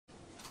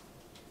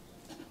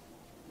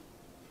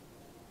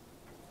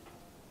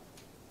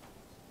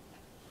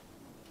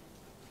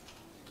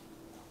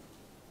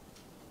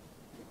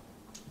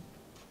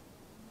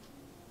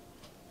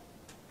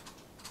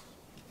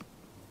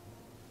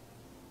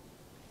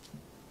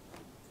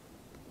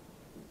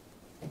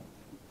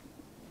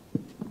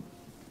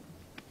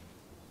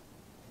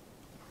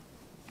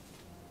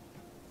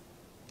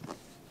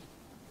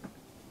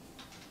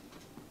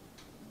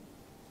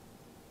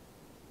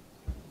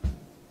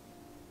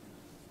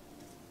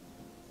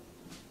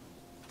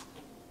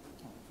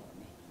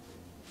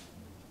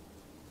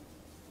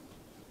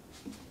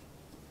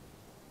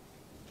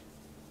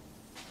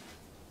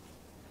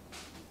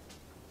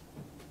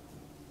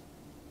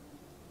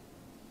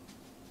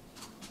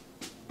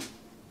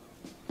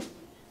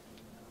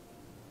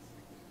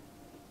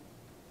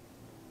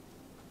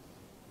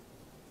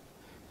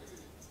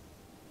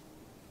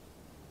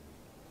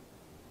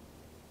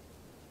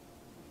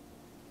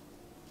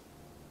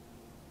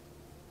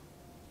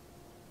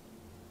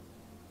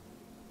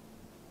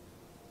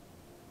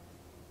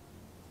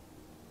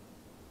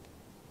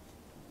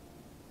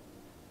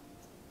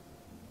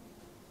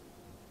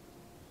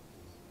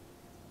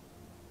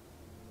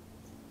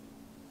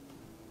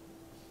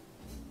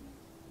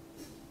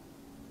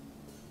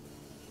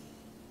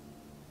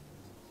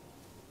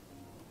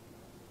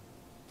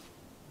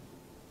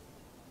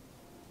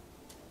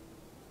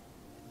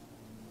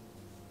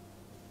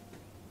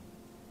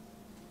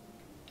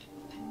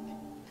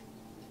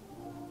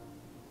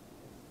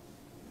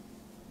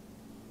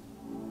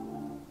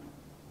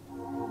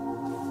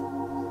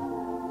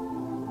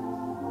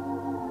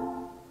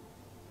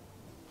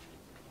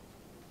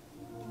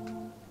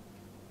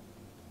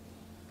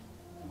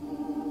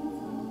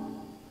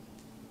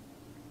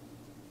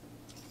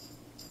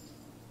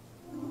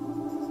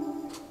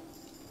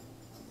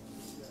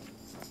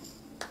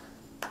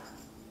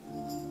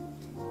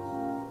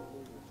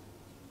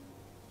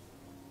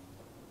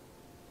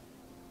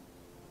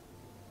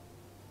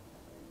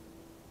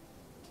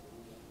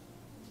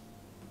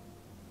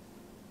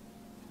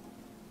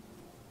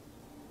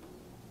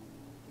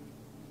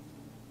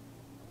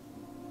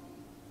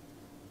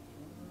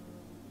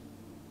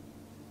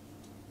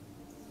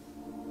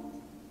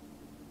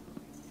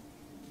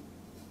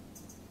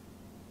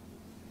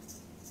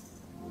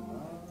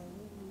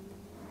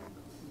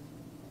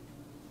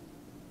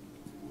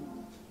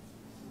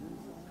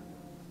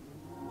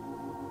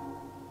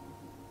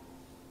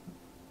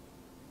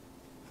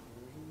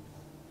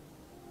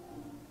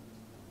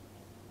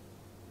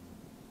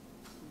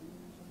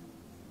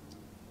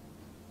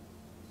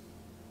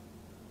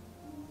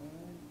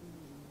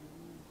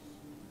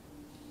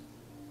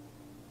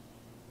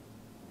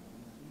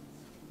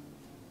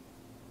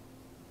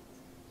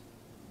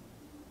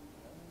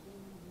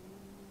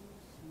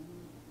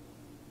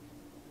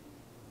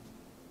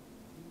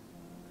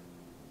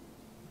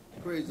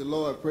Praise the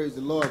Lord, praise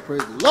the Lord,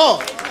 praise the Lord.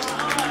 Praise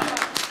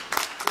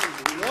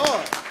the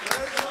Lord.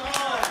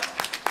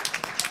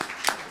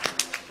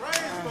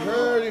 I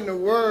heard in the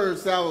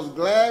words, I was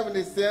glad when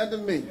they said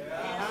unto me,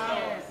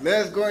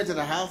 let's go into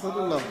the house of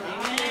the Lord.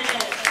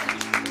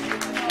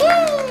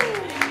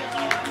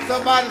 Woo!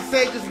 Somebody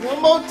say, just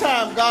one more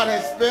time, God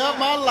has spared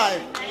my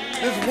life.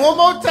 Just one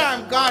more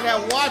time, God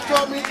has watched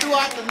over me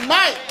throughout the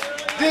night.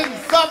 Didn't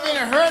suffer any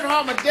hurt,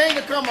 harm, or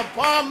danger come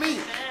upon me.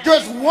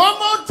 Just one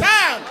more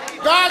time,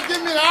 God give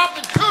me the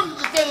opportunity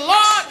to say,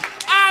 Lord,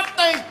 I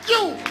thank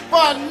you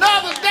for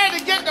another day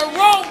to get the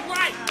road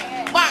right.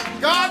 My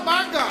God,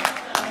 my God.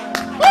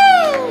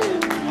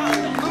 Woo!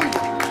 Hallelujah.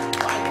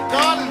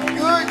 God is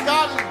good,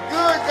 God is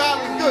good,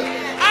 God is good.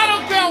 I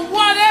don't care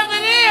whatever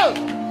it is,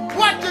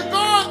 what you're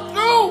going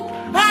through,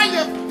 how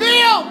you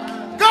feel,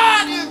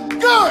 God is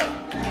good.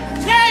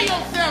 Tell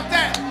yourself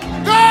that.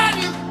 God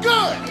is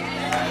good.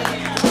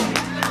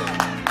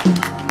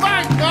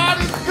 My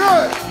God is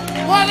good.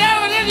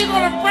 Whatever it is, you're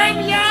going to bring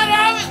me out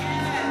of it.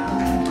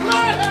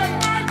 Lord have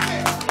mercy.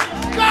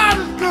 God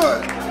is good.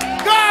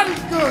 God is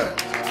good.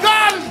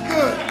 God is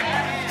good.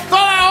 So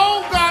I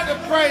owe God to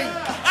praise.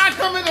 I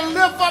come in to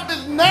lift up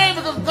his name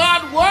because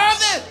God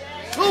worthy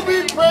to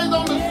be praised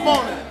on this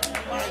morning.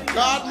 My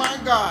God, my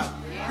God.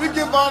 We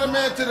give honor,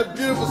 man, to the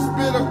beautiful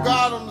Spirit of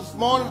God on this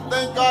morning.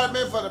 Thank God,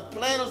 man, for the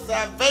plan of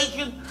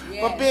salvation,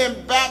 for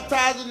being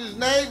baptized in his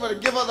name, for the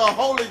gift of the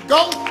Holy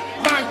Ghost.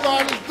 My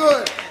God is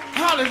good.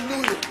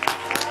 Hallelujah.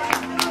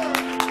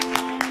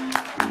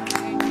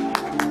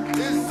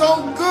 It's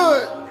so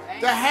good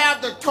to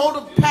have the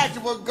total package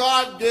of what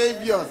God gave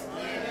us.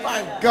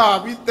 My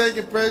God, we thank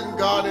and praise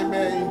God,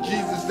 amen, in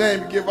Jesus'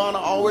 name. We give honor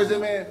always,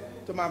 amen,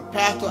 to my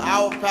pastor,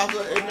 our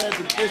pastor, amen,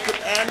 to Bishop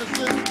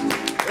Anderson.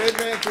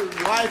 Amen, to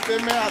his wife,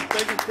 amen. I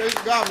thank and praise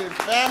God for his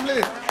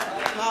family.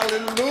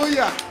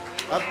 Hallelujah.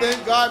 I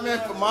thank God, man,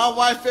 for my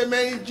wife,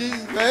 amen, in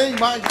Jesus' name.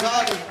 My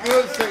God is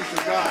good, thanks to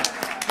God.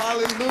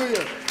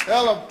 Hallelujah.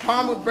 Ella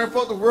Palmer bring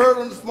forth the word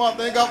on this morning.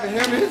 Thank God for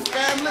him and his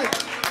family.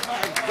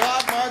 My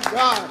God, my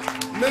God.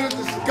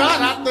 Minister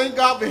Scott, I thank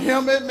God for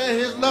him, amen,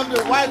 his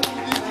lovely wife, in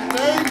Jesus'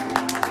 name.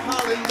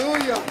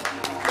 Hallelujah.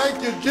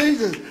 Thank you,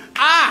 Jesus.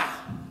 I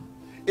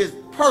is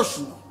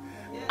personal.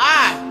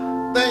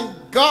 I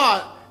thank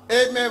God,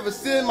 amen, for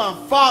seeing my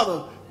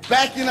father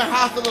back in the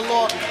house of the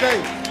Lord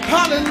today.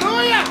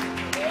 Hallelujah.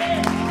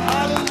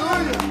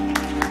 Hallelujah.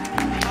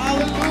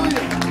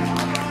 Hallelujah.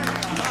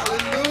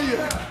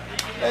 Hallelujah.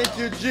 Thank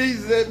you,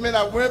 Jesus. Amen.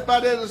 I went by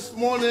there this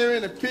morning,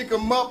 amen, to pick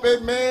him up,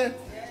 amen,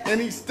 and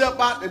he stepped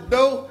out the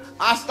door.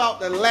 I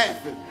started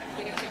laughing.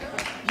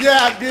 Yeah,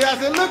 I did. I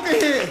said, look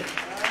at here.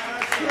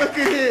 Look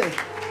at here.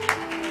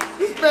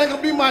 This man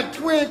going to be my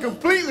twin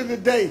completely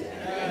today.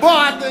 Boy,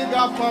 I thank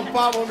God for my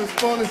father on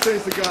this morning,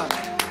 saints to God.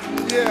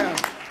 Yeah.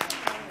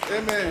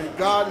 Amen.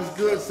 God is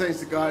good, saints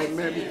to God.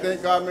 Amen. We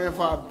thank God, man,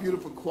 for our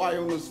beautiful choir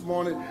on this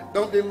morning.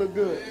 Don't they look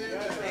good?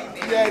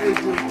 Yeah, they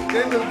do.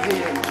 They look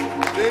good.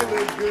 They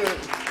look good.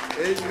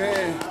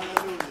 Amen.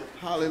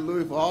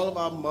 Hallelujah. For all of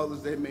our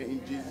mothers, amen,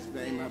 in Jesus'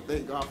 name. I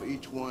thank God for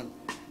each one.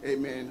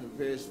 Amen. A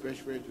very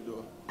special way to do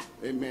it.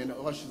 Amen. The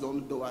ushers on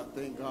the door, I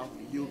thank God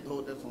for you.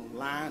 Those that's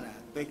online, I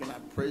thank and I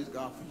praise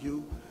God for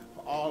you.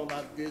 For all of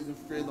our visiting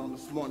friends on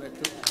this morning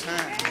that took the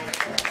time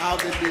out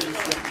there to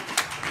this day.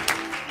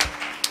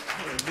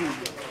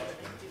 Hallelujah.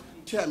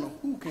 Tell me,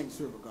 who can't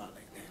serve a God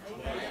like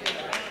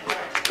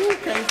that? Who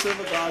can't serve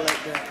a God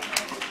like that?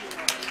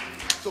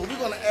 So we're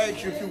going to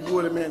ask you, if you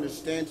would, amen, to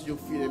stand to your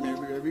feet,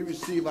 amen. We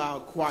receive our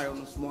choir on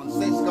this morning.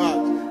 Thanks,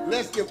 God.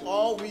 Let's give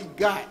all we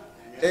got,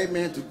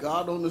 amen, to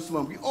God on this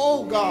morning. We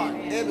owe God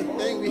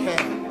everything we have.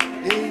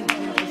 In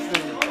Jesus'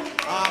 name.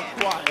 Our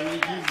choir,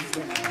 in Jesus'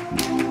 name.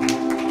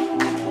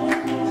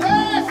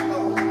 Yes,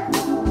 Lord.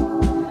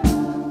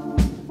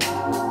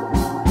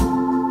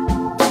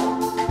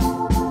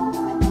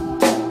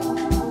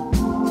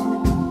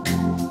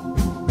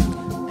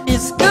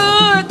 It's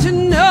good to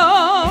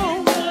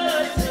know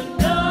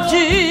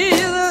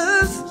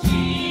Jesus.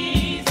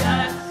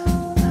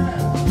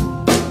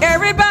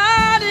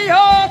 Everybody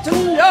ought to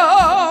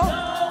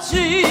know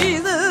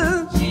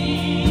Jesus.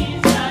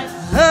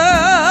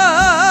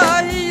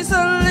 He's a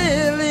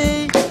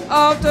lily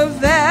of the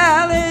valley.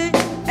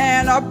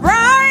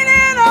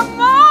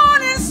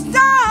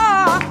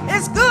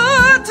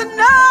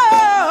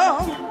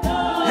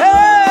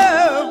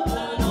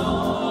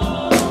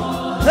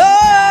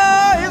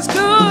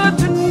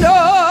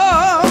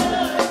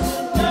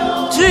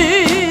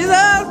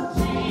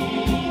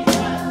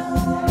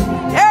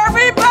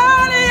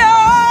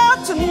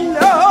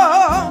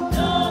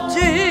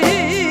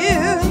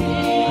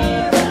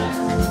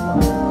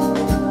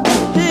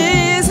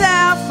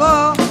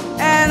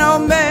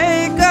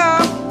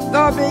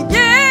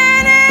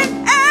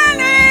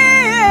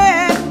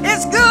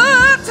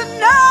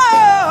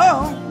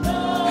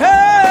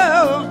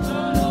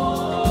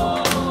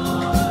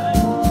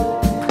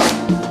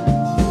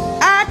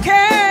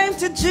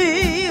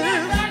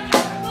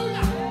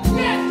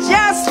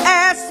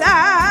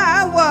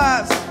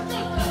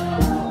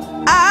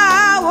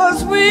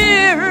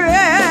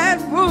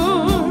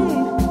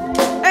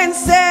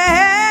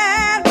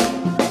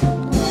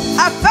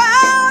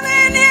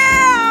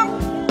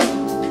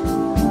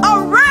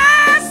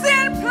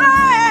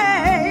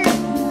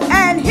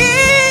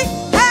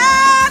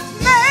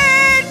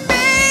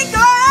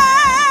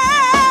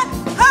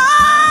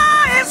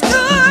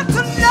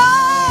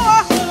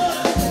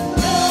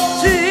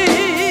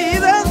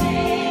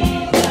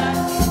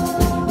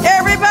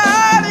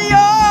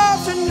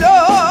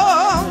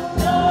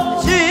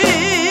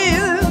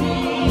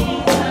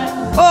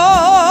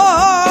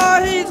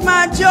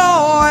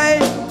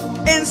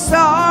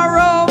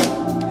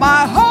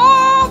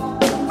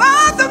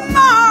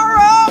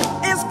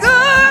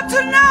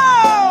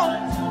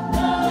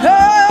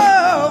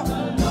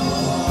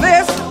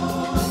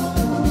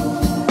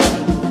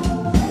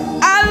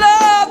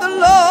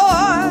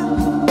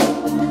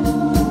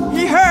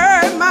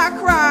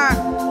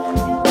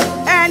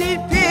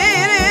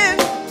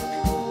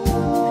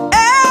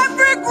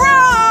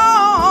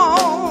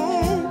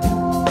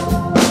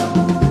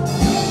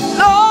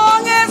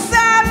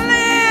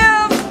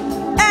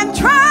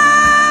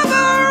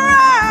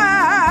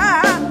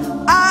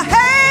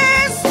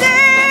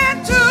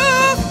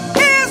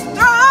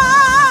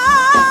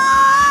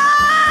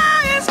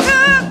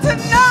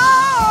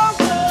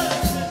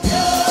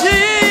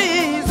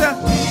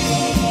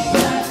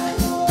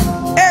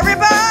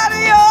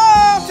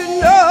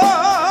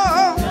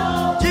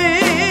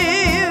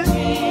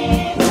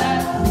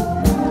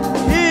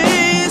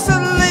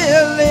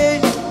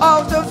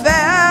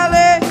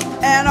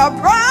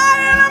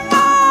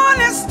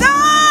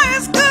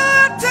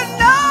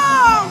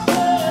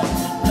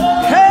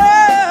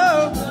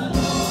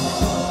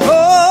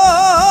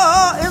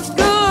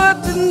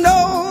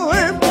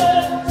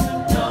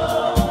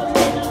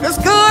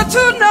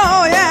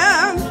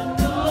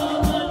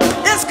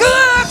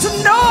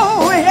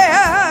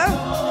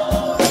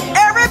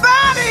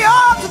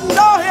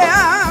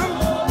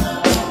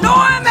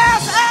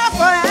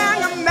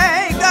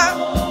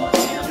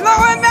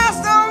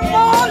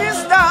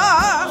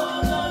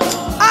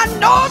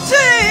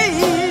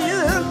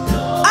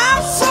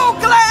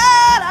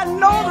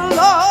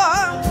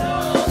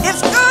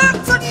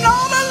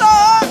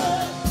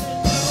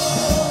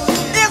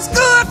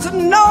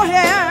 know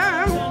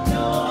him.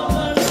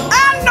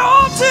 I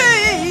know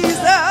Jesus.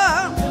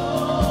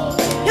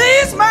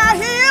 He's my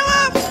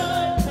healer.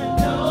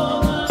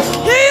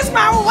 He's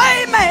my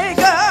way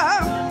maker.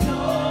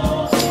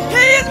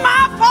 He's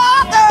my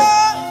father.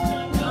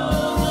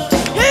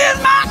 He's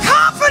my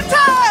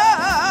comforter.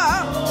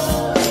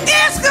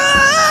 It's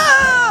good.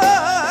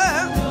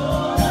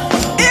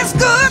 It's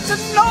good to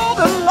know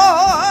the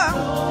Lord.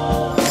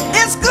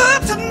 It's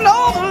good to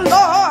know the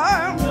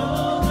Lord.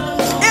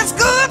 It's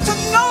good to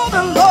know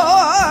the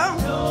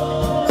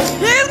Lord.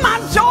 He's my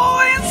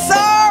joy and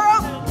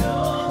sorrow.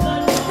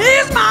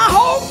 He's my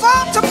hope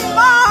for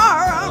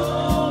tomorrow.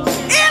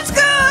 It's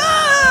good.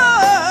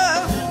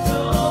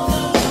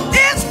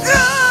 It's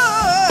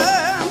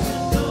good.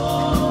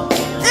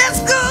 It's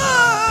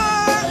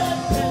good.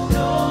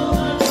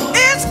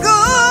 It's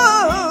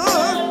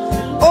good.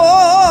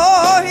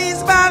 Oh,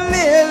 he's my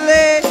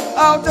lily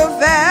of the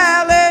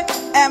valley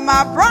and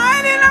my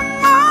bright in the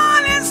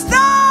morning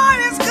star.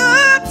 It's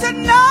good to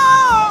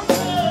know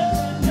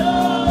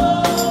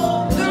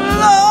the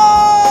Lord.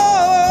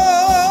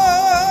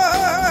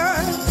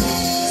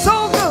 So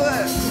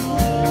good.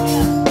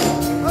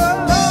 Oh,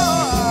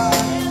 Lord.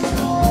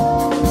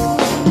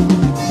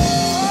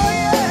 Oh,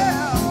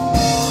 yeah.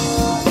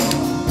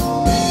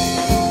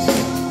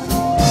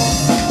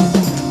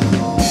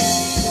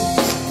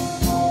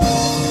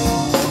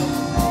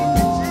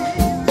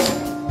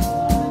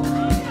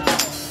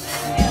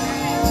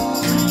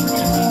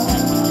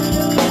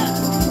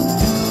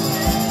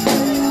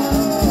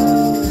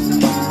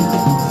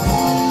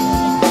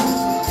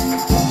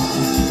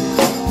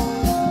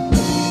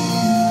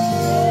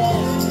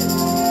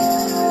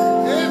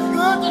 It's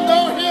good to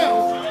know him.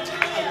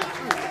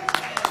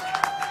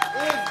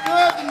 It's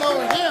good to know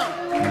him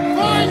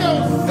for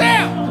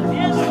yourself.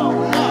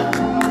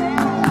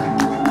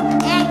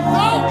 I'm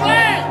so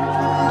glad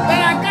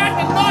that I got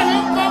to know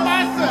him for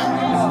myself.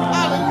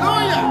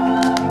 Hallelujah.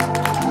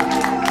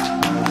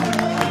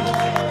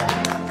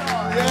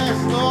 Yes,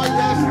 Lord,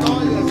 yes,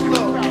 Lord, yes,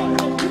 Lord.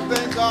 We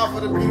thank God for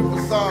the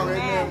beautiful song,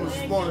 amen, this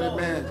morning,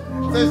 amen.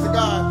 Thanks to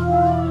God,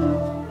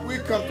 we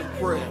come to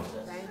prayer.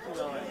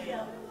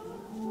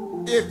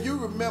 If you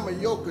remember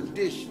your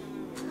condition,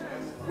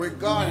 where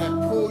God had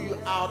pulled you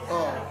out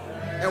of,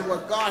 and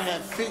what God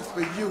had fixed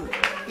for you,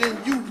 then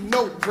you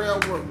know prayer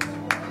works.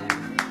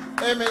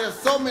 Amen. There's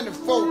so many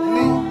folk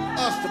need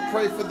us to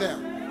pray for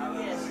them.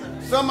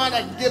 Somebody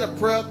that can get a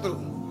prayer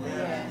through.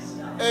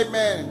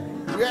 Amen.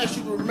 We ask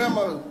you to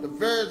remember the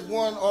various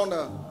one on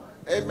the,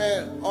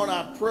 amen, on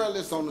our prayer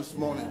list on this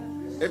morning.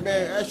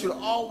 Amen. I ask you to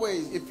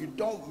always, if you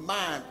don't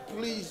mind,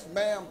 please,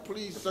 ma'am,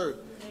 please, sir,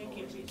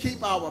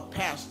 keep our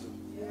pastor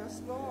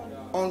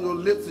on your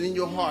lips and in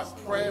your heart,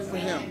 praying for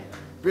him.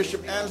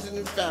 Bishop Anderson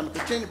and family.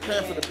 Continue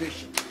praying for the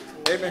bishop.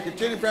 Amen.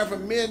 Continue praying for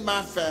me and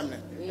my family.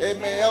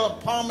 Amen. Ella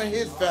Palmer and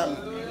his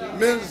family.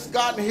 Minister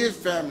Scott and his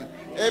family.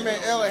 Amen.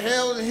 Ella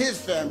Hale and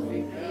his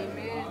family.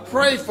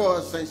 Pray for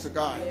us, saints of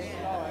God.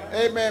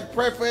 Amen.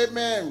 Pray for,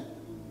 amen,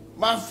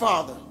 my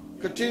father.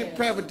 Continue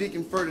praying for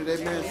Deacon Ferdinand.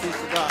 Amen,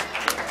 saints of God.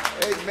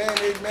 Amen,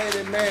 amen,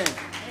 amen.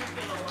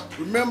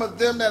 Remember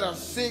them that are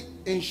sick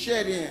and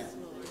shed in.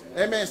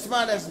 Amen.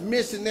 Somebody that's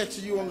missing next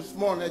to you on this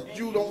morning that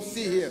you don't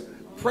see here.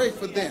 Pray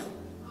for them.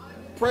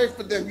 Pray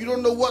for them. You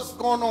don't know what's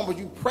going on, but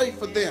you pray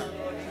for them.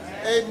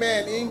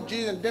 Amen. In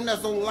Jesus. And them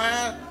that's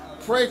online,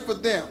 pray for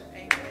them.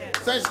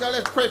 Saints God,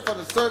 let's pray for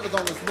the service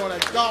on this morning.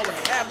 That God will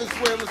have his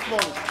way on this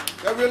morning.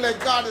 That we'll let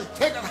God is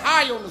take us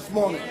high on this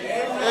morning.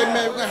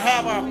 Amen. We're going to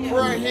have our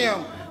prayer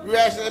hymn. We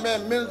ask,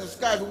 amen, Minister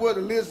Scott, the word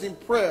that lives in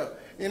prayer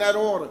in that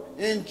order.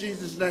 In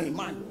Jesus' name.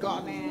 My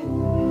God is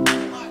good.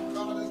 My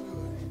God is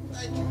good.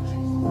 Thank you,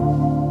 Jesus.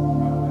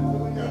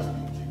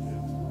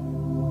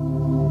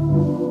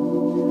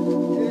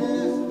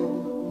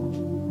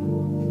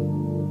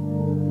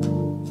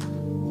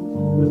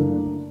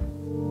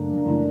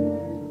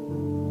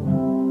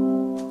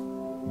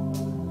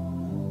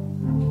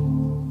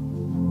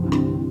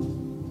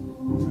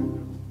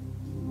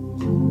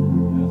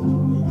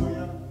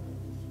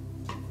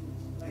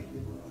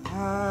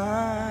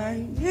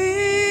 I need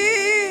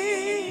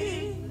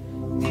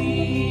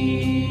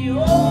thee,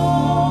 oh,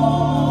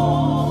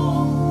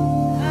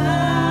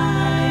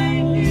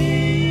 I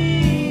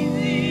need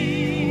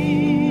thee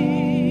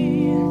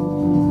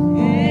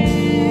every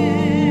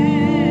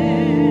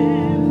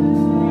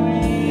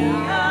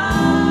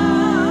hour.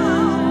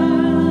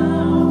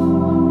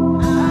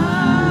 I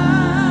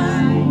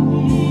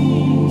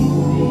need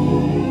thee.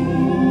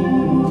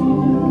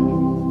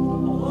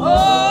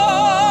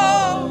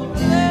 Oh,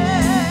 bless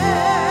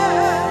me, oh,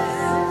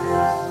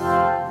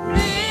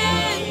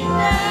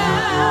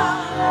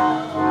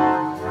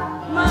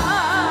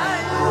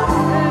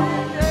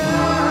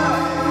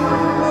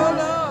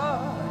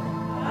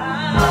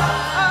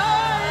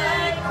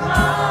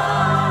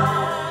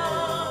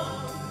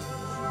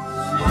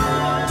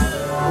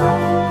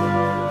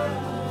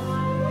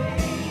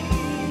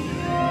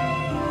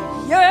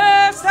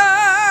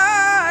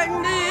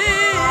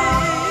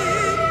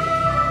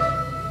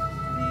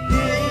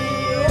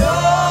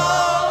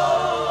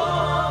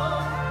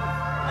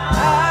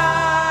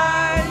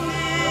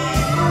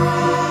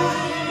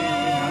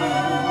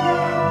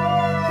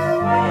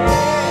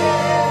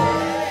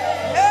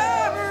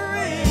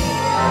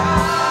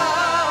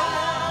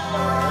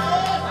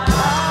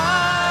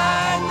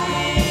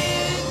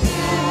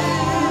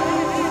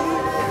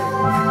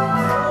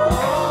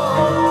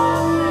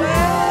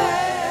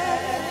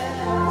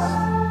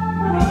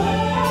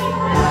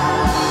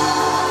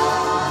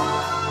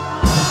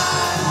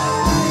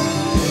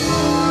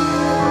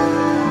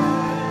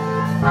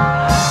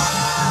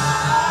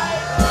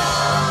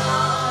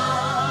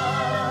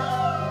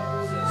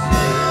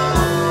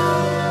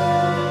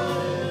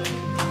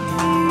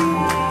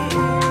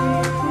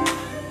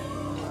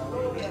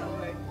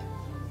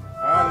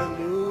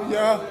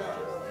 Huh?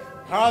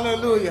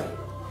 Hallelujah.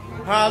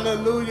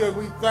 Hallelujah.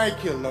 We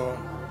thank you, Lord.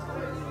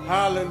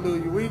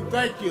 Hallelujah. We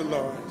thank you,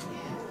 Lord.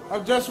 I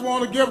just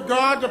want to give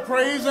God the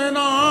praise and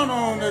the honor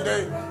on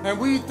today. And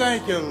we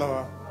thank you,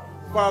 Lord.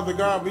 Father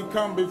God, we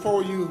come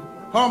before you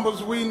humble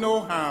as we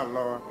know how,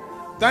 Lord.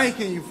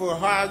 Thanking you for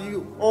how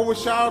you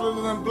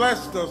overshadowed and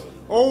blessed us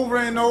over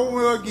and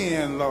over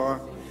again,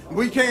 Lord.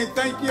 We can't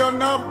thank you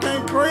enough,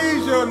 can't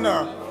praise you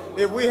enough.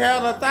 If we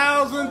had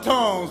 1,000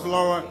 tongues,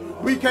 Lord,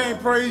 we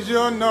can't praise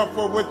you enough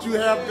for what you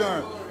have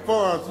done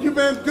for us. You've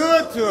been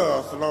good to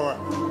us, Lord.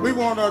 We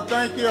want to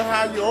thank you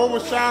how you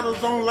overshadowed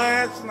us on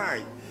last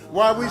night.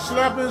 While we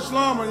slept in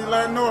slumber, you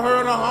let no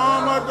hurt or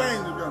harm or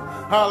danger come.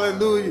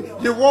 Hallelujah.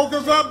 You woke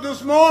us up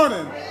this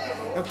morning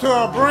into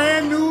a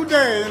brand new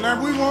day,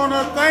 and we want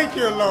to thank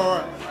you,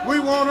 Lord. We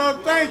want to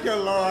thank you,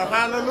 Lord.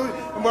 Hallelujah.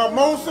 But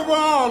most of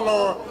all,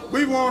 Lord,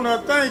 we want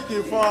to thank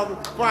you, Father,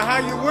 for how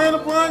you went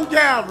upon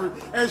Calvary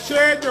and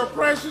shed your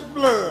precious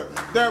blood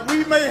that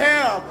we may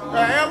have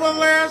an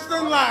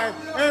everlasting life.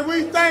 And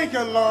we thank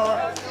you,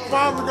 Lord.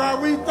 Father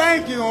God, we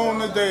thank you on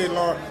the day,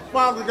 Lord.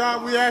 Father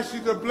God, we ask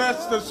you to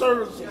bless the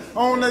service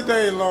on the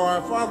day,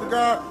 Lord. Father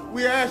God,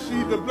 we ask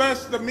you to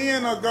bless the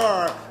men of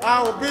God,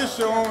 our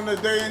bishop on the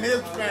day and his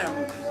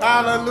family.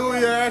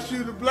 Hallelujah. I ask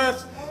you to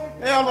bless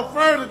Elder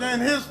Furtick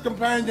and his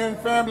companion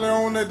family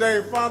on the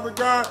day. Father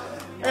God,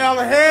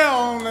 Elder Hale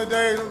on the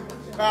day.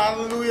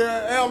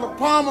 Hallelujah. Elder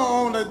Palmer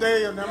on the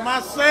day. And then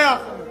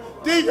myself,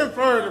 Deacon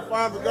Furtick,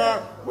 Father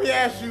God, we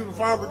ask you,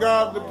 Father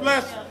God, to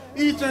bless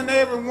each and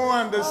every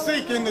one, the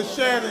sick and the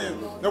shed-in,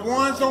 the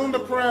ones on the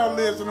prayer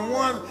list and the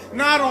ones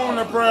not on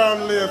the prayer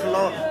list,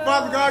 Lord.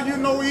 Father God, you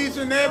know each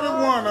and every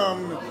one of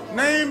them,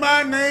 name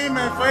by name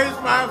and face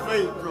by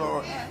face,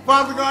 Lord.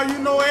 Father God, you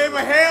know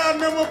every hair of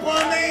them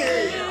upon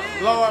their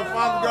head. Lord,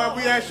 Father God,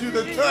 we ask you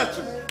to touch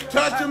them.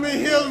 Touch them and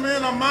heal them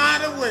in a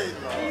mighty way,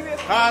 Lord.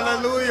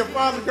 Hallelujah.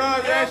 Father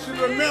God, we ask you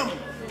to remember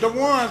the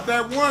ones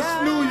that once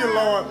knew you,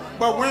 Lord,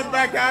 but went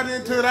back out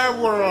into that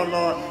world,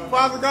 Lord.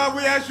 Father God,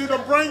 we ask you to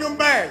bring them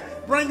back.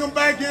 Bring them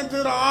back into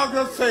the ark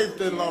of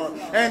safety, Lord.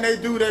 And they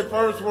do their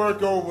first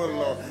work over,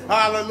 Lord.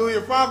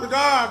 Hallelujah. Father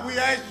God, we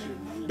ask you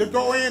to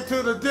go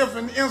into the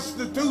different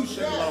institutions,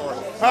 Lord.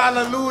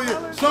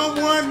 Hallelujah.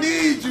 Someone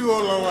needs you,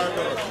 Lord.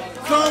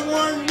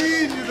 Someone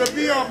needs you to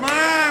be a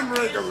mind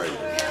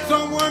regulator.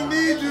 Someone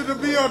needs you to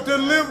be a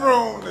deliverer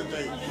on the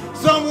day.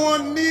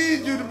 Someone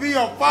needs you to be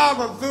a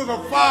father to the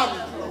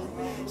fathers.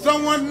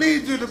 Someone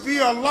needs you to be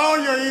a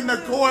lawyer in the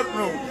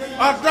courtroom,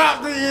 a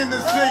doctor in the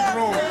sick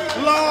room.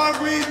 Lord,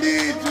 we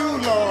need you,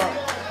 Lord.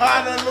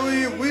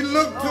 Hallelujah. We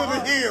look to the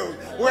hills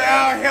where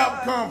our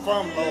help comes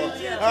from, Lord.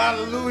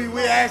 Hallelujah.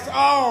 We ask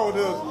all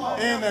this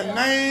in the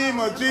name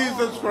of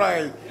Jesus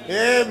Christ.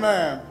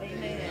 Amen.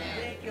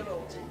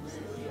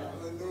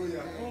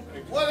 Hallelujah.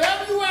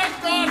 Whatever you ask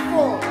God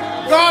for,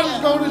 God is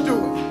going to do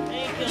it.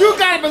 You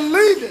got to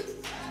believe it.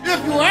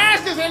 If you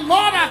ask and say,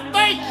 Lord, I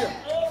thank you.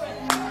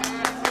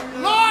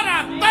 Lord,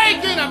 I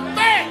thank you in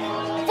advance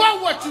for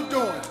what you're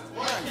doing.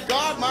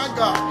 My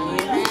God.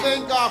 We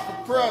thank God for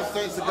prayer,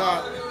 thanks to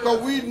God,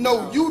 because we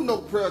know you know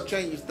prayer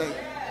changes things.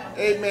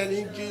 Amen.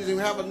 In Jesus. We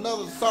have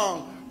another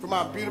song from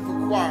our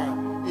beautiful choir.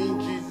 In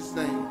Jesus'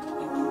 name.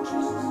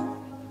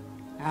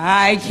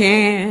 I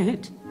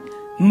can't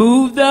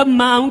move the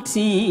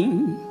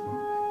mountain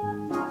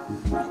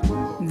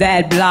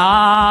that blocks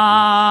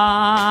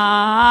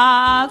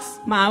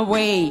my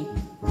way.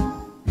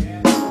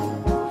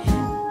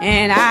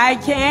 And I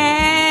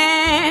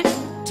can't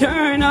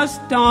turn a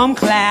storm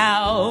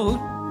cloud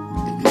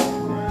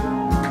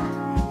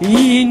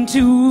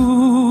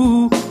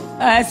into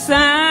a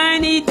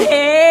sunny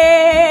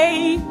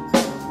day.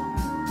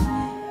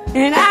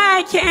 And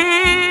I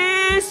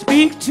can't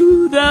speak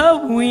to the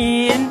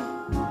wind,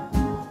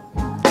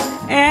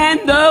 and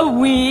the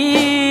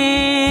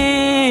wind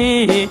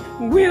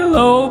will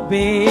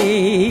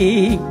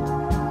obey.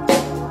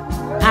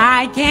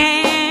 I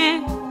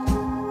can't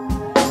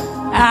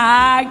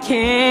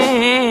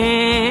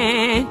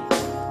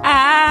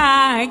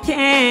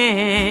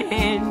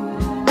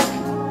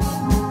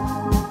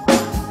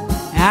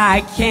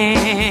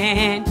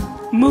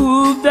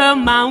move the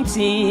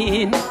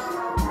mountain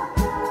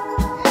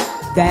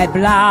that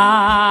blocks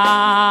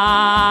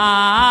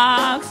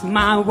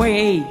my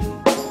way.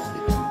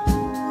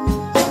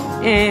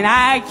 And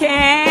I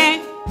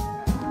can't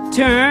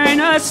turn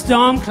a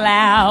storm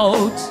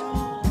cloud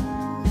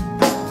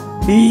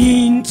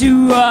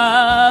into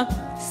a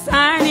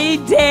sunny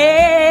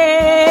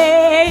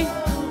day.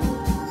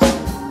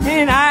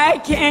 And I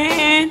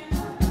can't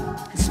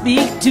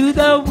speak to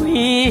the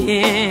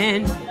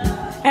wind,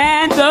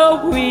 and the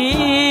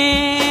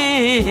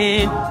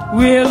wind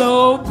will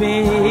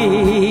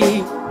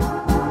obey.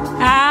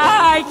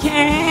 I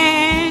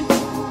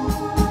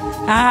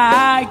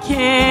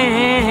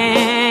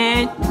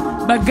can't,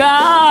 but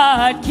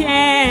God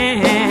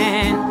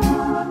can.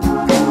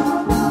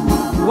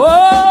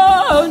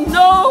 Oh,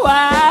 no,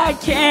 I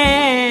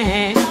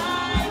can't.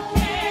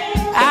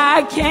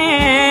 I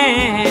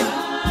can't,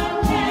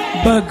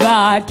 but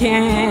God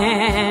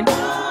can.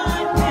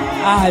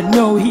 I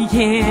know he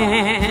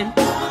can.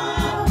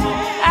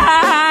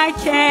 I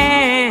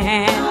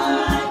can.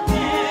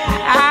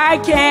 I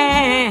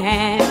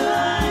can.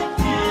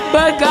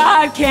 But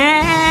God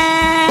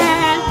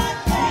can.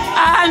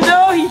 I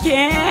know he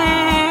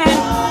can.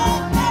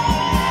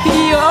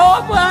 He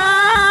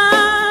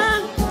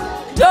opened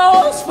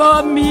doors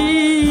for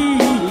me.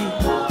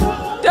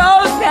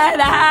 Doors that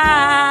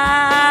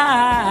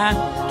I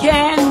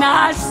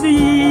cannot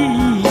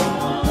see.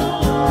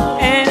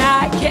 And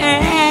I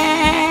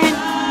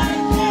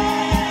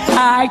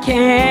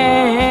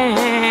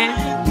can,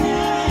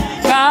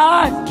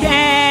 God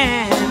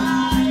can,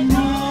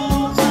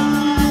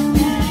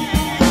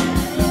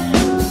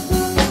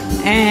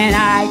 and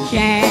I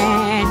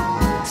can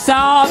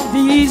solve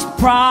these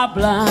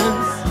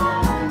problems,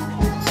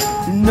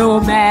 no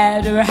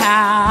matter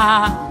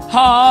how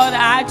hard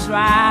I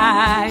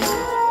try,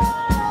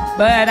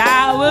 but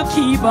I will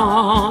keep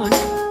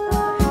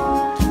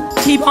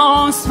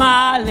on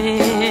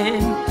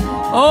smiling,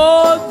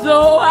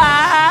 although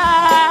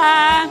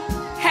I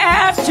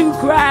have to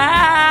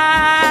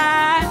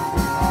cry.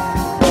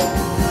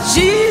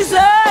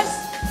 Jesus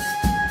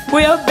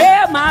will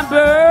bear my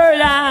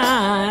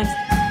burdens.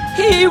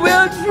 He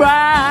will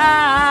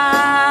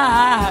dry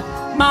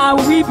my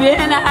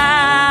weeping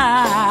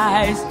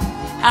eyes.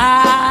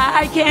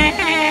 I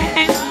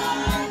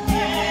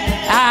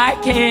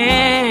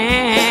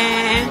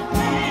can,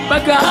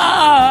 but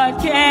God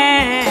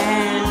can.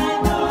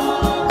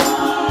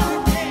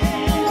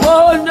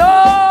 Oh no,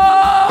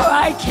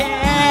 I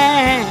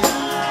can't.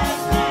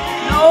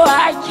 No,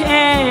 I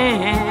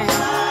can't.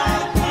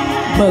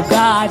 But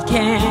God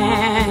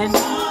can.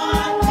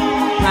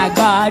 My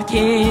God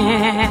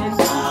can.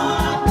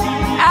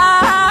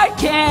 I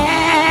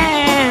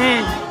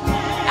can.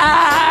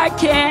 I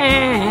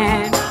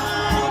can.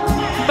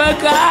 But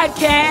God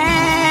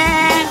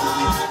can.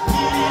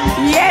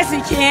 Yes,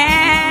 He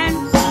can.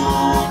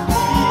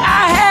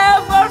 I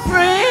have a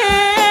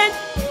friend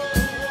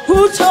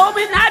who told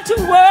me not to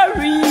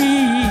worry.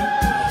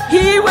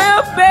 He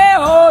will bear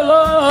all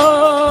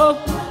of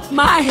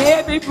my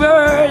heavy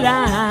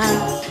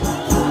burdens.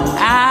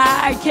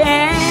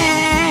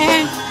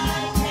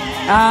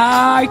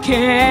 I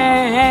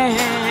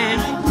can,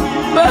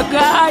 but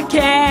God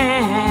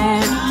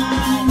can.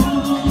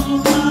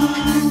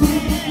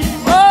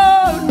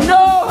 Oh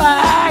no,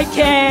 I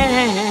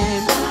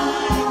can,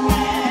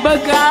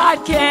 but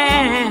God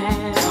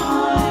can.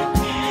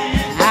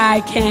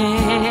 I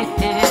can,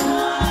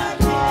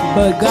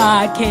 but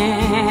God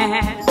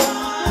can.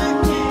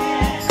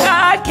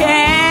 God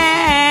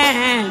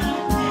can.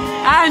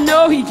 I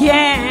know He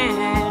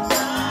can.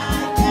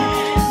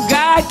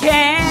 God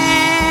can.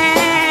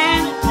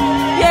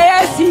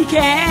 Yes, He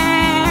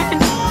can.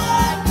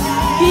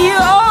 He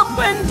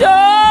opened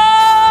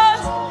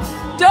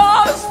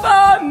doors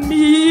for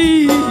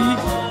me.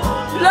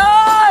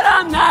 Lord,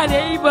 I'm not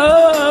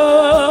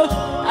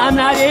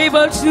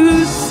able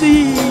to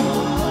see.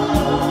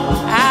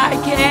 I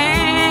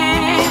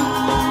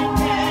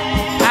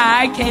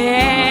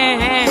can,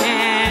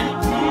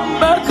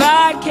 but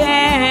God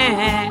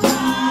can.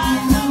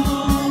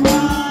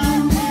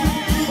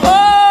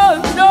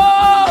 Oh no,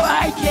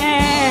 I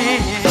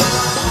can,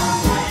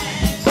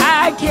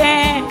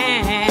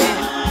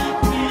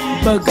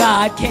 but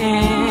God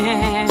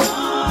can.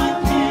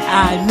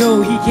 I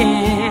know He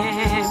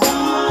can.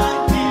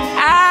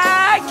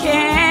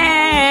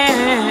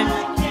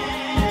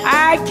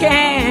 I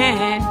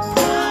can,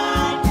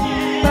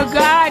 but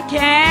God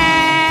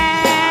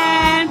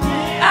can.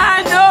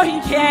 I know He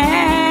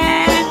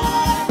can.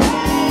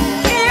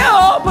 He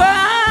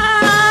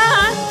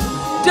opened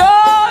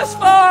doors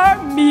for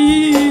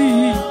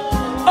me,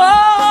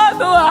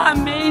 although I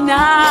may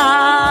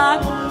not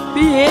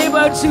be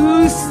able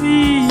to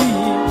see.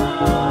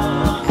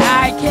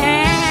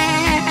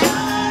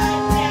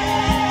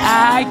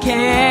 I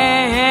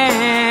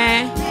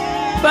can,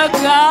 but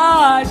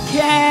God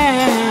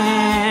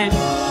can.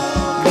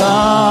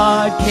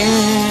 God can.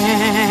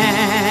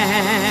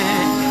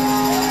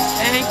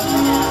 Thank you.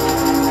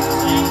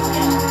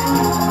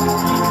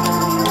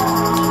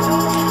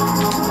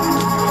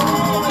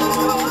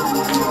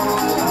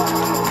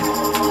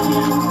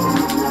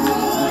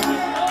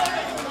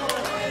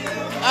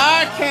 I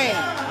can,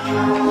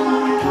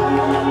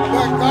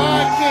 but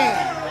God can.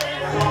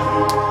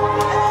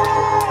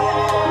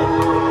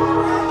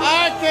 I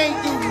can't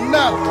do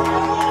nothing,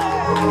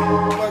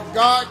 but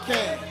God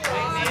can.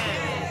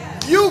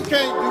 You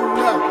can't do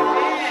nothing,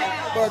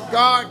 but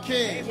God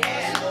can.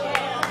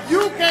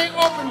 You can't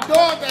open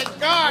doors that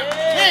God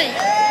can't.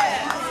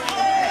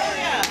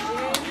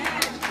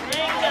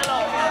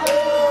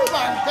 Oh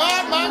my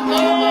God, my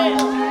God, my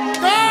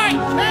God. God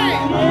can.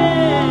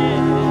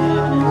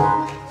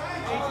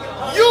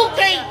 You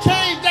can't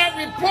change that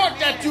report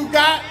that you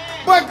got,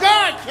 but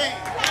God can.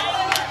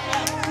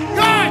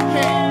 God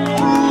can.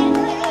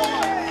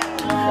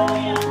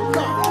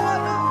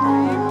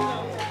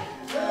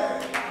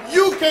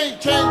 You can't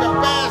change a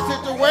bad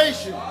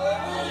situation,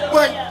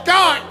 but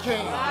God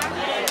can.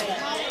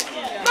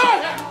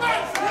 God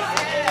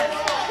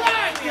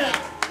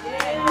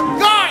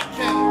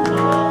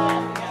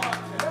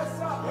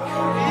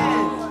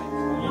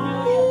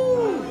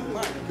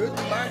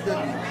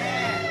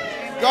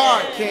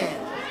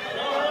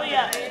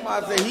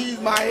Somebody say, he's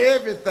my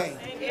everything.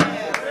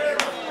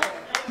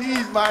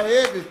 He's my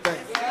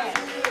everything.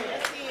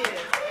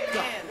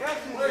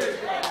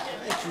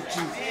 Thank you,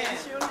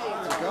 Jesus.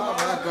 God,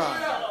 my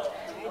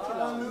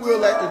God. We'd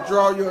like to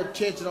draw your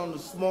attention on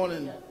this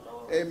morning,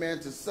 amen,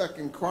 to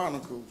 2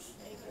 Chronicles.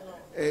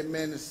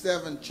 Amen, the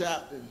 7th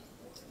chapter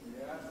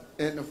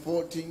and the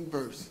 14th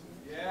verse.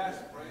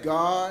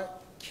 God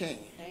can.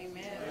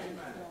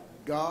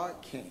 God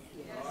can.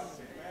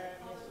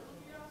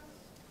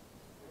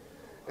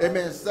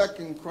 Amen.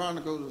 2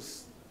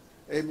 Chronicles,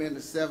 amen, the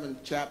 7th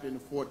chapter and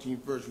the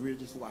 14th verse, read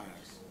this wise.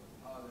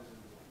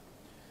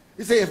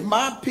 He said, if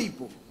my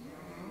people,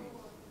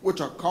 which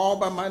are called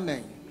by my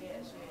name,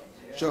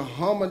 shall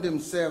humble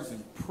themselves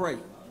and pray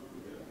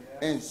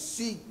and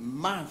seek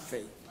my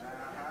face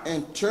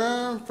and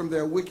turn from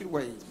their wicked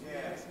ways,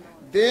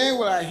 then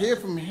will I hear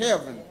from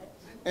heaven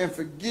and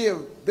forgive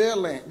their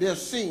land, their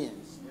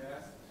sins,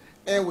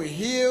 and will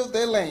heal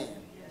their land.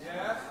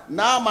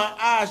 Now my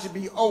eyes should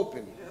be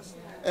open,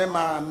 and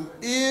my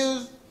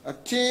ears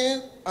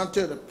attend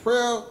unto the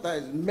prayer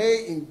that is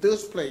made in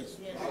this place.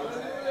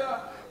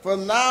 For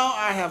now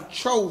I have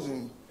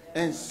chosen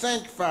and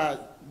sanctified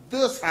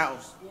this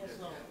house,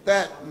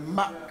 that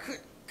my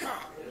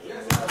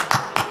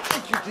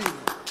thank you, Jesus,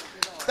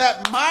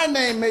 that my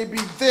name may be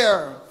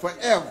there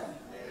forever,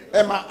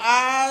 and my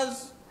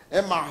eyes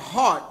and my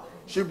heart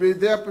should be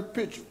there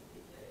perpetually.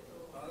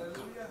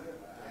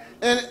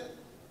 And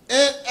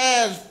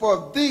as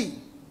for thee,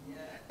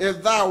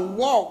 if thou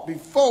walk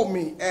before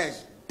me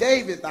as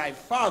David thy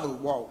father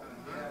walked,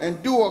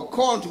 and do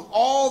according to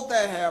all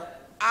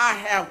that I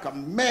have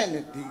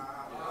commanded thee,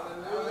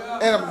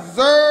 and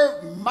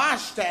observe my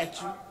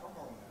statute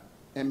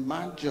and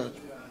my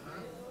judgment,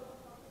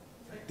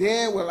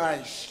 then will I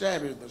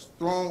establish the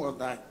throne of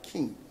thy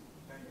kingdom,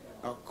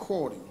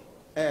 according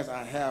as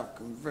I have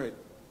converted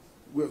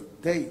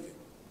with David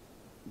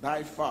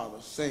thy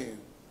father, saying,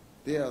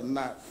 there will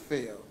not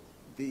fail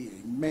thee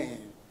a man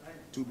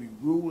to be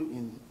ruler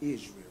in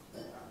Israel.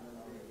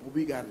 But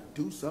we got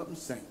to do something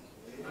same.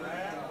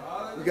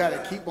 We got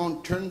to keep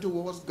on turning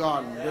towards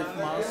God and away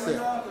from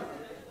ourselves.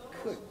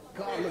 Good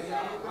God, look.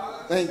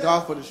 Thank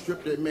God for the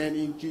scripture, amen,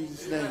 in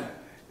Jesus' name.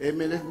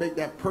 Amen. Let's make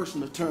that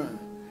personal turn.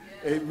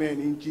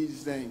 Amen, in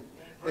Jesus' name.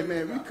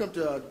 Amen. We come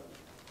to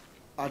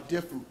a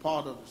different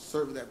part of the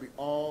service that we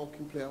all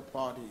can play a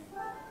part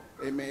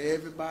in. Amen.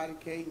 Everybody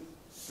can't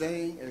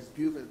sing as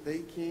beautiful as they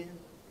can.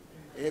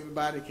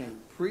 Everybody can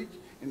preach,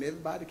 and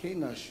everybody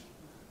can usher.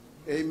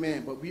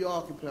 Amen. But we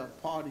all can play a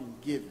part in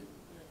giving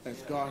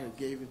as God has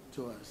given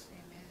to us.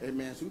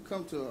 Amen. So we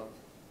come to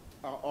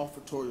our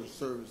offertorial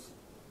service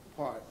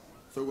part.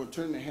 So we're going to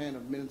turn the hand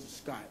of Minister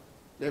Scott.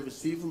 They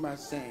receive him by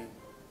saying,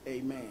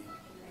 amen.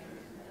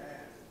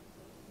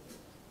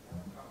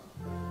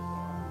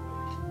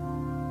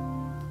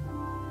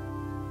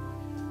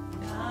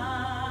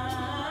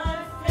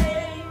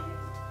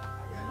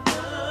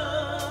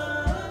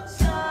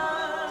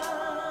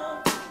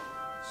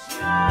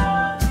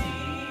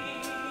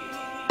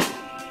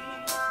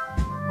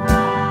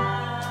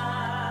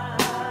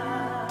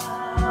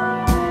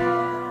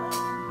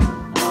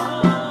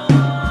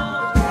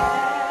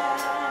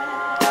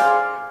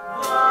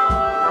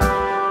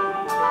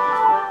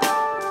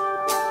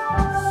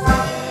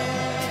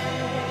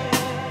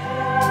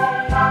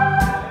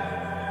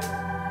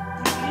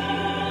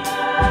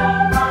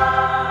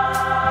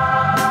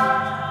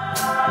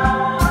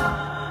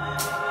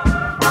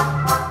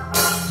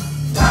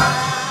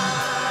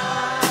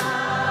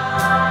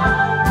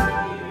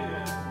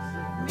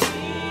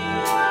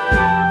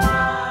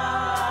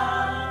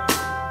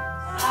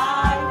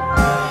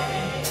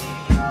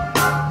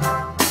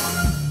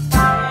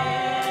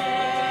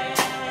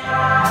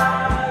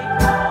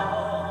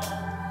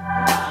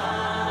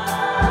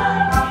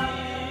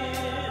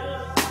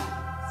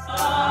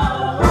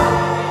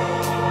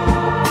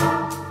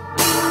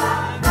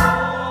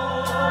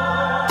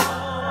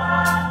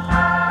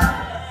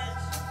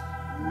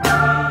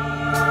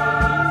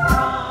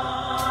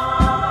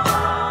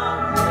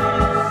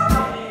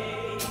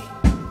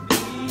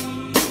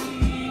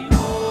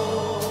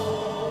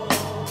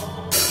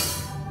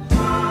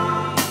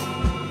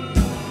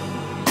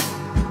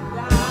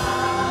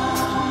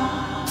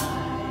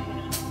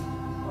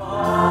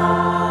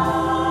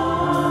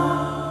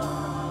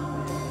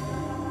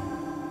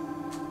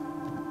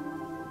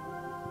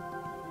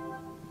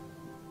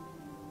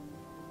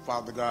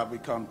 Father God, we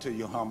come to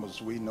you humble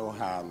as we know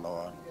how,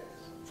 Lord.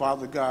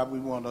 Father God, we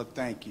want to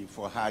thank you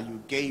for how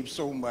you gave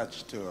so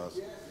much to us.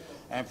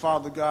 And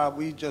Father God,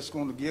 we just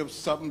going to give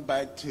something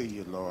back to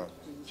you, Lord.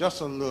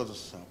 Just a little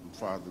something,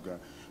 Father God.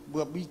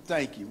 But we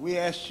thank you. We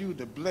ask you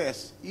to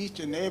bless each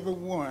and every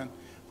one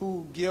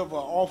who give an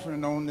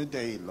offering on the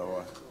day,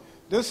 Lord.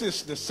 This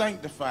is to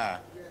sanctify,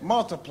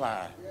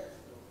 multiply,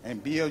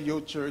 and build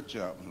your church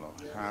up,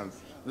 Lord.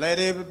 Let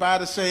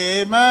everybody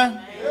say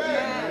amen.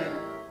 Amen.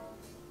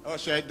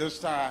 Usher at this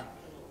time.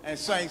 And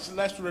saints,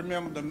 let's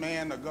remember the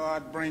man of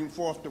God bring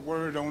forth the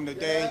word on the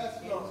day.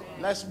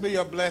 Let's be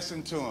a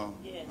blessing to him.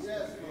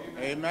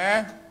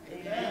 Amen.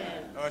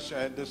 Amen. Usher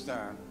at this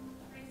time.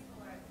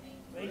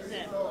 Praise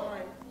the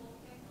Lord.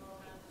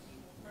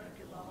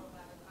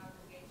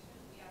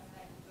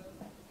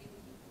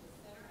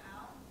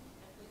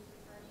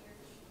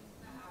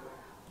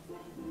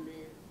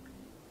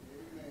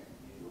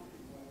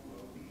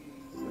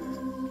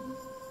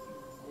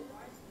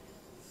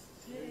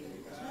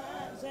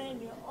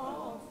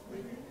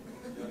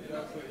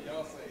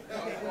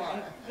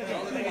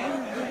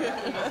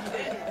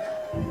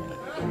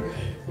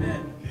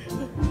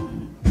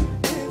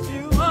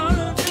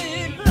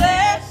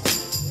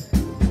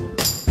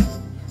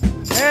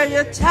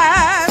 Your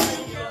time.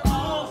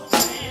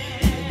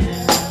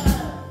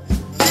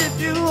 If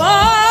you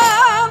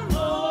want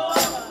more,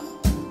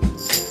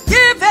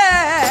 give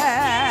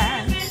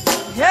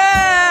it.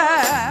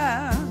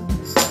 Yeah.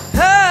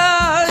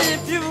 Oh,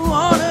 if you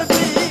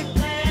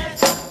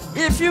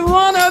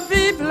wanna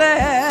be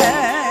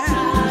blessed,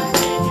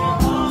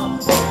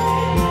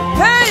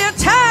 pay your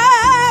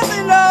time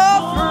in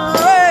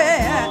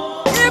offering.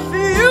 If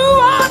you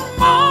want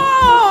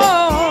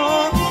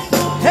more,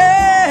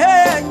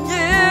 hey,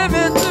 give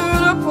it to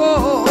the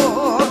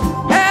poor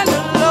and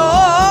the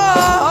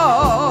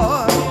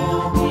Lord.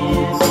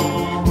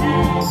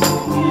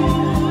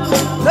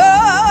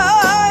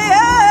 Lord,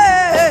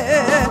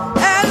 yeah,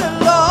 and the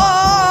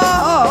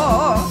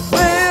Lord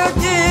will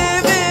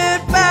give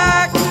it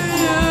back to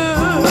you.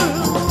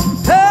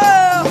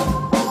 Oh,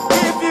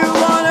 if you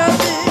wanna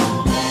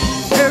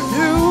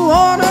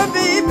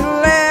be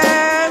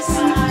blessed,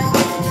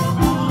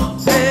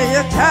 pay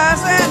your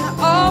tithes and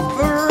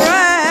offering.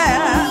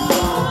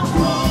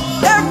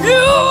 If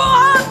you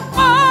want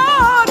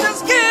more,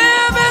 just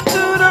give it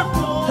to the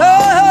who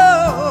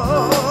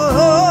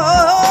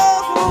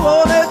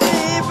wanna be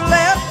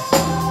blessed.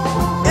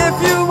 If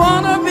you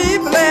wanna be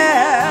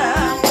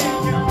blessed,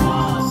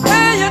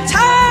 pay your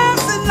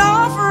tithes and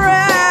offering.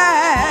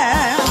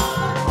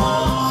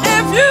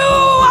 If you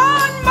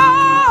want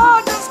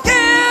more, just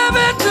give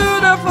it to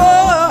the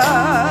poor.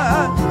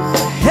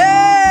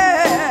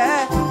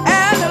 Yeah,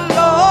 and the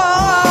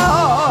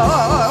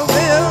Lord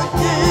will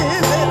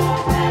give it.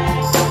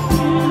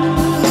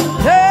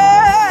 Yeah,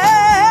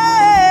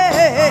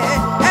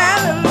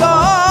 and the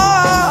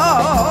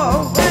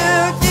Lord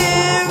will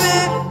give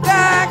it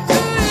back to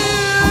you.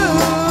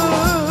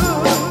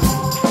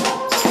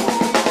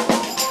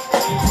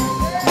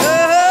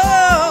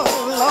 Oh,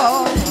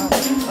 Lord,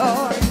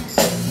 Lord.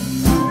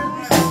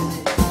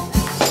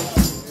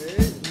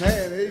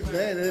 Amen,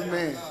 amen,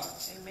 amen.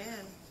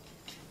 Amen.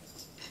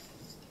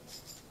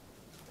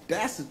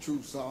 That's a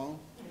true song.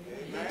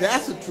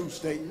 That's a true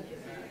statement.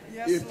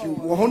 Yes, If you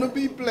Lord. want to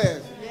be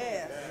blessed,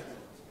 Yes.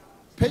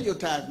 pay your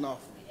tithes and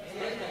offering.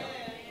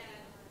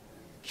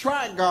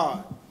 Try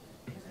God.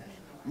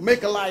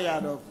 Make a lie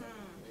out of it.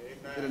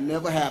 It'll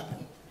never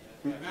happen.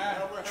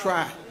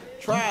 Try.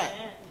 Try it.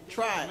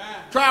 Try it.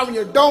 Try when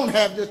you don't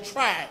have, just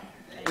try it.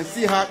 And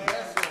see how.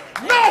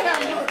 Lord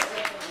have mercy.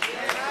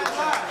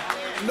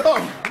 No,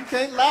 you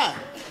can't lie.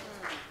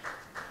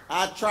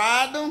 I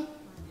tried them,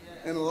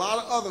 and a lot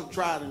of others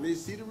tried them. They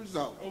see the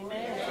result.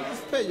 So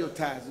just pay your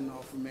tithes and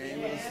offering,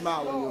 man, with a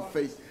smile on your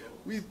face.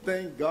 We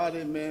thank God,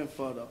 amen,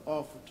 for the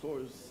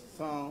offertory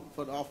song,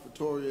 for the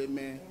offertory,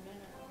 amen,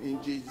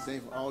 in Jesus'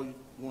 name, for all you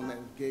one that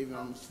gave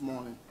him this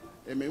morning.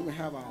 Amen. We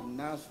have our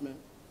announcement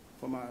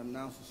from our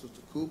announcer,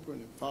 Sister Cooper,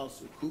 and then Father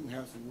Sister Cooper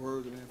has some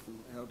words in there from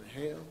Elder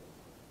Hale.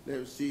 They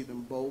receive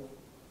them both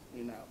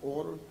in our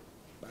order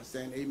by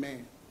saying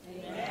amen.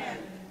 Amen.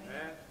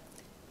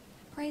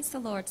 Praise the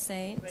Lord,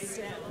 saints.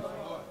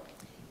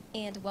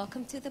 And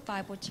welcome to the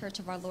Bible Church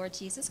of our Lord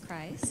Jesus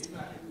Christ.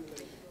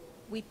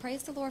 We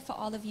praise the Lord for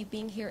all of you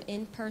being here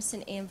in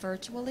person and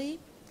virtually.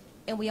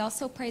 And we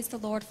also praise the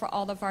Lord for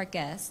all of our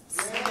guests.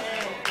 Thank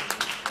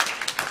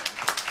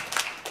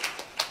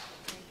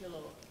you,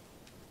 Lord.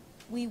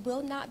 We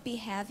will not be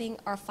having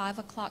our 5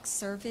 o'clock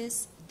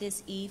service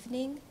this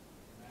evening.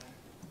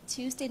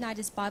 Tuesday night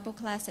is Bible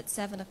class at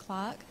 7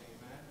 o'clock.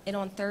 And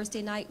on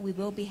Thursday night, we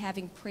will be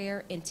having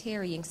prayer and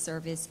tarrying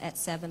service at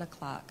 7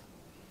 o'clock.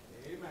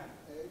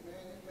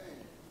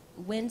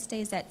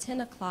 Wednesdays at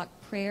 10 o'clock,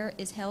 prayer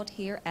is held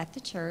here at the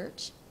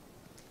church.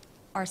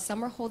 Our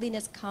Summer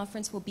Holiness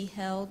Conference will be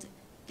held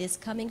this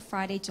coming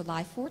Friday,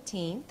 July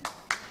 14th.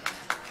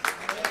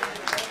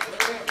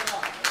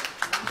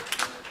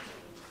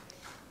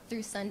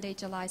 Through Sunday,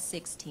 July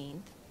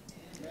 16th.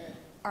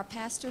 Our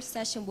pastor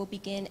session will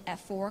begin at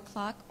 4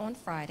 o'clock on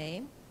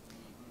Friday.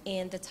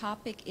 And the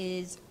topic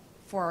is,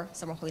 for our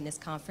Summer Holiness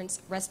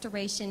Conference,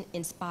 Restoration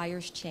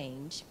Inspires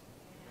Change.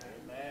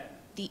 Amen.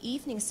 The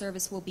evening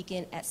service will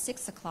begin at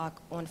 6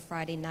 o'clock on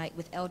Friday night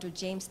with Elder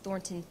James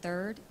Thornton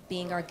III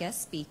being our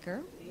guest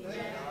speaker.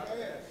 Amen.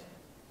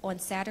 On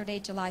Saturday,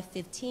 July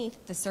 15th,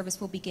 the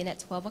service will begin at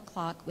 12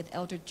 o'clock with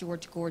Elder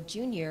George Gore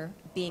Jr.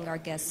 being our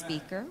guest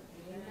speaker.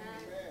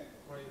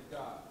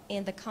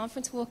 And the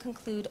conference will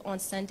conclude on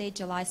Sunday,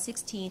 July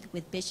 16th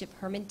with Bishop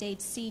Herman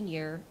Dade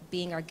Sr.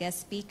 being our guest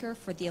speaker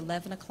for the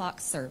 11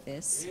 o'clock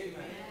service. Amen.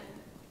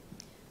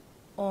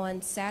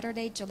 On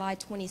Saturday, July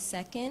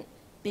 22nd,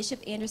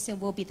 Bishop Anderson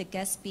will be the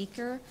guest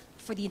speaker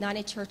for the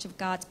United Church of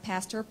God's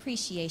Pastor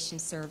Appreciation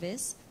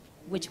Service,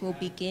 which will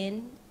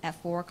begin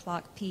at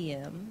 4:00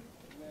 p.m.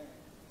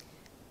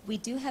 We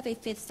do have a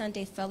Fifth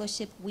Sunday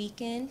Fellowship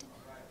Weekend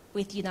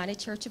with United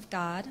Church of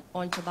God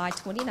on July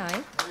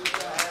 29th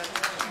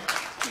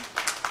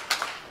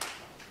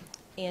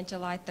and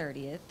July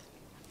 30th.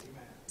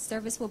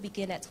 Service will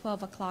begin at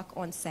 12 o'clock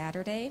on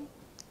Saturday,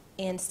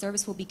 and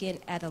service will begin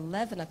at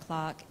 11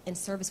 o'clock, and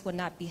service will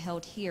not be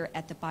held here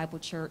at the Bible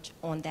Church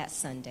on that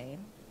Sunday.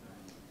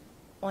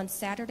 On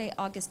Saturday,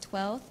 August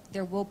 12th,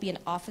 there will be an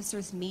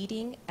officers'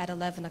 meeting at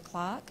 11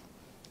 o'clock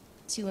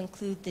to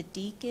include the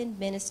deacon,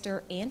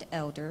 minister, and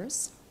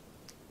elders.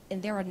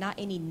 And there are not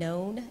any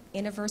known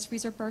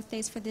anniversaries or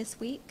birthdays for this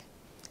week.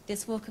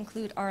 This will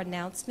conclude our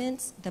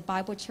announcements. The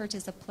Bible Church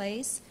is a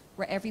place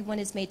where everyone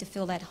is made to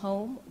feel at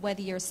home,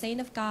 whether you're a saint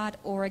of God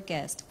or a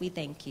guest. We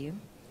thank you.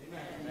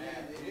 Amen.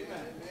 Amen.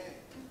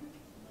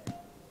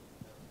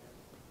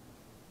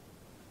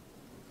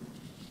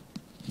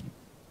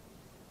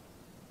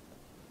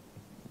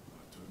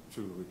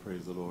 Truly, we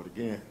praise the Lord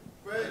again.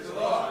 Praise the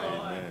Lord.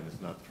 Amen.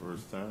 It's not the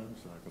first time,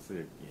 so I can say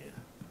it again.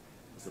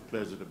 It's a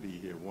pleasure to be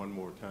here one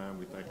more time.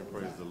 We thank and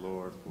praise the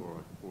Lord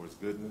for his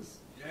goodness.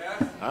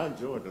 Yes. I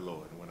enjoyed the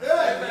Lord when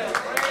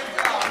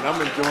and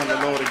I'm enjoying the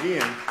Lord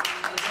again.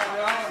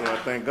 So I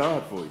thank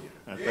God for you.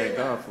 I thank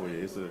God for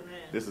you.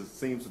 This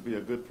seems to be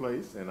a good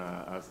place, and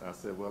I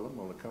said, well, I'm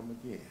going to come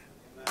again.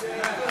 So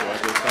I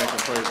just thank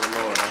and praise the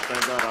Lord. I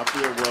thank God. I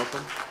feel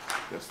welcome.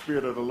 The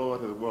Spirit of the Lord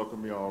has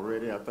welcomed me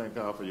already. I thank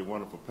God for your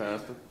wonderful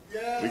pastor.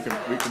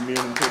 We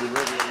commune pretty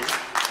regularly.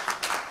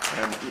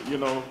 And, you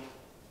know,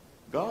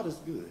 God is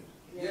good.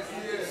 Yes,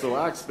 he is. So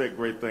I expect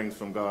great things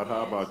from God.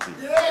 How about you?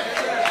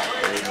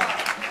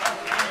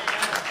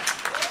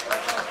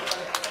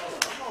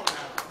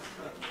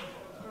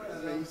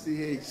 Amen. You see,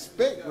 he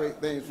expect great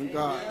things from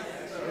God.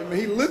 Amen.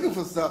 He's looking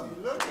for something.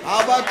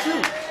 How about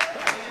you?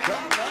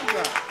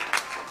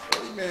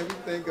 Amen. We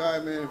thank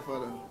God, man, for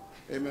the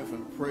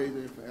praise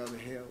and for Elder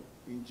Hale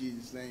in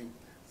Jesus' name.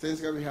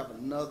 Since we have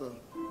another,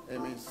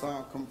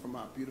 song coming from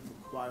our beautiful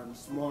choir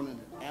this morning,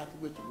 and after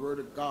which the word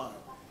of God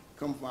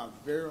comes from our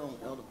very own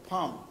Elder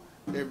Palmer.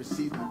 They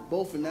received them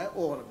both in that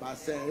order by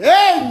saying,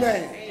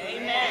 Amen.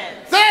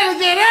 Amen. Say it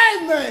again,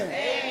 Amen.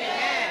 Amen.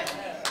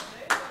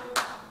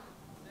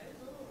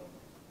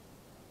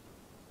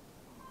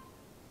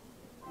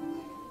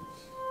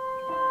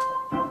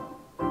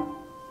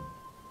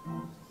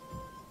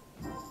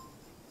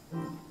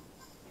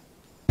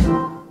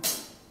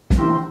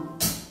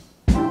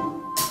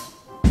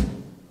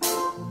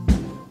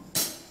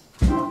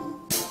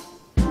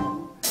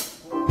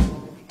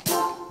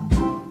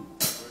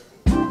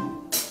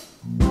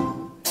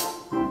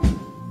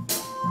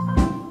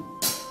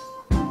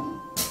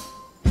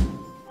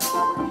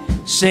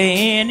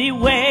 Say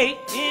anyway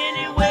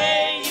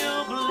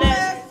you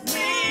bless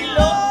me,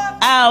 Lord,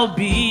 I'll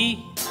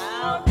be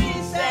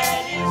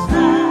satisfied.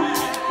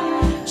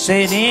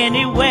 Say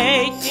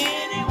anyway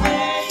you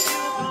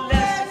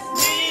bless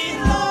me,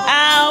 Lord,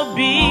 I'll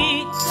be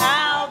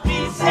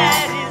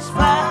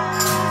satisfied.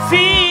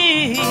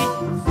 Feed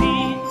me,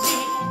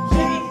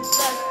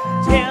 Jesus,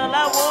 till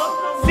I won't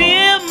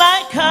fill my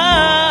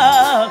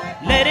cup,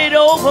 let it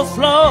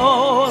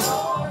overflow.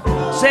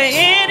 Say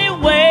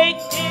anyway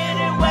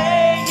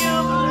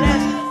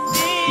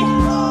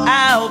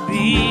I'll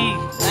be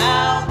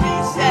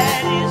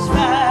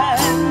satisfied.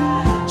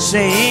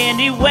 Say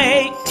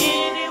anyway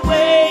you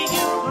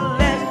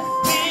bless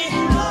me,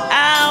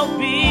 I'll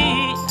be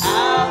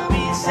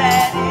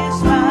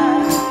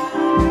satisfied.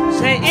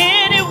 Say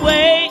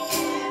anyway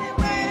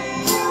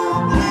you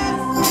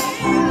bless me,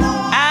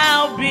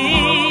 I'll be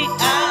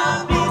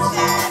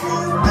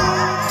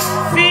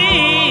satisfied.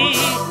 Feed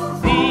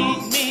me,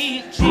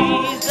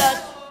 Jesus,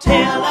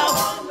 till I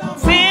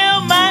fill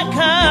my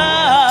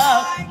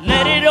cup,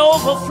 let it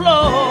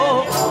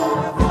overflow.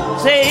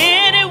 Say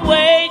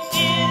anyway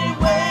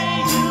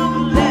you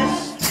bless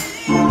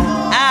me,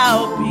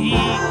 I'll be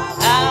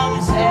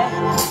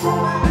satisfied.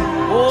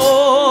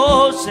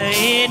 Oh, say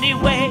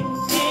anyway you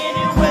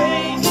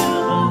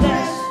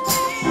bless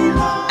me,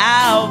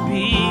 I'll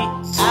be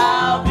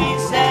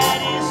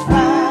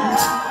satisfied.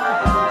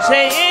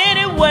 Say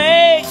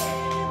anyway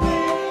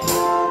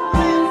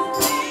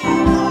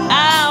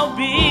I'll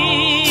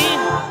be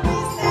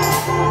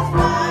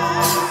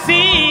satisfied.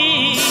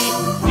 Feed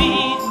me,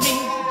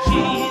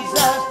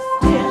 Jesus.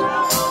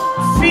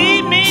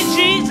 Feed me,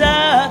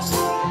 Jesus.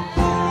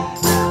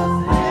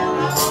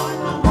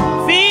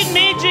 Feed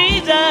me,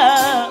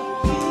 Jesus.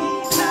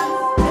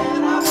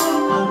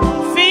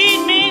 Feed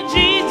me,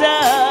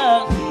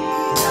 Jesus.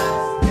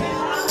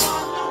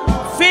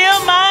 Fill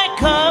my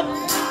cup,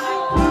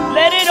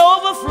 let it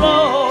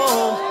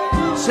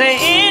overflow. Say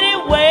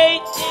anyway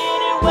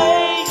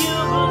you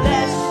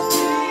bless,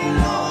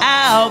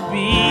 I'll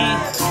be.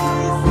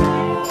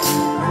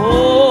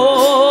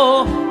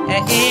 Oh,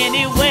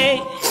 anyway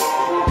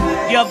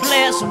you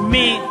bless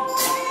me.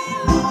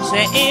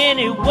 Say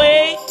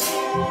anyway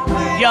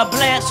you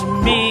bless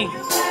me.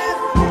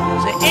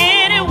 Say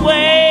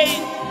anyway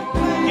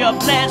you're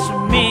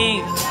blessing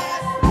me.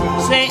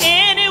 Say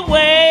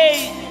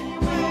anyway,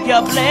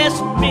 you're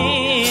blessing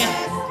me.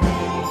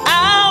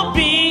 I'll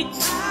be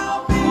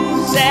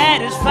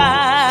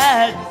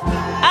satisfied.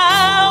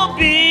 I'll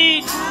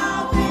be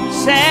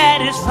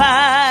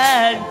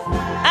satisfied.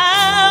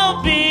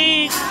 I'll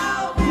be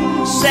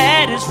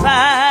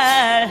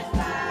satisfied.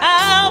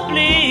 I'll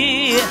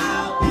be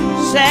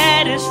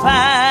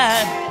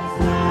satisfied.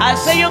 I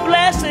say your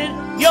blessing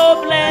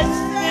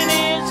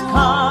is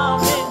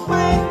coming.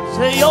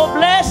 Say your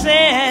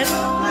blessing.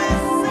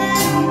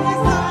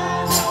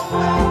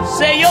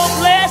 Say your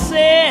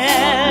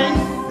blessing.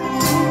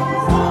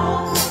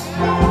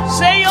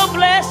 Say your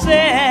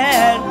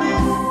blessing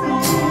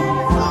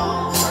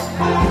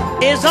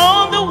is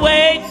on the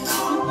way.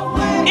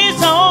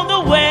 It's on the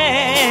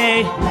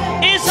way.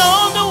 It's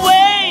on the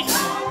way.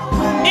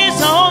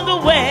 It's on the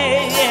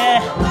way.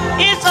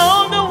 It's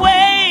on the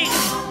way.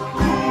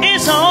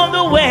 It's on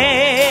the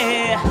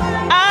way.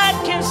 I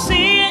can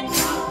see it.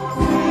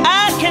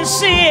 I can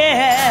see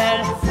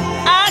it.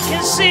 I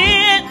can see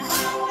it.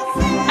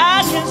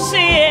 I can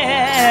see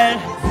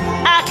it.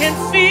 I can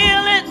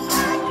feel it.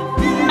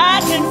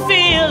 I can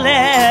feel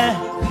it.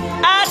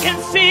 I can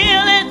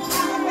feel it.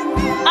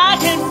 I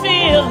can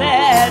feel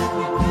it.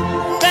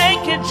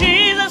 Thank you,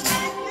 Jesus.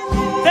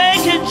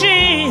 Thank you,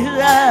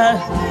 Jesus.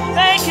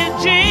 Thank you,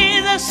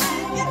 Jesus.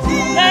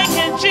 Thank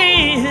you,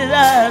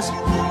 Jesus.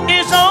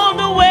 It's on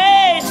the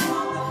way.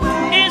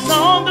 It's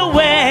on the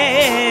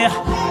way.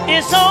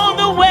 It's on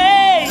the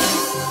way.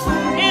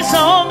 It's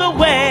on the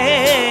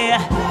way.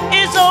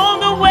 It's on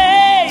the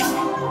way.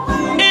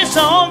 It's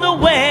on the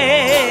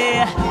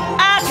way.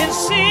 I can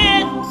see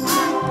it.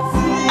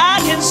 I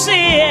can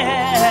see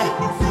it.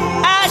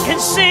 I can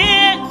see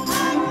it.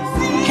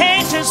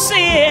 Can't you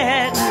see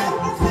it?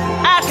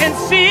 I can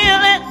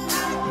feel it.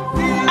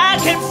 I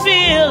can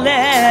feel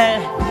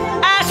it.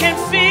 I can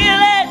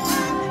feel it.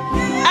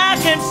 I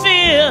can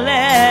feel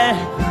it.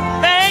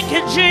 Thank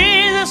you,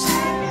 Jesus.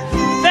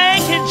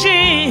 Thank you,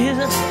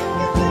 Jesus.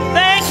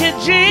 Thank you,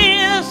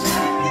 Jesus.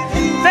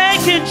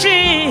 Thank you,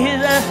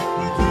 Jesus.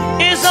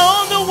 It's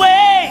on the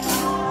way.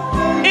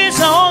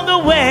 It's on the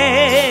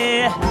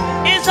way.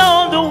 It's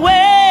on the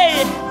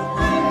way.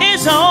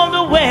 It's on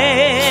the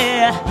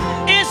way.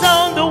 It's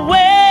on the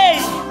way.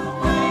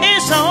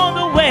 It's on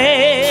the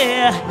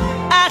way.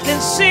 I can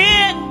see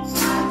it.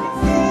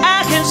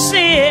 I can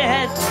see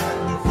it.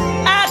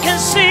 I can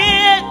see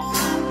it.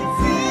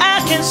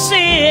 I can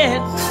see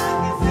it.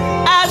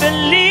 I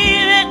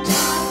believe it.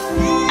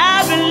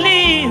 I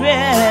believe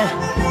it.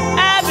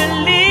 I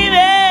believe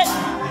it.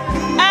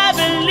 I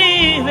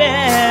believe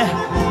it.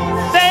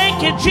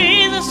 Thank you,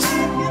 Jesus.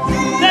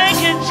 Thank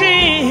you,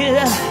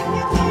 Jesus.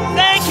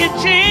 Thank you,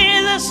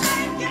 Jesus.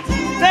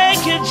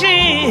 Thank you,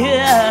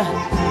 Jesus.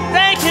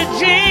 Thank you,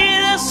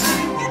 Jesus.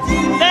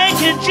 Thank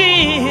you,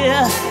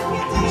 Jesus.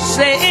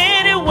 Say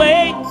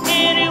anyway,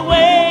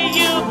 anyway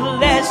you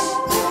bless.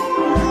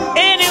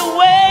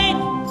 Anyway,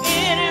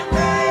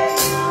 anyway,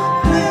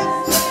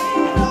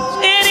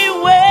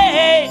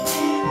 anyway,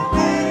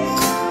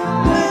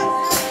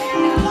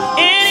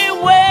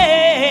 anyway,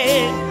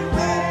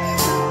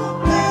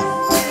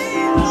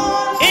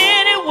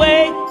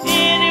 anyway,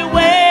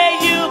 anyway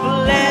you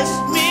bless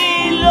me,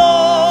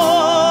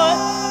 Lord.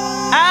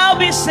 I'll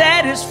be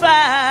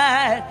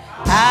satisfied.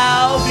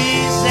 I'll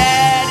be satisfied.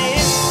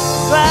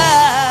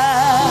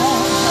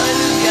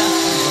 Hallelujah.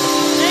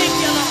 Thank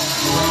you, Lord.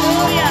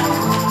 Hallelujah.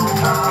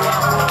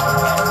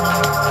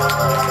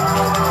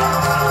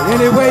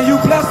 Any way you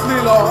bless me,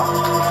 Lord.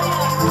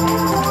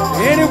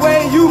 Any way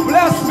you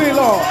bless me,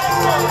 Lord.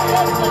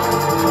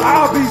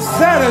 I'll be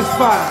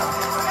satisfied.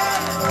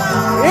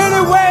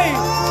 Any way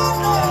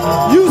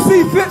you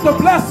see fit to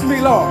bless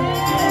me, Lord.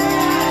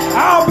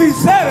 I'll be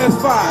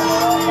satisfied.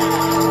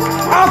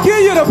 I'll give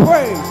you the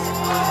praise.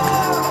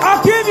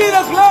 I'll give you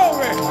the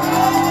glory.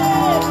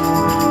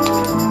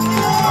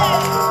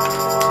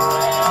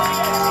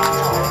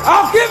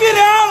 I'll give you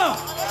the honor.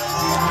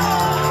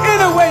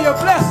 Any way you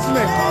bless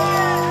me.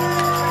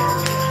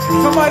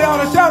 Somebody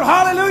ought to shout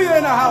hallelujah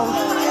in the house.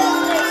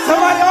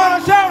 Somebody ought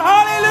to shout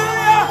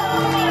hallelujah.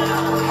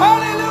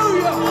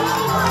 Hallelujah.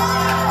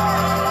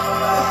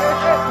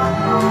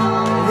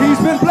 He's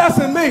been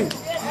blessing me.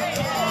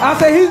 I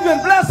say he's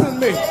been blessing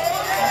me.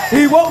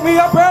 He woke me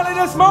up early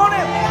this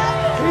morning.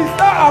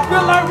 I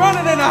feel like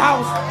running in the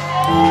house.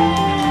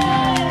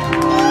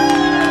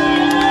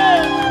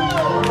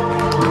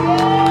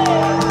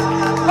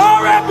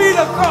 Glory be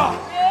to God.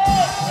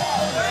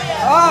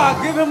 I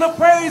give him the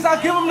praise. I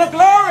give him the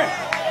glory.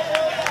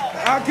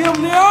 I give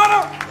him the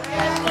honor.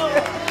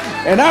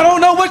 And I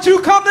don't know what you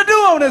come to do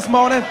on this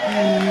morning,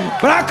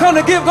 but I come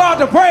to give God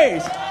the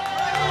praise.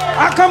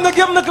 I come to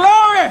give him the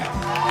glory.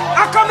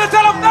 I come to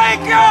tell him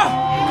thank you.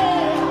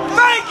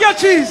 Thank you,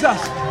 Jesus.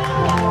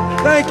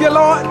 Thank you,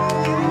 Lord.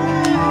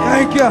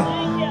 Thank you.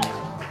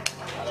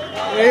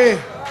 Yeah.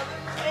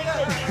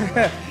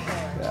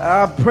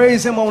 I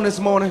praise him on this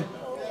morning.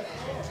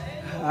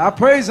 I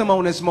praise him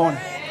on this morning.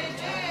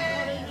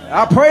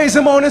 I praise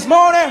him on this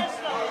morning.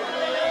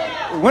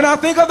 When I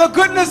think of the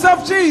goodness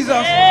of Jesus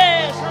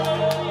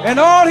and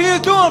all he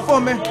is doing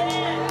for me,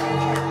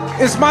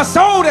 it's my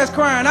soul that's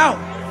crying out.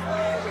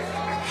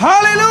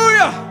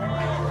 Hallelujah.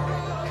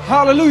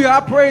 Hallelujah.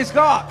 I praise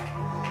God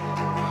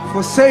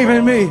for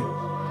saving me.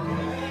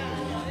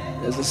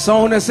 There's a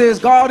song that says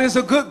God is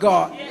a good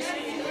God.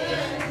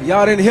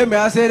 Y'all didn't hear me.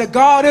 I said that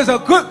God is a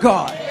good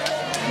God.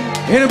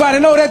 Anybody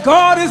know that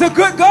God is a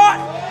good God?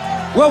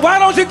 Well, why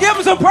don't you give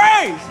him some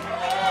praise?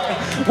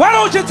 Why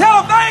don't you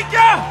tell him thank you?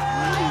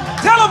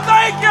 Tell him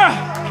thank you.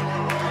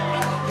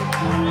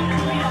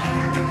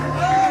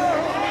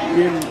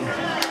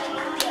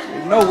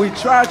 You know, we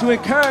try to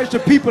encourage the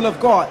people of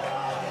God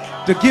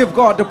to give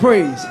God the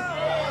praise.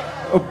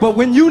 But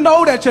when you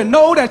know that you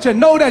know that you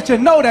know that you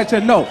know that you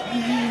know,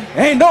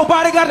 ain't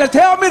nobody got to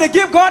tell me to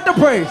give God the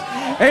praise.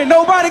 Ain't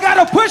nobody got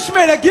to push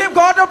me to give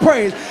God the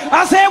praise.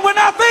 I said, when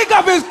I think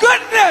of his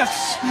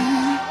goodness.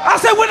 I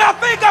said, when I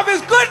think of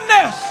his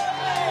goodness.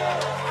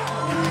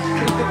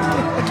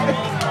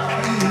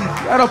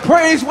 Got a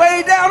praise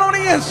way down on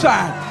the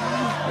inside.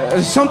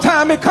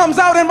 Sometimes it comes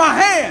out in my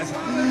hands.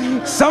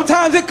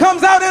 Sometimes it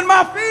comes out in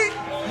my feet.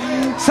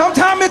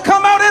 Sometimes it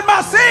comes out in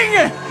my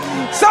singing.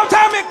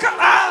 Sometimes it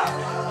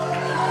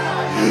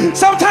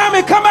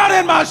comes out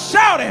in my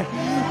shouting.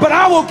 But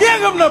I will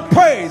give him the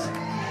praise.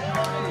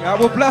 I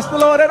will bless the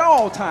Lord at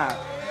all times,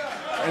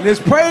 and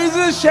his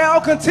praises shall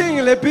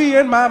continually be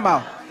in my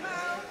mouth.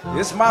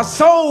 It's my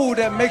soul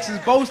that makes his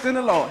boast in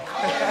the Lord.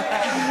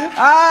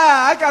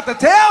 I got to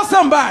tell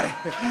somebody.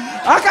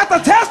 I got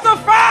to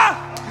testify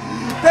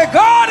that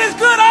God is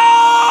good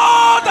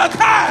all the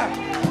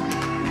time.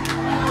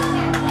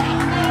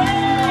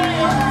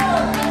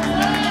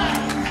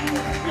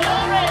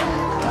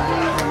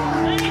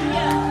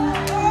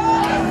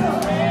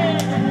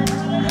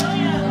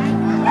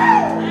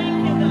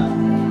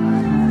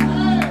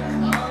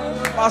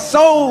 My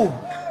soul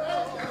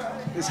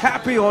is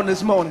happy on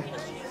this morning.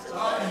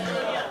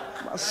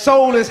 My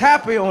soul is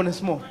happy on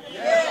this morning.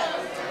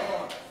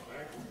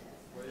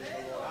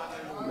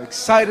 I'm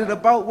excited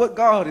about what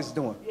God is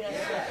doing.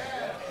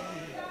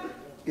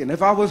 And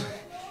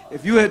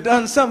if you had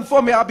done something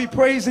for me, I'll be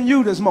praising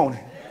you this morning.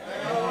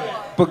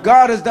 But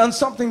God has done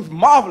something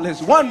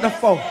marvelous,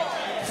 wonderful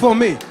for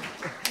me.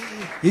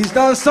 He's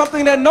done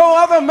something that no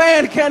other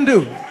man can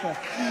do.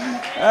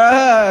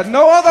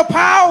 No other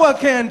power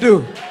can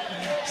do.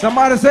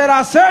 Somebody said,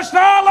 I searched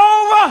all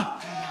over,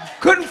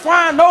 couldn't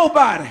find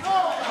nobody.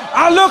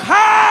 I looked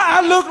high,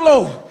 I looked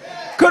low,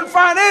 couldn't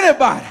find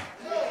anybody.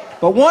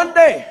 But one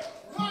day,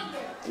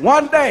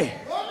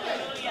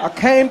 I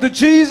came to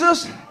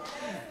Jesus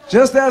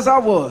just as I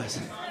was.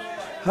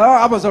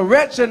 I was a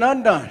wretch and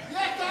undone.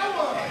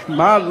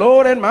 My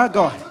Lord and my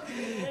God.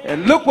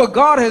 And look what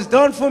God has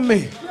done for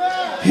me.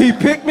 He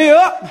picked me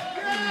up.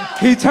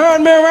 He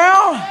turned me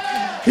around.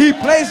 He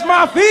placed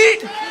my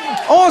feet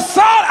on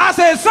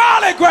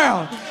solid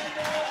ground.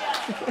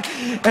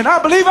 And I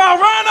believe I'll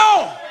run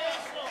on.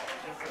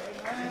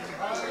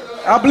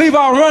 I believe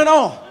I'll run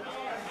on.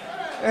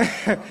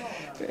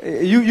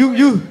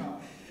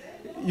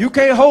 You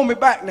can't hold me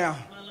back now.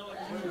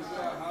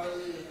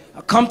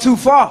 I've come too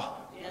far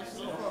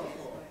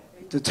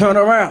to turn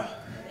around.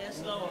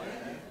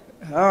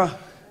 A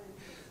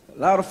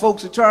lot of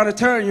folks are trying to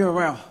turn you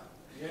around.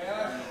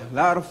 A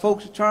lot of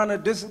folks are trying to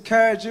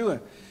disencourage you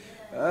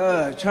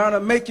and trying to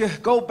make you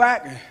go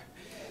back and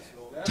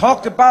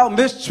talked about,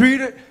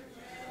 mistreated.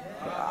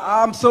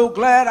 I'm so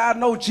glad I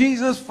know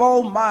Jesus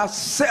for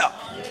myself.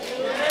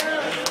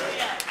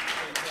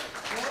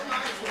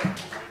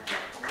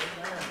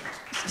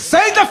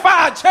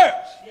 Sanctified church.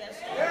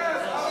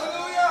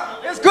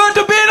 It's good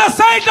to be in a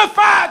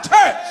sanctified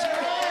church.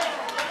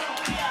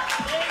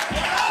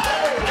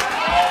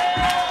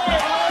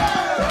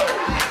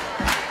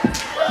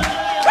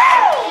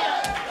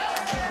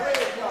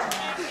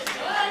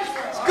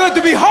 It's good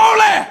to be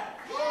holy.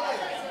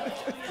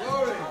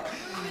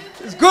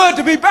 It's good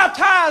to be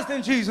baptized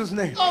in Jesus'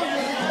 name.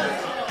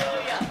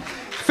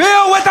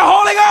 Filled with the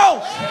Holy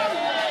Ghost.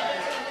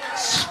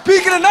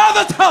 Speaking in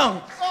other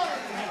tongues.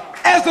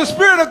 As the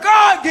Spirit of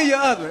God give you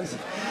others.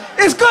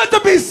 It's good to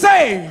be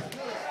saved.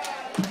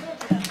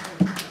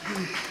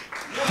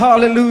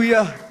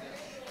 Hallelujah.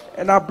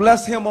 And I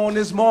bless him on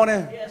this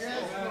morning.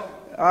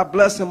 I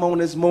bless him on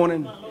this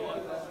morning.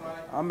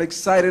 I'm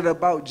excited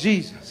about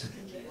Jesus.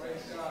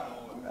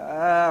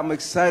 I'm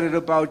excited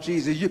about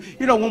Jesus.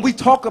 You know, when we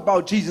talk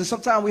about Jesus,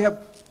 sometimes we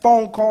have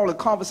phone call and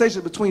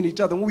conversations between each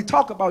other. When we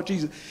talk about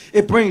Jesus,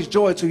 it brings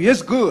joy to you.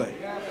 It's good.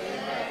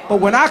 But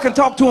when I can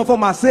talk to him for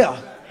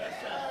myself,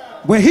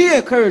 when he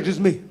encourages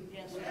me,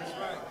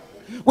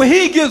 when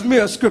he gives me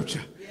a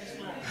scripture,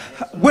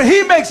 when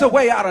he makes a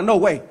way out of no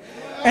way,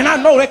 and I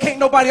know that can't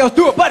nobody else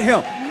do it but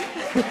him.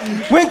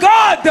 When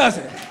God does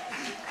it,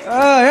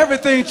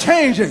 everything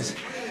changes.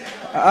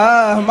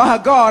 My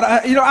God,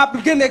 I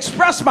begin to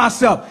express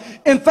myself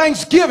in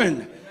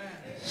thanksgiving.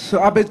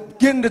 So I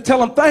begin to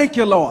tell him, thank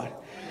you, Lord.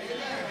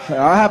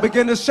 I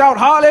begin to shout,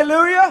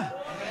 hallelujah.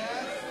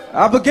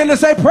 I begin to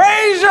say,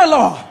 praise you,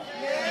 Lord.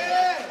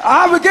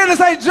 I begin to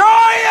say,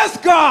 joyous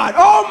God,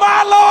 oh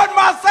my Lord,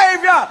 my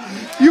Savior,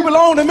 you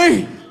belong to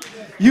me.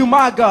 You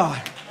my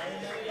God.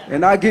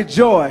 And I get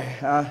joy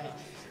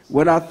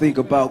when I think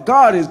about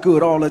God is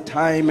good all the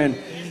time,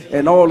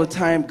 and all the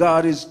time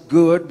God is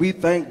good. We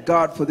thank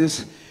God for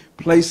this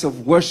place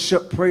of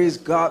worship. Praise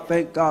God.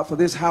 Thank God for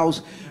this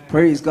house.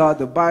 Praise God,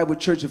 the Bible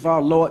Church of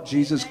our Lord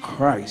Jesus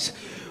Christ.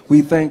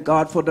 We thank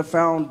God for the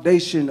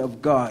foundation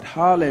of God.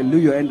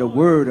 Hallelujah. And the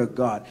Word of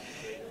God.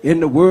 In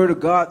the Word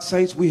of God,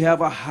 saints, we have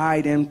a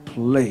hiding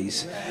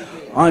place.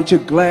 Aren't you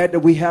glad that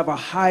we have a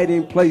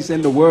hiding place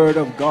in the Word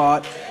of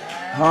God?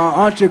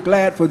 Aren't you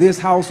glad for this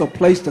house a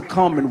place to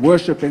come and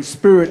worship in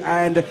spirit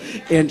and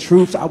in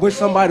truth? I wish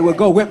somebody would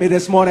go with me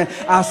this morning.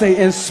 I say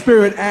in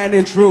spirit and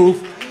in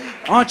truth.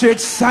 Aren't you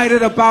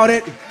excited about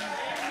it?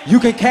 You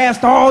can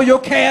cast all your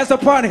cares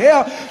upon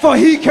him, for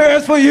he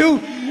cares for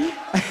you.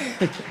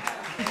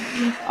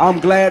 I'm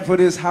glad for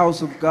this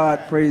house of God.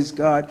 Praise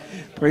God.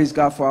 Praise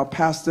God for our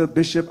pastor,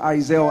 Bishop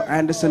Izell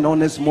Anderson, on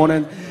this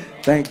morning.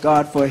 Thank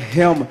God for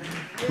him.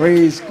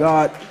 Praise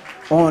God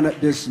on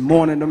this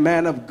morning. The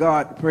man of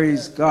God,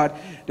 praise God,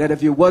 that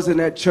if you wasn't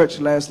at church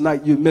last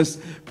night, you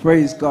missed,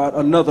 praise God,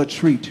 another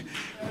treat.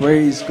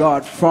 Praise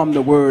God from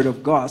the Word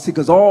of God. See,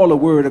 because all the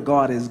Word of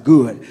God is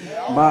good.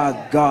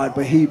 My God.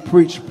 But he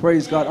preached,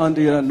 praise God,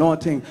 under the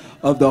anointing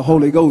of the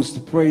Holy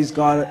Ghost. Praise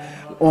God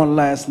on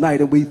last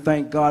night. And we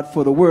thank God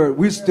for the Word.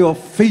 We're still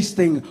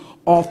feasting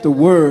off the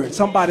Word.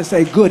 Somebody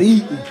say good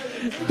eating.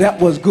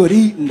 That was good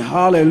eating.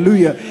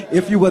 Hallelujah.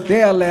 If you were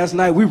there last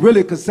night, we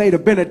really could say the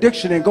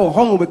benediction and go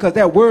home because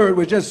that word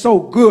was just so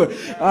good.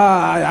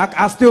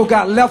 I still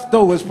got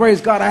leftovers.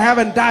 Praise God. I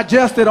haven't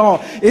digested all.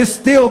 It's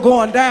still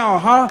going down,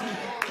 huh?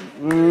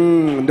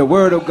 The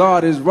Word of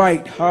God is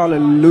right.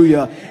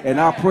 Hallelujah.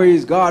 And I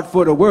praise God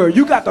for the Word.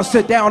 You got to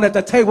sit down at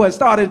the table and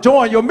start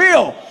enjoying your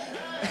meal.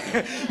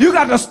 You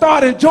got to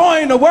start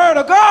enjoying the Word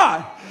of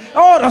God.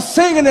 Oh, the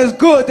singing is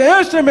good. The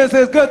instruments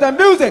is good. The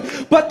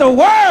music. But the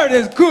Word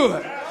is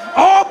good.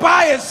 All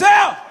by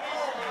itself.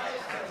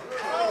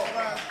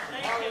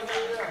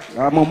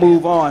 I'm going to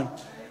move on.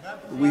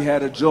 We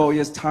had a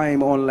joyous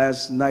time on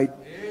last night.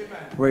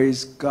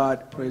 Praise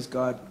God. Praise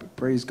God.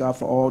 Praise God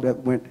for all that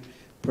went.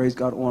 Praise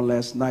God on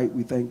last night.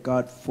 We thank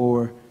God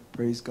for,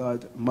 praise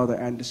God, Mother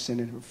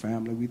Anderson and her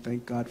family. We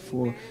thank God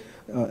for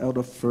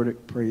Elder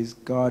Furtick. Praise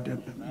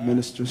God.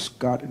 Minister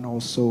Scott, and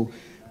also,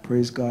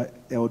 praise God,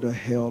 Elder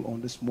Hell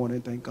on this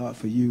morning. Thank God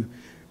for you.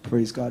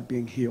 Praise God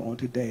being here on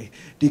today.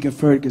 Deacon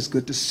Furtick, it's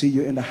good to see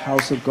you in the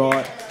house of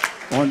God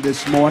on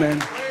this morning.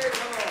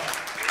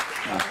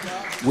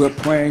 We're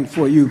praying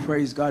for you.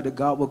 Praise God that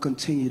God will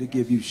continue to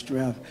give you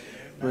strength.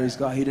 Praise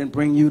God. He didn't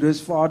bring you this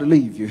far to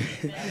leave you.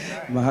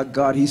 My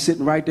God, he's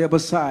sitting right there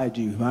beside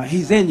you.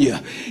 He's in you.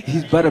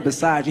 He's better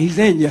beside you. He's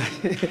in you.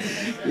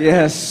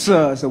 Yes,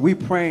 sir. So we're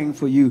praying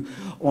for you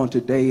on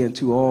today, and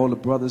to all the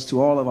brothers,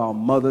 to all of our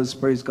mothers.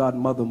 Praise God,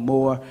 Mother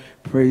Moore.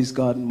 Praise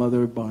God,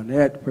 Mother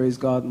Barnett. Praise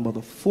God,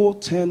 Mother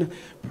Fulton.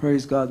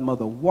 Praise God,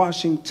 Mother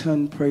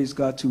Washington. Praise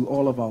God to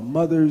all of our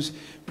mothers.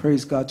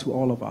 Praise God to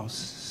all of our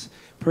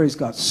praise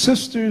God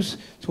sisters,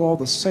 to all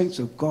the saints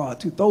of God,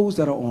 to those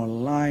that are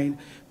online.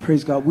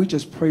 Praise God. We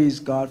just praise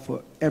God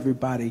for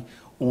everybody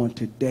on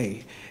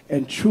today.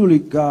 And truly,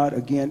 God,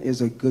 again,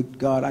 is a good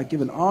God. I give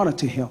an honor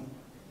to him.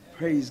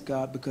 Praise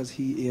God, because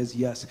he is,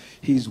 yes,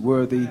 he's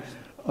worthy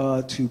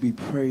to be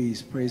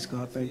praised. Praise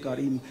God. Thank God.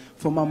 Even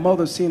for my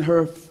mother, seeing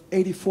her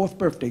 84th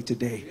birthday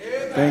today.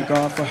 Thank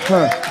God for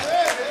her.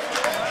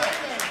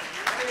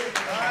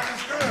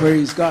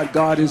 Praise God.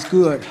 God is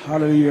good.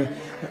 Hallelujah.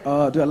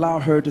 To allow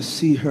her to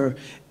see her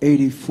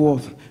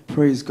 84th,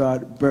 praise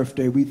God,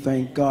 birthday. We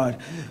thank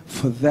God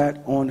for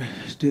that on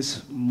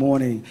this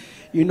morning.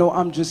 You know,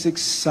 I'm just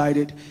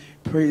excited,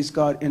 praise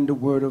God, in the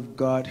Word of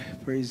God.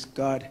 Praise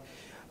God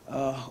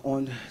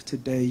on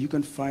today. You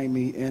can find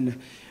me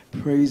in,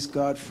 praise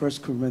God, 1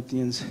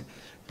 Corinthians,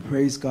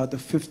 praise God, the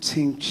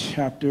 15th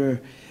chapter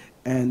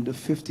and the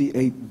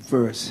 58th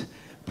verse.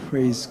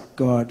 Praise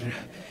God.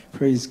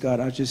 Praise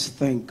God. I just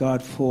thank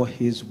God for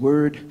his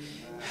Word.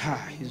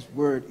 His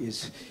Word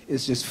is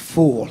just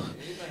full.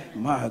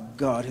 My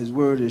God, his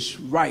Word is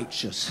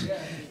righteous.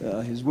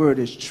 His Word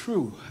is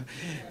true.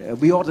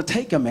 We ought to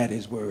take him at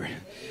his Word.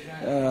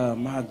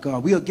 My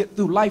God, we'll get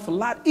through life a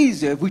lot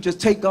easier if we just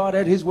take God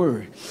at his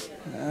Word.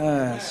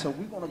 So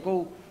we're going to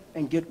go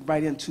and get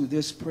right into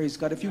this. Praise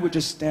God. If you would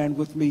just stand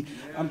with me,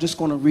 I'm just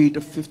going to read the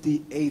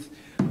 58th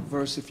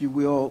verse, if you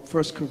will.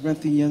 1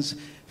 Corinthians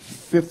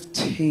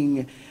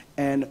 15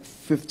 and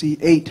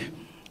 58.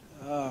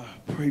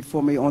 Pray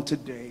for me on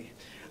today.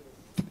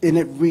 And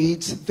it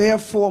reads,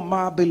 therefore,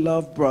 my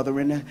beloved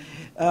brethren,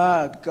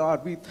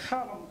 God, we...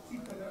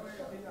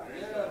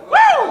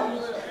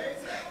 Woo!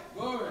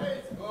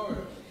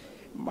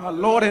 My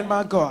Lord and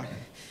my God.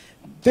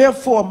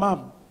 Therefore, my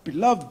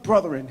beloved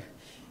brethren,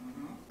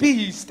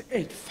 be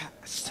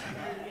steadfast.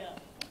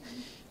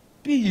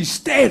 Be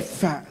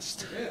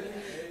steadfast,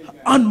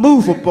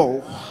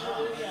 unmovable,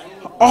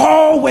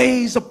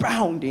 always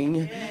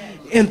abounding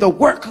in the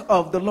work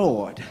of the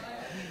Lord.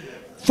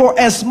 For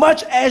as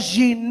much as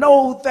ye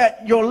know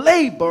that your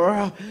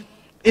labor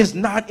is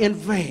not in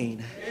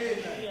vain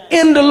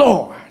in the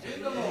Lord.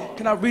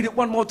 Can I read it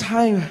one more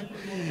time?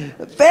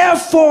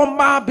 Therefore,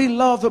 my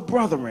beloved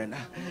brethren,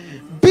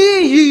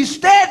 be ye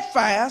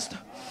steadfast,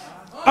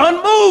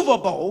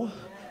 unmovable,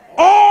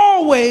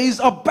 always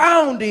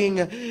abounding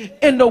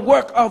in the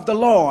work of the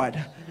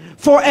Lord.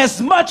 For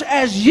as much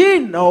as ye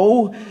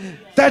know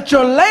that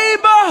your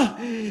labor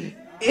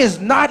is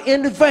not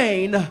in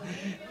vain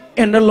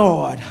in the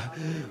Lord.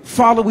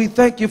 Father, we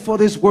thank you for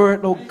this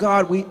word, oh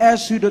God. We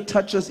ask you to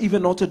touch us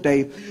even on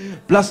today.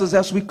 Bless us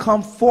as we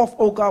come forth,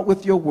 oh God,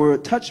 with your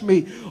word. Touch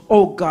me,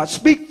 oh God.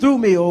 Speak through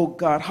me, oh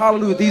God.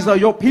 Hallelujah. These are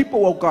your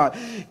people, oh God.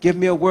 Give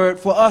me a word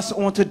for us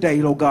on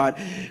today, oh God.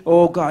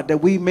 Oh God,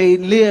 that we may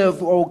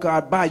live, oh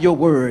God, by your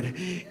word.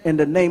 In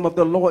the name of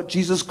the Lord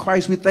Jesus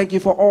Christ, we thank you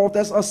for all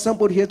that's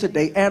assembled here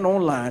today and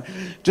online.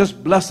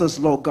 Just bless us,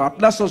 Lord God.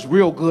 Bless us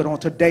real good on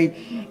today.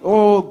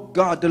 Oh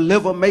God,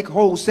 deliver, make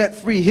whole, set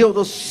free, heal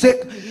the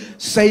sick,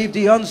 save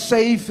the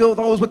unsaved, fill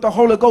those with the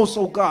Holy Ghost,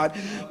 oh God.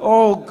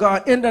 Oh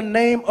God, in the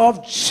name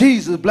of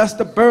Jesus, bless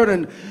the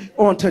burden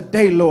on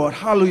today, Lord.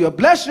 Hallelujah.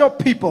 Bless your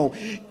people.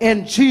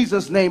 In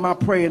Jesus' name I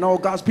pray. And all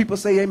God's people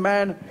say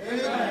amen.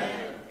 Amen.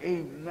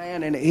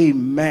 Amen and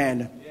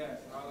amen. Yes,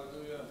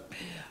 hallelujah.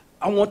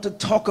 I want to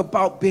talk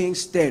about being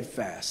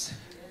steadfast.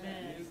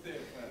 Amen.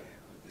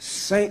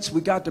 Saints,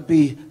 we got to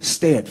be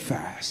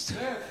steadfast.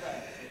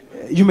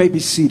 You may be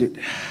seated.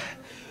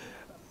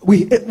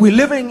 We're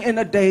living in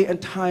a day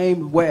and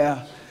time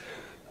where,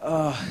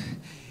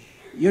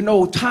 you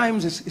know,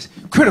 times is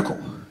critical.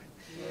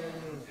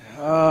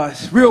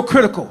 It's real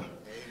critical.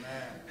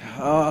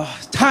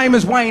 Time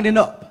is winding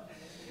up.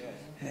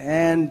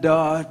 And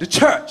the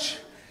church,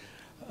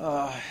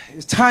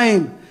 it's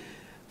time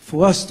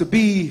for us to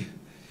be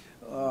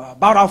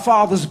about our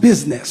Father's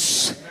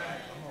business.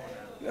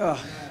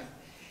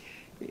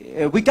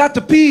 We got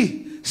to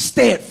be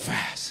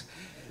steadfast,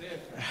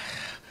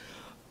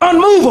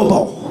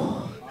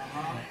 unmovable,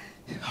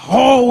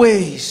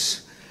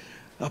 always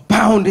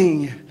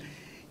abounding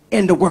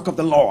in the work of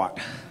the Lord.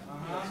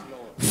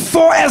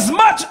 For as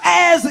much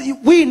as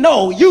we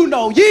know, you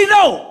know, ye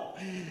know,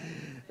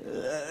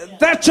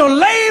 that your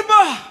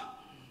labor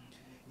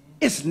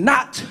is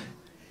not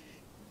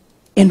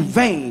in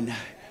vain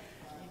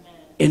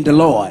in the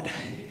Lord.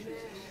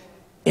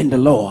 In the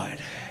Lord.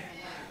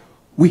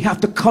 We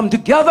have to come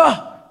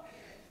together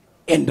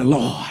in the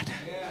Lord.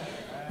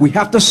 We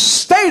have to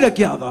stay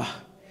together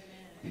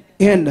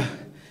in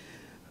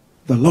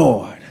the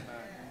Lord.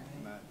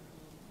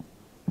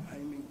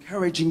 I'm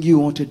encouraging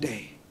you on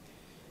today,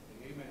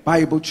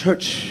 Bible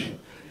Church,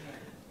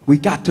 we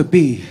got to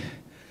be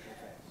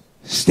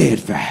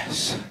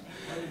steadfast.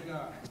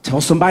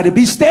 Tell somebody to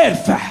be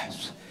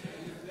steadfast.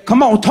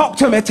 Come on, talk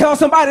to me. Tell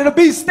somebody to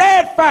be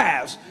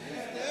steadfast.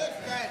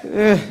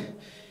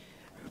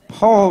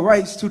 Paul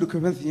writes to the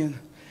Corinthian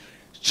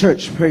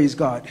church, praise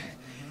God.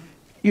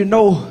 You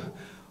know,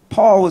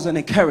 Paul was an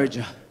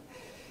encourager.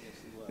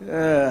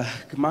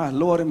 My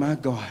Lord and my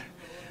God.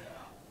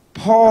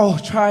 Paul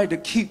tried to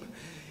keep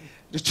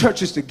the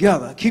churches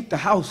together, keep the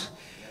house,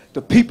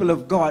 the people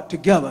of God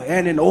together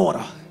and in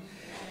order.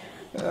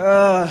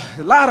 A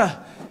lot of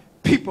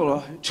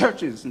people,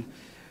 churches,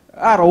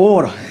 out of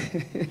order.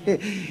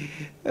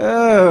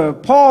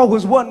 Paul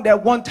was one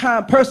that one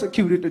time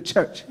persecuted the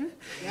church.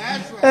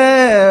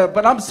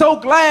 But I'm so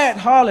glad,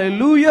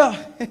 hallelujah,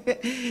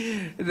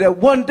 that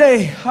one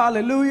day,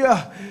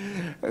 hallelujah,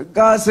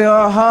 God said,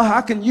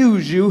 I can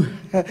use you.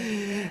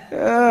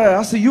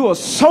 I said, you're a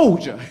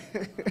soldier.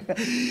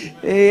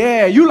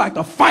 Yeah, you like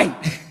to fight.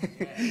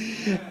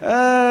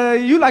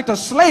 You like to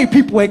slay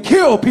people and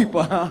kill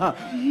people.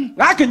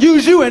 I can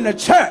use you in the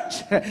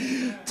church.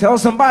 Tell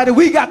somebody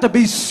we got to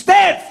be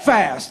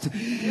steadfast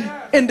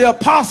in the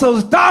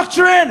apostles'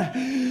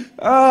 doctrine.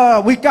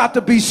 We got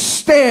to be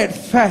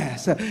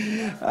steadfast.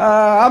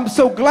 I'm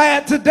so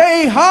glad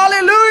today,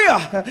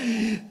 hallelujah,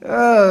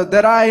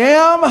 that I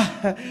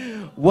am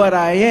what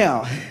I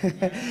am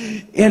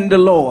in the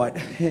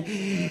Lord.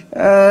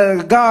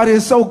 God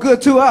is so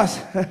good to us.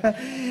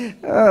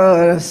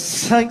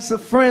 Saints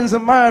and friends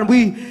of mine,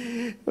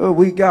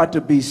 we got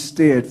to be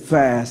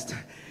steadfast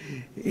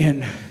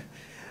in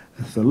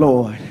the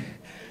Lord.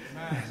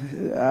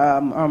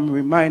 I'm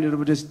reminded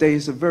of this day.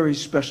 It's a very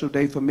special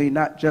day for me,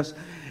 not just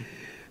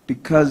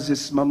because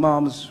it's my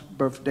mom's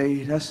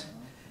birthday.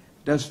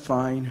 That's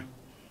fine,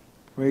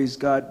 praise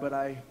God. But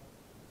I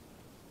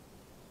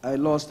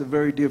lost a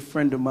very dear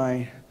friend of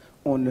mine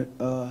on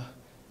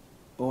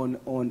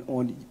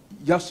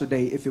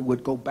yesterday. If it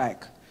would go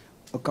back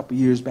a couple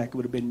years back, it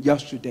would have been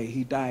yesterday.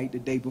 He died the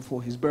day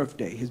before his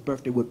birthday. His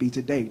birthday would be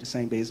today, the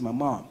same day as my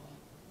mom.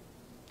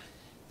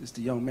 This is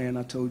the young man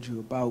I told you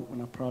about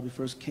when I probably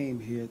first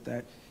came here,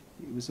 that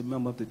he was a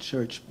member of the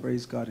church,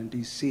 praise God, in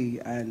D.C.,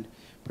 and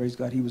praise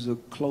God, he was a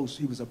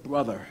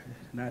brother,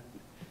 not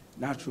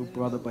natural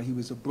brother, but he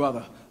was a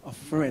brother, a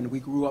friend.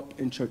 We grew up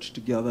in church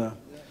together,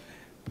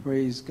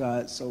 praise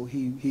God. So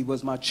he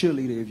was my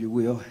cheerleader, if you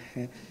will.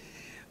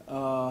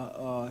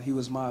 He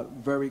was my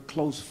very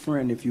close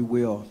friend, if you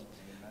will.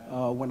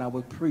 When I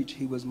would preach,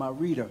 he was my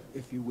reader,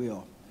 if you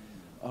will.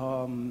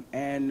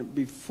 And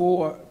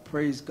before,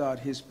 praise God,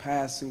 his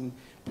passing,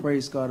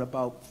 praise God,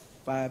 about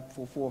 4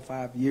 or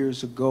 5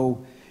 years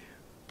ago,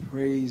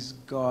 praise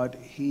God,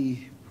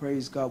 he,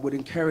 praise God, would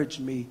encourage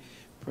me,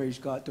 praise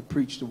God, to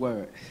preach the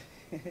word.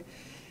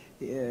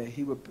 Yeah,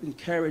 he would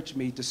encourage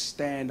me to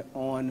stand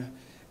on,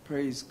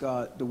 praise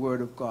God, the word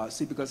of God.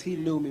 See, because he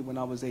knew me when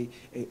I was a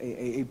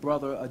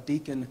brother, a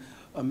deacon,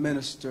 a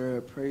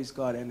minister, praise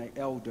God, and an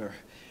elder.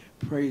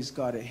 Praise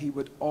God, and he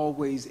would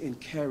always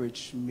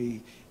encourage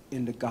me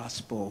in the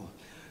gospel.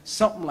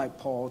 Something like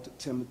Paul to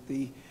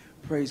Timothy,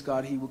 praise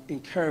God, he would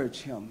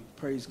encourage him,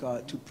 praise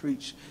God, to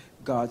preach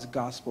God's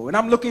gospel. And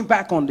I'm looking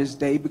back on this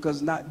day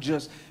because not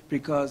just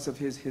because of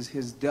his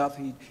death,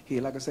 he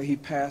like I said, he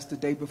passed the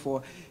day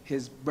before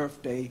his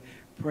birthday,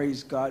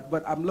 praise God,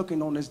 but I'm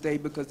looking on this day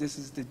because this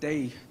is the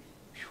day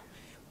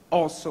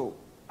also.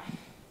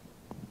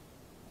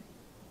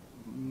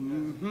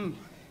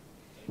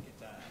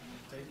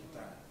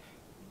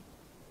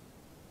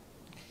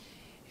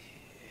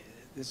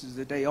 This is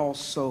the day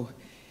also,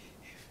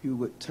 if you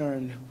would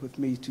turn with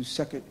me to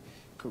 2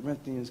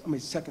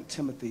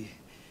 Timothy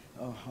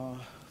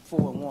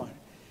 4:1.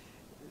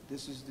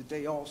 This is the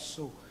day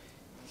also.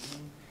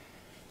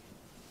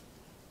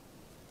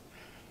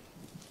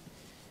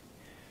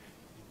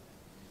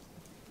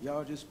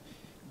 Y'all just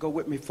go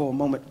with me for a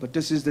moment, but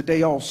this is the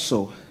day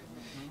also.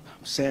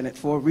 I'm saying it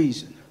for a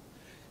reason.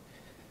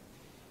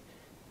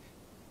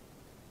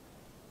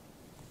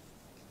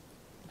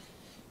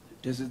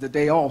 This is the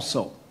day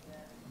also.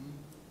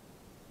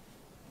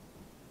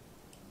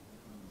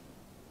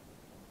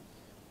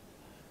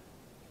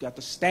 Got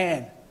to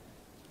stand.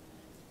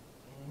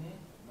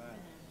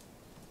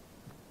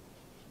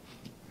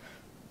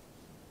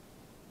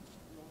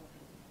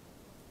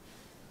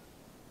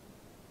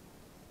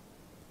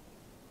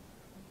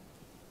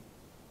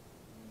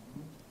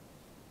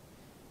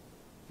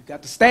 You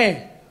got to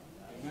stand.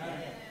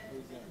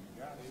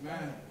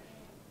 Amen.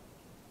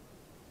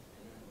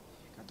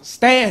 Got to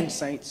stand,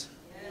 saints.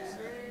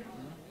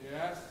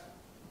 Yes.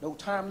 No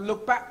time to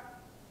look back.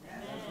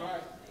 That's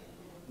right.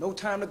 No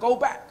time to go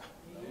back.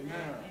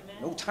 Amen.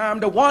 No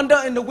time to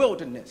wander in the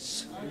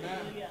wilderness.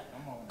 Amen.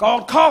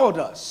 God called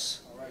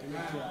us.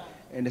 Amen.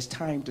 And it's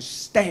time to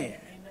stand.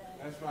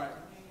 That's right.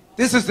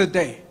 This is the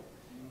day.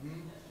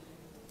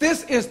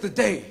 This is the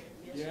day.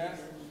 Yes.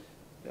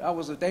 I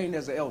was ordained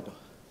as an elder.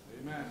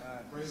 Amen.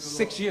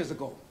 6 years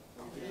ago.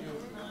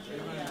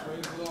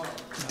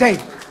 Today.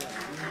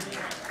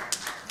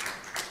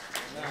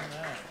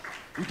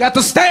 You got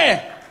to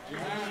stand.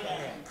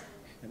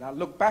 And I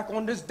look back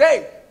on this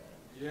day.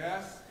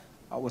 Yes.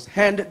 I was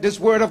handed this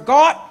word of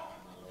God.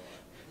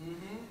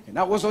 And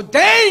I was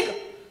ordained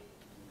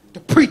to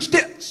preach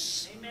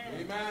this.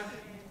 Amen.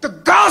 The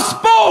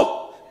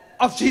gospel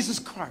of Jesus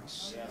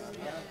Christ.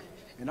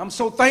 And I'm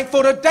so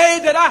thankful today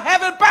that I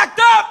haven't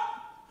backed up.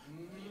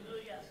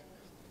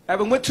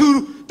 Haven't went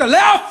to the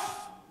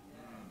left,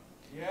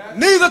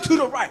 neither to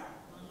the right.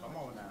 Come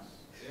on now.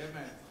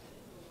 Amen.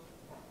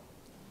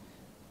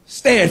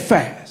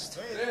 Steadfast.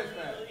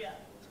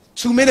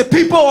 Too many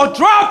people are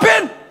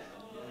dropping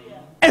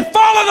and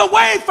falling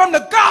away from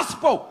the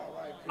gospel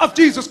of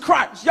Jesus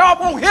Christ. Y'all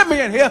won't hear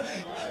me in here.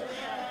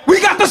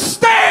 We got to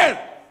stand.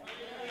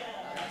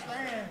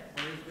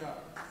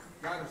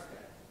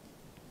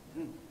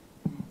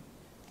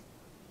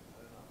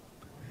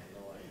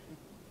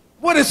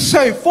 What does it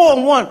say?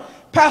 4:1.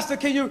 Pastor,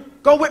 can you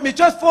go with me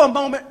just for a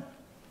moment?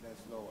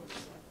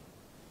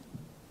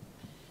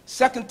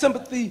 2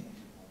 Timothy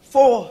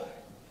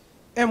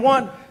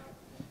 4:1.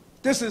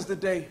 This is the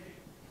day.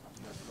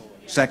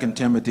 2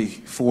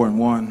 Timothy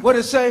 4:1. What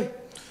does it say?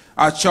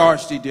 I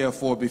charge thee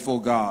therefore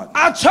before God.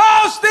 I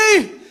charge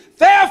thee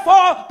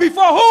therefore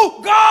before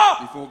who?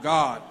 God. Before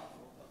God.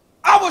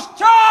 I was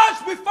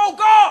charged before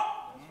God.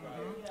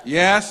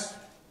 Yes.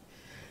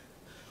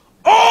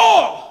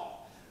 All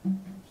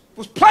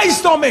was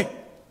placed on me.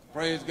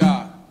 Praise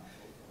God.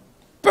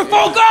 Before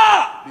Amen.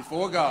 God.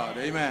 Before God.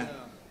 Amen.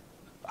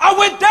 I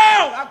went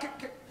down.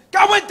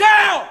 I went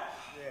down.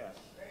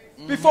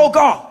 Before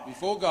God.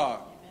 Before God.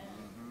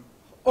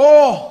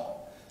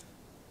 All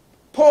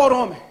poured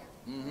on me.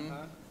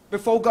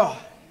 Before God.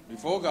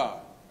 Before God.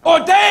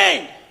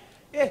 Ordained.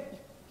 Yeah.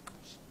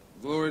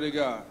 Glory to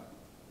God.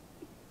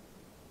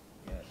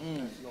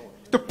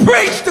 To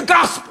preach the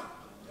gospel.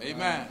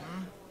 Amen.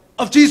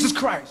 Of Jesus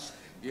Christ.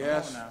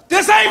 Yes.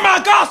 This ain't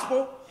my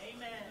gospel.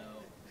 Amen.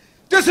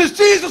 This is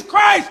Jesus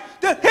Christ,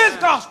 his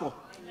gospel.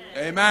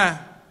 Amen.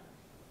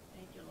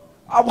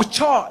 I was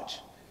charged.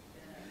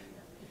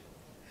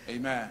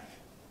 Amen.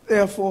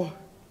 Therefore,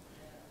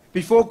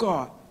 before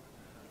God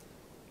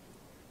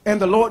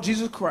and the Lord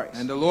Jesus Christ.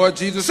 And the Lord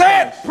Jesus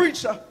Christ. Christ.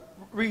 Preacher,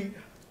 read.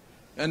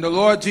 And the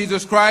Lord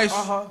Jesus Christ,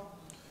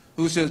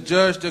 who shall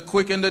judge the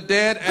quick and the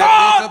dead at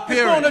God his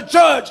appearing. God is going to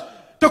judge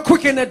the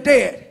quick and the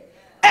dead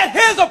at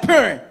his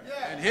appearing.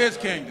 And his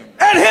kingdom.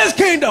 And his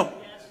kingdom.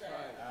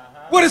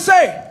 What it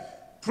say?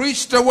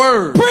 Preach the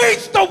word.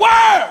 Preach the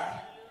word.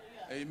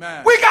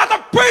 Amen. We got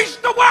to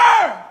preach the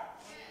word.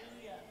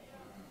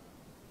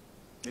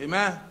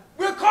 Amen.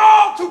 We're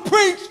called to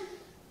preach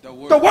The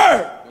word. the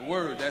word. The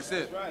word. That's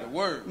it. The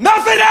word.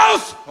 Nothing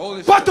else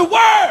Holy but the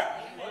word.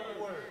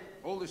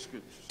 Holy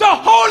scriptures. The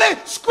Holy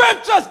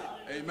Scriptures.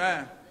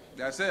 Amen.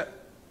 That's it.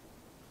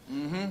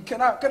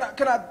 Can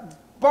I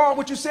borrow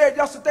what you said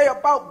yesterday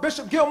about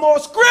Bishop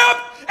Gilmore's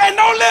script and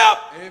no lip?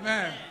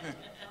 Amen.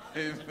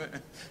 Amen.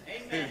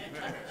 Amen.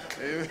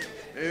 Amen.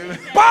 Amen.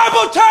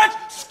 Bible church,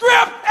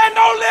 script and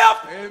no lip.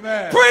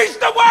 Amen. Preach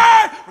the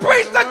word.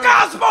 Preach the word.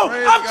 gospel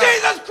Praise of God.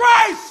 Jesus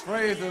Christ.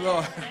 Praise the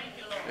Lord.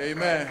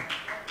 Amen.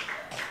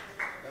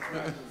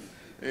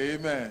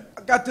 Amen.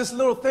 I got this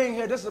little thing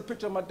here. This is a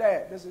picture of my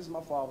dad. This is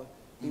my father.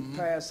 He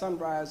passed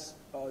sunrise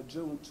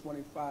June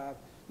 25,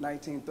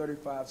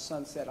 1935,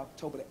 sunset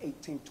October the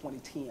 18th,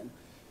 2010.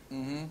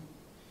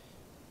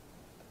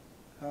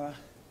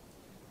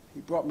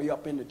 He brought me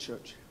up in the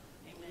church.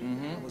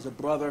 I was a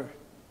brother,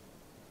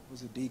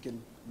 was a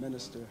deacon,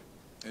 minister,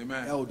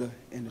 Amen. elder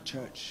in the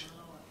church.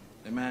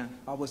 Amen.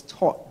 I was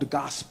taught the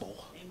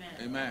gospel.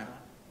 Amen.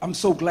 I'm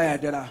so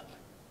glad that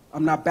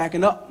I'm not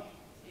backing up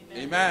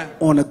Amen.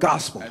 on the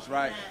gospel. That's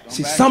right. Don't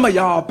See, back some of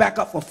y'all back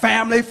up for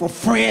family, for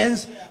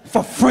friends,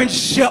 for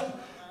friendship.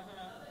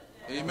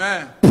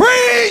 Amen.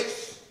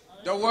 Preach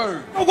The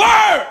word. the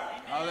word.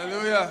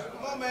 Hallelujah.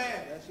 Come on, man.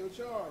 That's your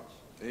charge.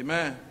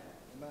 Amen.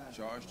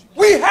 Charged you.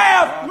 We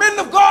have, men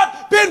of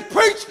God, been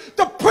preached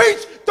to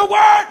preach the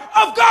word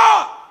of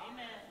God.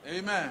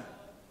 Amen.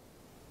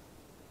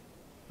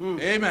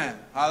 Amen.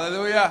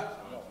 Hallelujah.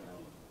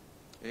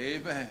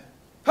 Amen.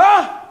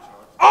 Huh?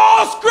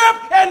 All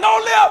script and no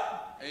lip.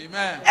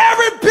 Amen.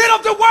 Every bit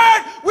of the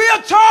word, we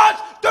are charged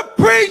to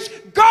preach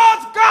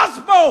God's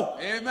gospel.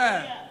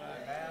 Amen.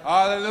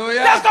 Hallelujah.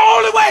 That's the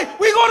only way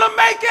we're going to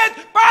make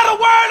it, by the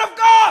word of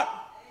God.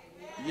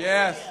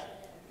 Yes.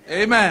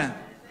 Amen.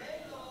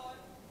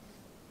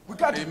 We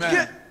got to Amen.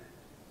 get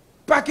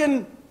back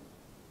in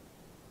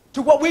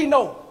to what we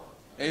know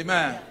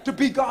Amen. to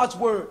be God's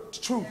word, the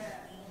truth.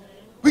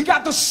 We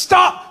got to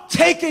stop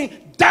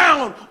taking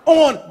down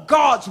on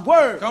God's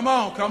word. Come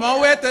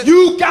on with it.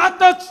 You got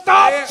to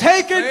stop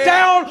taking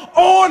down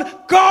on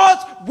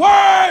God's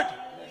word.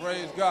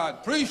 Praise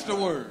God. Preach the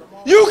word.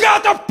 You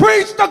got to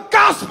preach the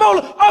gospel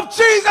of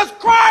Jesus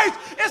Christ.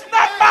 It's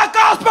not my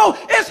gospel,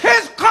 it's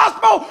his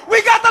gospel.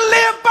 We got to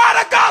live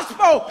by the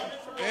gospel.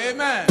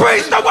 Amen.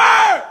 Preach the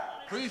word.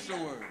 Preach the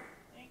word.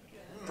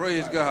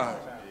 Praise God.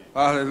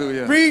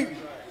 Hallelujah. Read.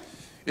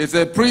 It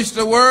said, preach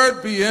the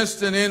word, be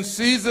instant in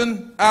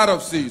season, out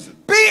of season.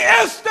 Be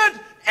instant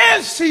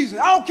in season.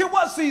 I don't care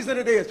what season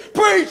it is.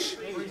 Preach.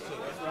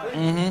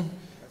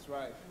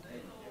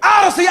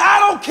 Out of season. I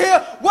don't care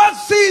what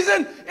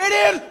season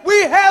it is.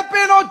 We have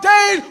been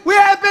ordained. We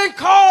have been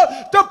called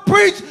to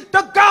preach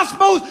the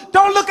gospels.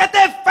 Don't look at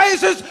their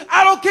faces.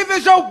 I don't care if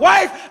it's your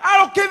wife. I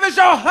don't care if it's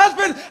your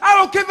husband. I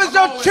don't care if it's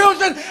your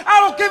children. I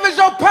don't care if it's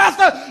your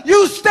pastor.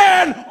 You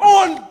stand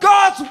on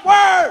God's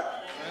word.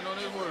 Stand on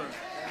his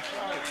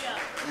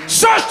word.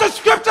 Search the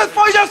scriptures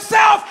for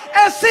yourself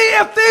and see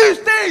if these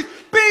things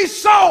be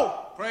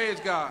so. Praise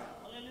God.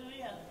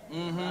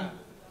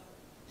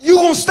 You're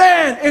going to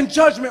stand in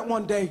judgment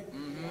one day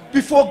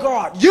before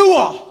God. You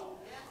are.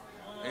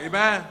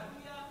 Amen.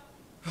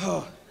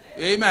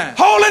 Amen.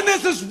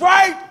 Holiness is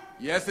right.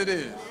 Yes, it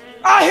is.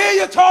 I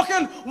hear you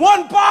talking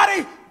one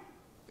body,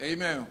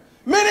 Amen.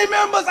 many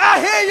members. I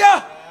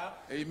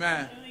hear you.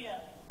 Amen.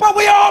 But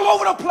we all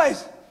over the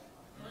place.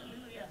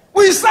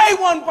 We say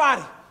one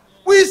body.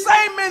 We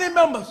say many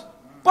members.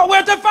 But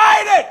we're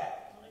divided.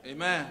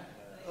 Amen.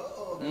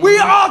 We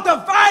are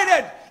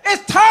divided.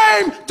 It's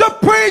time to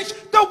preach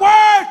the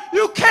word.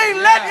 You can't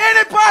let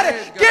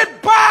anybody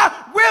get by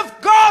with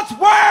God's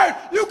word.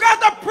 You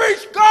got to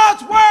preach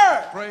God's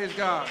word. Praise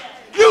God.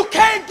 You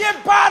can't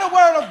get by the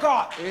word of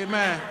God.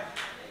 Amen.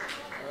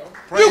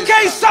 You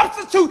can't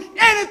substitute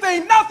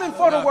anything, nothing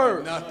for the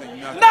word.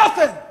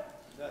 Nothing.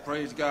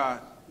 Praise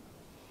God.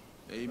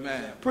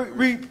 Amen.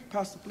 Read,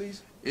 Pastor,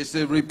 please. It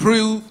said,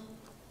 reprove,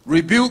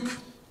 rebuke,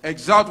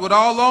 exalt with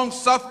all long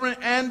suffering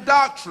and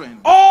doctrine.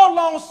 All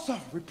long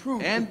suffering,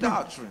 reprove, And rebuke,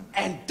 doctrine.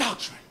 and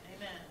doctrine.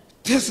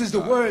 This is the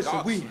words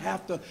that we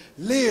have to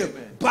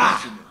live by.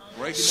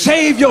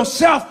 Save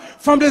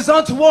yourself from this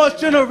untoward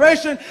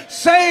generation.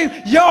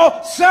 Save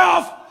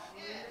yourself.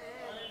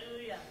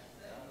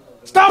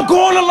 Stop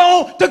going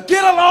along to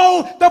get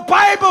along. The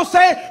Bible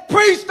said,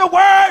 preach the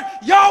word.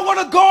 Y'all want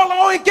to go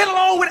along and get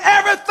along with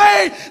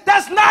everything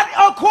that's not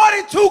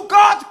according to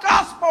God's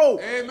gospel.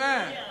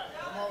 Amen.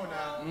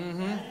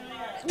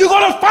 You're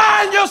going to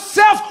find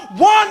yourself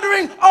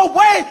wandering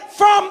away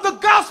from the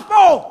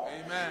gospel.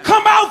 Amen.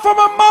 Come out from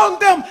among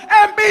them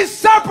and be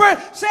separate,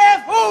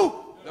 said who?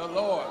 The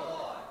Lord.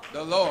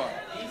 The Lord.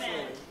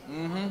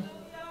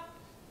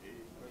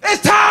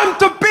 It's time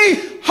to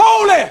be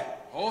holy.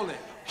 Holy.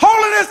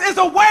 Holiness is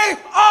a way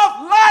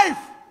of life.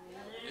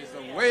 It's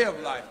a way of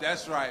life.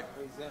 That's right.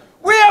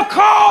 We are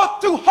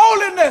called to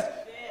holiness.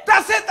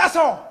 That's it. That's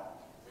all.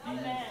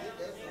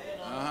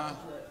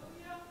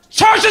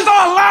 Churches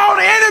are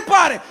allowing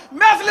anybody,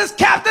 Methodist,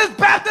 Baptist,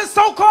 Baptist,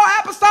 so-called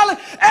apostolic,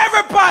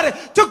 everybody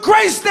to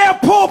grace their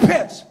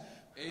pulpits.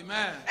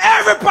 Amen.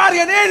 Everybody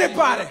and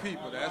anybody.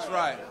 People, that's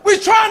right. We're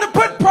trying to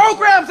put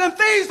programs and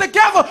things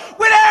together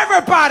with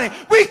everybody.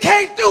 We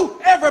can't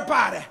do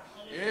everybody.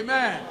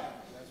 Amen.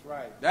 That's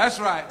right. That's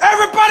right.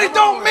 Everybody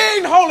don't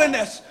mean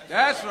holiness.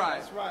 That's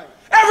right. That's right.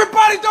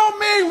 Everybody don't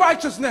mean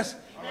righteousness.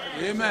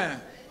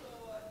 Amen.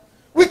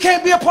 We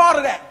can't be a part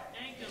of that.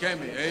 Can't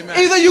be. Amen.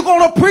 Either you're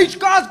going to preach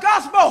God's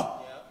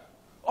gospel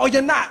or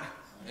you're not.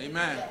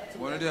 Amen.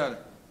 One or the other.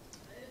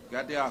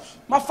 Got the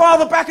option. My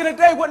father back in the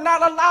day would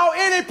not allow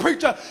any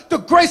preacher to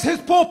grace his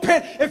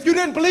pulpit if you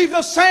didn't believe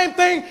the same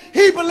thing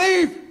he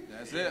believed.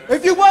 That's it.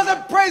 If you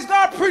wasn't, praise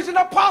God, preaching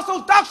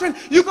apostles' doctrine,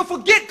 you can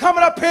forget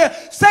coming up here.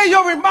 Say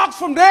your remarks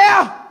from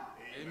there.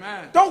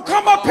 Amen. Don't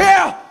come up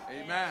here.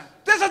 Amen.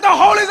 This is the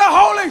holies of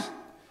holies.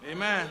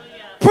 Amen.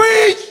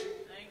 Preach.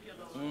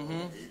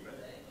 Mm-hmm.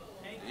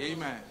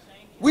 Amen.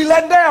 We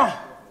let down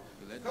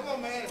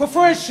for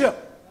friendship.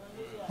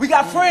 We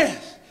got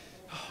friends.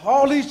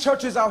 All these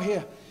churches out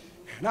here.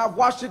 And I've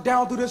watched it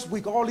down through this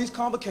week, all these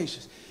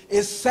convocations.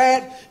 It's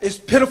sad, it's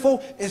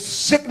pitiful, it's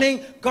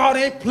sickening. God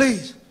ain't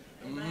pleased.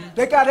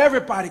 They got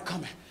everybody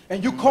coming.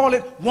 And you call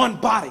it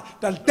one body.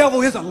 The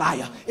devil is a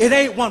liar. It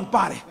ain't one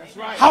body.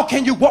 Right. How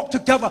can you walk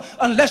together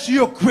unless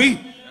you agree?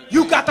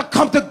 You got to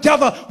come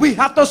together. We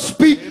have to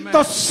speak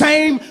the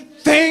same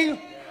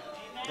thing.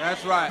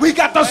 That's right. We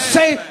got to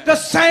say the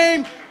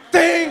same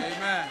thing.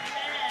 Amen.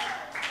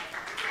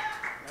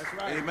 That's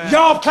right. Amen.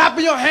 Y'all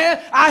clapping your hand.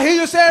 I hear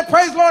you saying,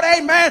 praise the Lord,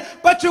 amen,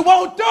 but you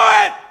won't do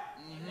it.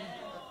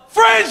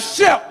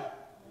 Friendship.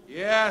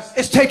 Yes.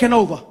 It's taking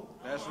over.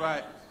 That's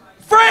right.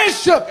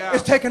 Friendship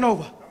is taking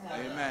over.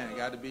 Amen. It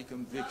got to be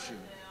conviction.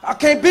 I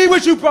can't be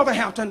with you, Brother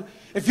Hampton,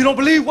 if you don't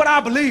believe what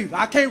I believe.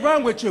 I can't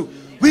run with you.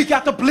 We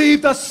got to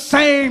believe the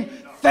same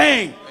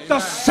thing. Amen.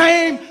 The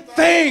same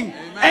thing.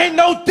 Amen. Ain't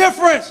no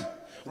difference.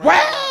 Right.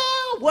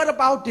 Well, what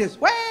about this?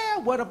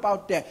 Well, what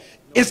about that?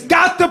 It's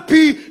got to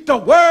be the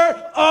word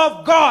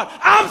of God.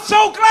 I'm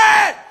so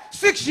glad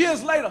 6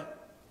 years later,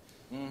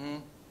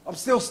 I'm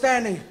still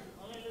standing.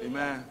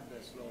 Amen.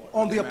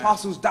 On the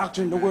apostles'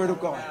 doctrine, the word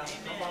of God.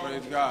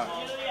 Praise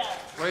God.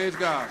 Praise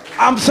God.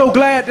 I'm so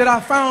glad that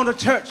I found a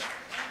church,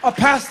 a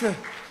pastor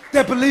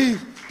that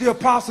believes the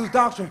apostles'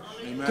 doctrine.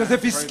 Because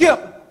if he skip,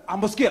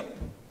 I'm going to skip.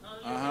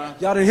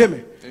 Y'all didn't hear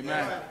me.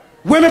 Amen.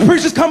 Women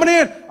preachers coming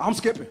in, I'm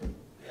skipping.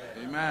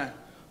 Amen.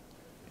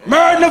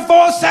 Married in the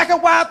fourth,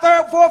 second, wife,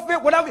 third, fourth,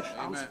 fifth, whatever.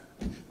 Amen.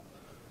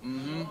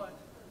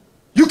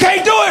 You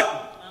can't do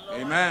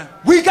it. Amen.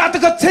 We got to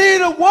continue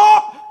to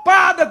walk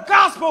by the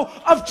gospel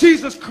of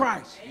Jesus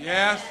Christ.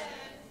 Yes.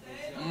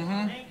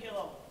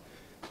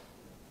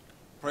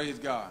 Praise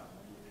God.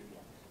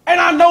 And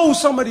I know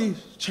some of these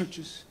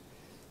churches,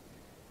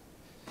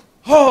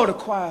 oh, the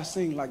choir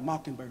sing like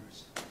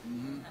mockingbirds.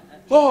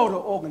 Oh, the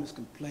organist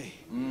can play.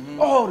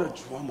 Oh, the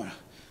drummer.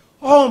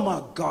 Oh,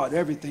 my God,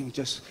 everything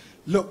just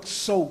looks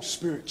so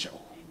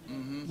spiritual.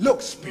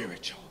 Looks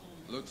spiritual.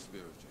 Looks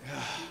spiritual.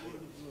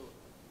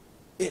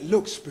 It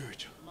looks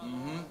spiritual.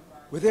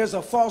 Where there's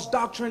a false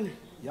doctrine,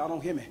 y'all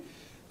don't hear me,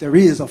 there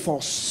is a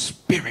false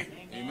spirit.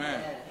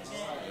 Amen. Yeah,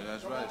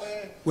 that's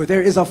right. Where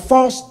there is a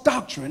false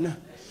doctrine,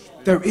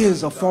 there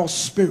is a false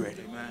spirit.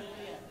 Amen.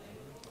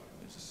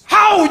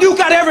 How you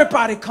got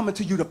everybody coming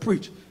to you to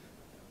preach?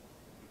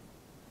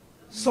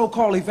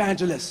 So-called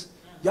evangelists.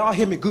 Y'all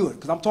hear me good,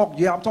 because I'm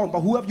talking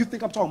about whoever you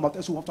think I'm talking about,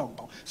 that's who I'm talking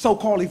about.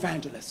 So-called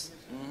evangelists.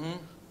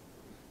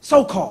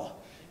 So-called.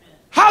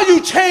 How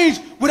you change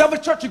whatever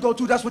church you go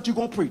to, that's what you're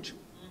going to preach.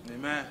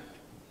 Amen.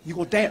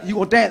 You're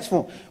gonna dance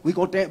for them. We're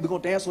gonna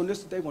dance on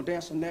this today, we're gonna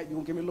dance on that, you're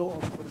gonna give me a little,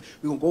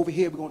 we're gonna go over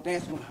here, we're gonna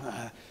dance.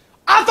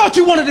 I thought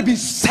you wanted to be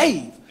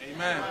saved.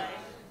 Amen.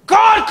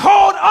 God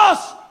called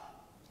us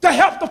to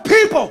help the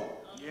people.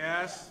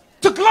 Yes.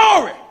 To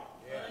glory.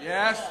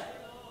 Yes.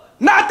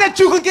 Not that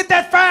you can get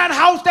that fine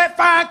house, that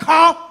fine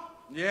car.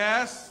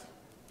 Yes.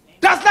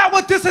 That's not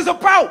what this is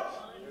about.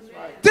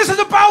 Right. This is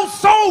about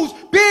souls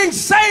being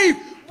saved.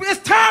 It's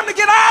time to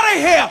get out of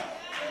here.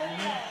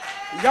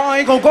 Y'all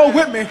ain't gonna go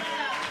with me.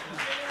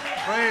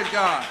 Praise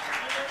God.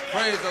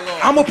 Praise the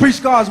Lord. I'm gonna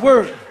preach God's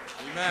word.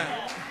 Amen.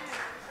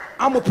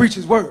 I'm gonna preach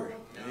his word.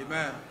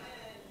 Amen.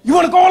 You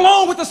want to go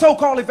along with the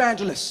so-called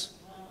evangelists?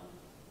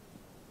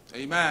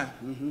 Amen.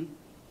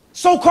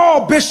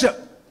 So-called bishop.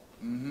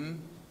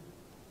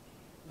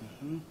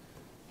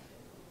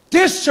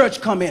 This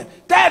church come in.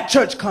 That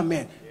church come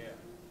in.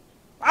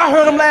 I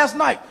heard them last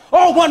night.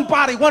 Oh, one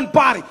body, one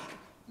body.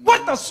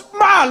 What the,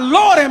 my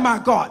Lord and my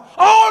God.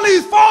 All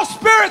these false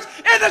spirits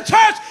in the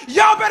church,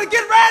 y'all better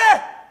get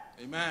ready.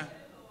 Amen.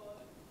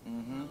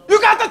 You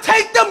got to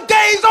take them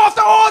gays off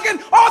the organ,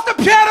 off the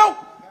piano,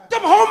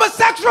 them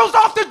homosexuals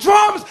off the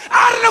drums,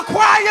 out of the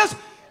choirs.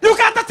 You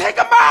got to take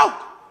them out.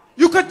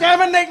 You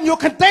contaminating, you're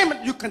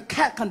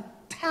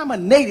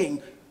contaminating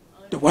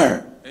the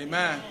word.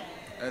 Amen.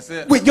 That's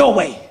it. With your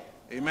way.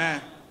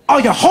 Amen. Are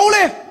you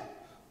holy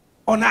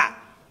or not?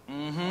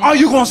 Are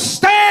you going to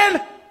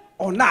stand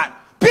or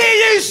not? Be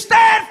ye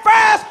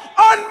steadfast,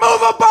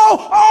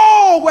 unmovable,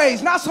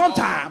 always, not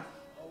sometime.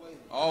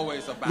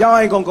 Always about. Y'all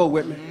ain't gonna go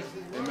with me.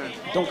 Amen.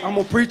 I'm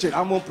gonna preach it.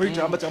 I'm gonna preach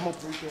it. I'm gonna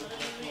preach it.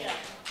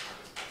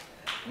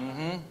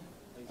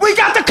 We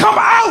got to come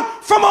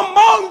out from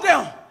among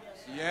them.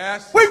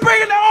 Yes. We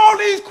bringing all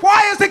these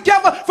choirs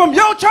together from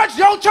your church,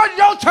 your church,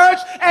 your church,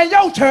 and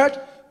your church.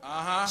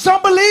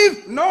 Some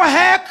believe no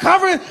hair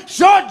covering,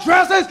 short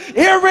dresses,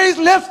 earrings,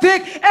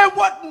 lipstick, and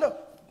what?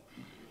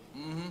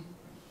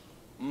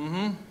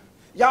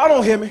 Y'all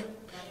don't hear me.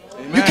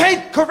 Amen. You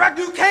can't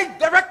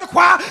direct the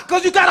choir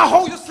because you gotta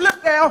hold your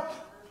slip down.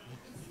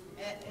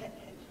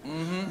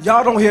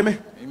 Y'all don't hear me.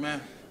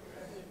 Amen.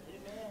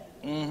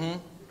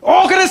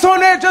 Organists on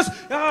there just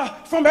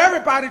from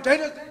everybody. They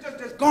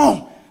just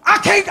gone. I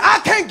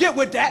can't get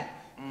with that.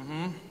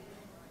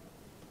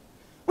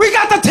 We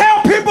got to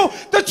tell people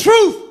the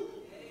truth.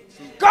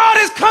 God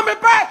is coming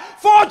back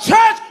for a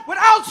church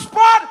without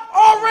spot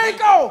or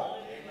wrinkle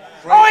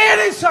or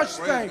any such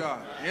thing.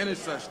 God. Any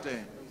such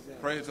thing.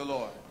 Praise the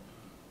Lord.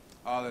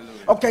 Hallelujah.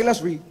 Okay,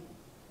 let's read.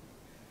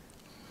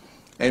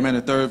 Amen.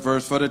 The third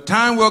verse. For the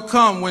time will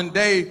come when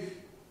they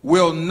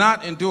will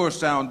not endure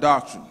sound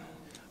doctrine,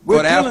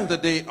 but after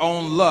their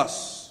own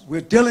lusts.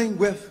 We're dealing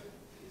with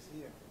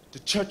the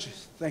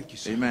churches. Thank you,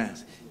 sir. Amen.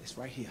 It's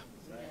right here.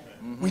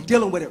 We're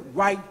dealing with it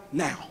right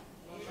now.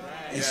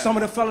 In some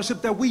of the fellowships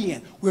that we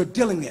in, we're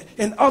dealing with it.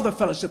 In other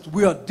fellowships,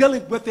 we are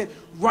dealing with it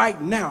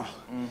right now.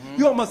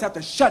 You almost have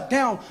to shut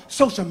down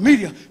social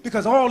media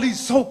because all these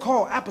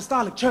so-called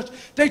apostolic church,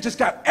 they just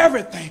got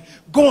everything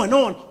going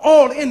on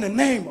all in the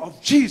name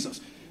of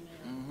Jesus.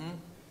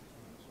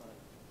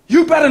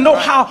 You better know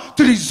how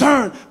to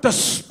discern the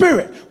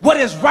spirit, what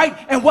is right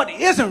and what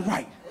isn't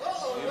right.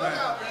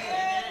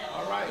 Amen.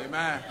 All right.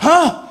 Amen.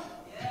 Huh?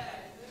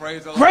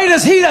 Praise the Lord. Greater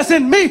is he that's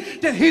in me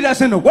than he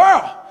that's in the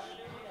world.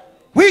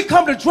 We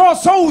come to draw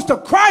souls to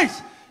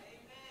Christ.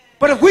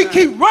 But if we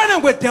keep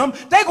running with them,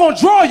 they're going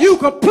to draw you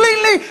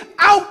completely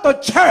out the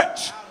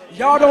church.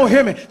 Y'all don't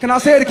hear me. Can I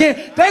say it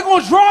again? They're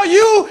going to draw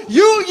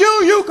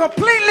you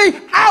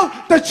completely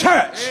out the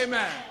church.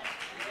 Amen.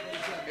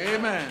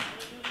 Amen.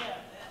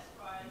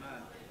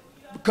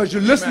 Because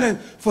you're listening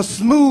for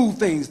smooth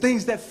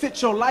things that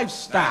fit your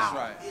lifestyle. That's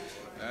right.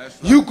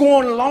 That's right. You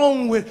going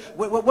along with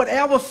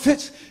whatever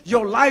fits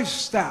your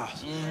lifestyle.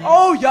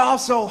 Oh, y'all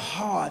so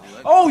hard.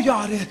 Oh,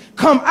 y'all did.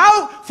 Come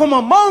out from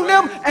among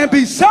them and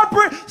be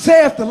separate,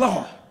 saith the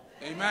Lord.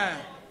 Amen.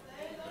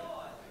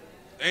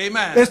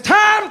 Amen. It's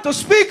time to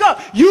speak up.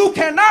 You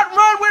cannot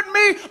run with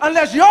me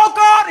unless your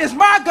God is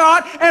my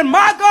God and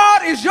my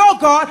God is your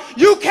God.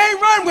 You can't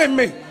run with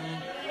me.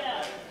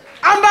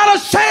 I'm not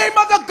ashamed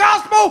of the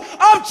gospel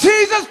of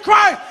Jesus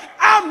Christ.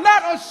 I'm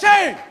not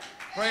ashamed.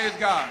 Praise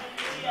God.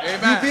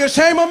 Amen. You be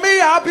ashamed of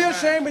me, I'll be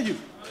ashamed of you.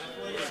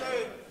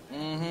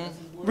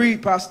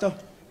 Read, Pastor.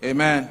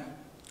 Amen.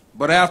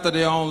 But after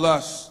their own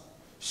lusts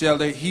shall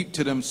they heap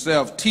to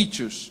themselves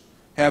teachers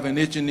having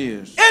itching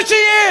ears. Itchy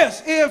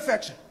ears. Ear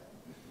infection.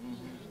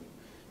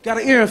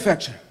 Got an ear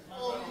infection.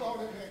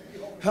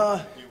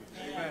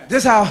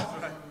 This how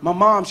my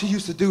mom, she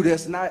used to do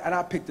this, and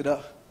I picked it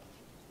up.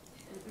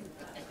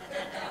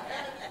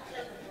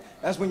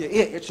 That's when your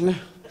ear itching.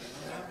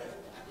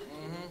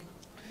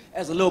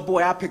 As a little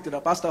boy, I picked it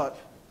up. I started.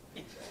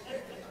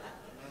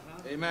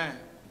 Amen.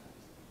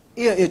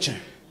 Ear itching.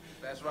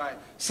 That's right.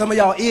 Some of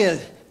y'all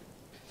ears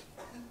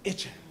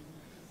itching.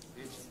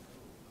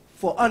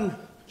 For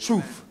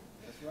untruth.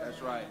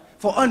 That's right.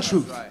 For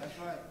untruth. That's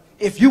right.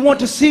 If you want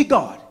to see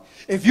God,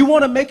 if you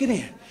want to make it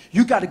in,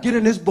 you got to get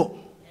in this book.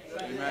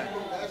 Amen.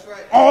 That's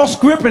right. All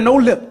script and no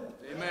lip.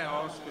 Amen.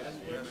 All script.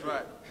 That's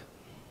right.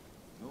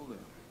 No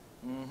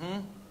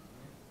lip.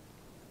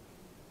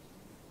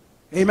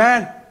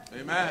 Amen.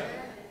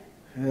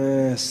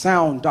 Amen.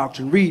 Sound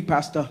doctrine. Read,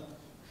 Pastor.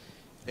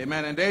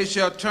 Amen. And they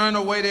shall turn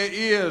away their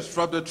ears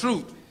from the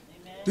truth.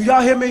 Do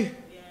y'all hear me?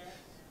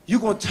 You're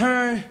going to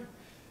turn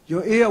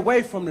your ear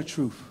away from the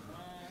truth.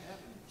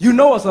 You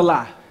know it's a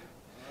lie.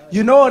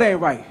 You know it ain't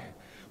right.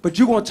 But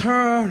you're going to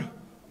turn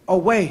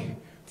away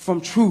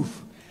from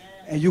truth.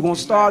 And you're going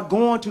to start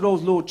going to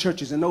those little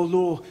churches and those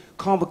little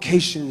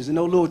convocations and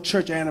those little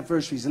church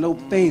anniversaries and those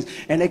things.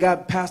 And they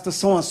got Pastor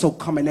so-and-so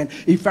coming and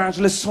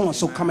Evangelist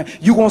so-and-so coming.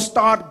 You're going to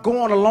start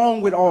going along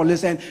with all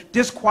this. And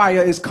this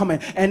choir is coming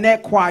and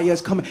that choir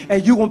is coming.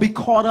 And you're going to be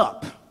caught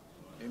up.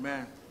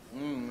 Amen.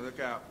 Look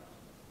out.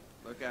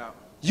 Look out.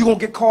 You're going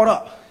to get caught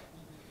up.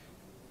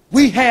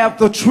 We have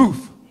the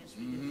truth.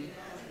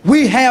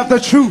 We have the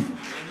truth.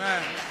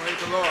 Amen. Praise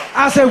the Lord.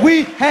 I said,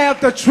 we have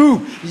the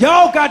truth.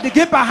 Y'all got to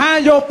get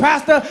behind your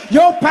pastor.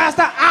 Your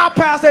pastor, our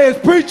pastor, is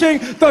preaching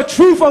the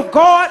truth of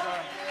God.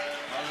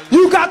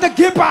 You got to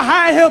get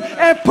behind him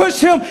and push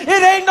him. It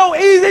ain't no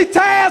easy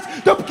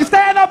task to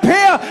stand up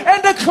here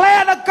and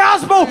declare the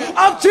gospel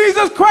of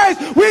Jesus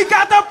Christ. We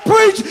got to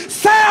preach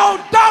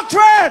sound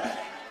doctrine.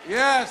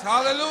 Yes.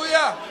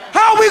 Hallelujah.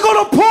 How are we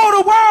going to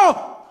pull the world?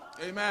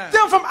 Amen.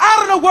 Them from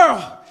out of the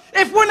world?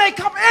 If when they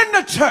come in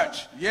the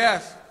church,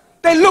 yes,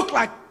 they look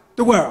like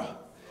the world.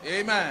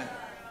 Amen.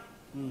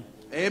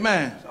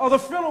 Amen. Oh, the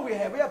funeral we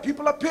had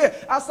people up here.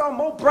 I saw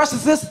more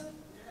breasts.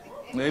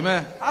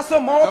 Amen. I saw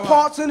more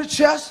parts in the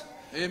chest.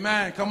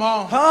 Amen. Come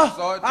on.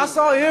 Huh? I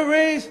saw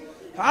earrings.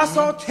 I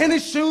saw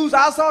tennis shoes.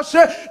 I saw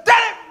shirts.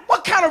 Daddy,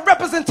 what kind of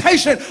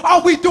representation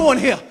are we doing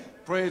here?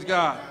 Praise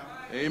God.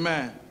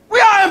 Amen. We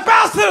are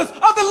ambassadors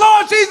of the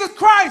Lord Jesus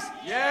Christ.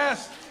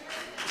 Yes.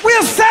 We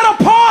are set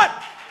apart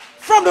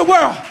from the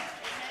world.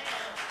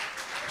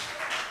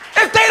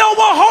 If they don't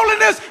want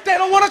holiness, they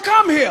don't want to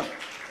come here.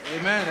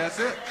 Amen. That's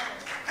it.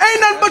 Ain't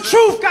nothing but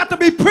truth got to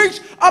be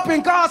preached up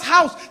in God's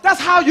house. That's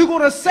how you're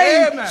going to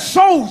save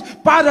souls,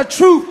 by the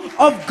truth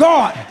of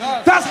God.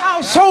 That's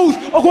how souls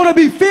are going to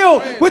be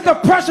filled with the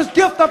precious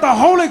gift of the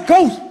Holy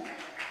Ghost.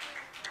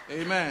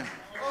 Amen.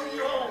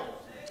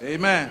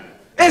 Amen.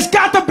 It's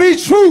got to be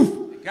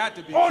truth Got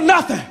to be or true.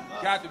 nothing.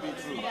 Got to be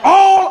true.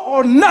 All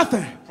or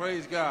nothing.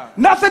 Praise God.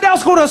 Nothing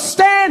else going to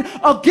stand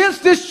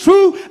against this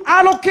truth.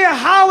 I don't care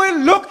how it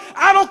look.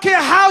 I don't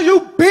care how you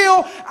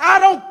build. I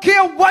don't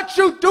care what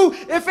you do.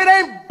 If it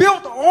ain't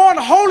built on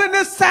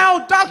holiness,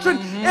 sound doctrine,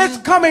 it's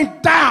coming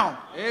down.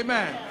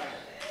 Amen.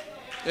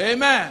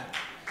 Amen.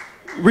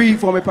 Read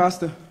for me,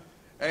 Pastor.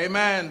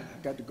 Amen.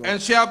 Got to go.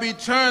 And shall be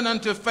turned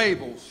unto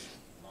fables.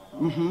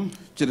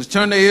 Shall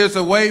turn their ears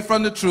away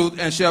from the truth,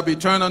 and shall be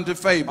turned unto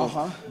fables.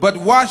 But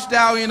watch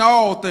thou in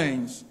all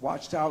things.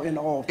 Watch thou in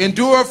all things.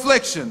 Endure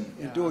affliction.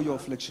 Endure your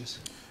afflictions.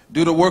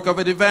 Do the work of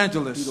an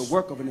evangelist. Do the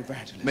work of an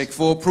evangelist. Make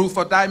full proof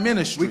of thy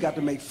ministry. We got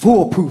to make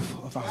full proof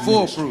of our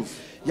ministry.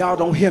 Proof. Y'all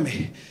don't hear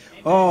me.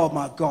 Oh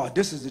my God,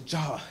 this is the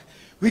job.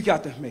 We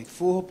got to make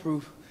full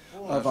proof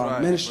of our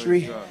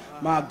ministry.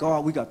 My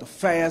God, we got to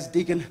fast,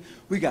 deacon.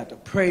 We got to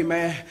pray,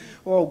 man.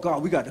 Oh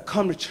God, we got to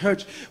come to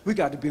church. We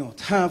got to be on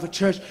time for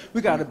church.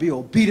 We got to be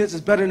obedient.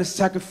 It's better than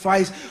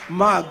sacrifice.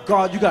 My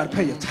God, you got to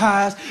pay your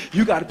tithes.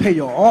 You got to pay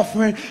your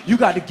offering. You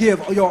got to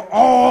give your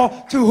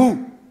all to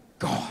who?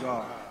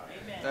 God.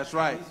 That's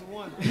right.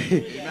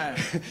 Amen.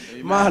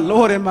 My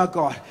Lord and my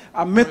God.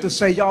 I meant to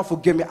say, y'all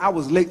forgive me. I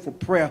was late for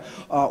prayer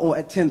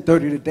at 10:30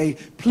 today.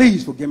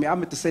 Please forgive me. I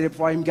meant to say that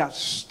before I even got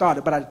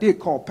started. But I did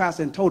call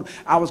Pastor and told him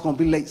I was going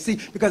to be late. See,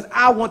 because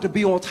I want to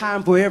be on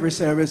time for every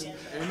service.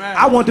 Amen.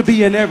 I want to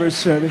be in every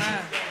service.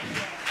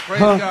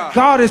 Praise God.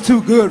 God is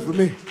too good for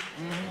me.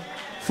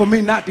 For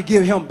me not to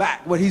give him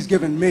back what he's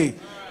given me.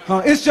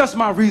 It's just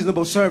my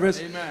reasonable service.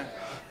 Amen.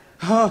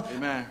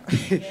 Amen.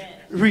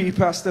 Read,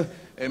 Pastor.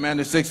 Amen.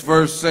 The 6th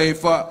verse say,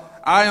 for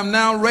I am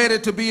now ready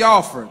to be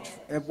offered.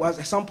 It was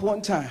at some point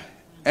in time.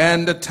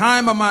 And the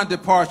time of my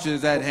departure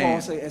is at Paul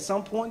hand. say, at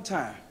some point in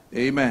time.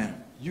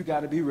 Amen. You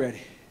got to be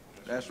ready.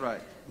 That's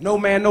right. No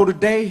man know the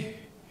day.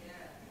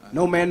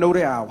 No man know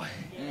the hour.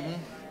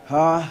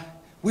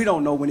 We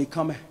don't know when he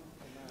coming.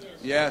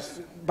 Yes.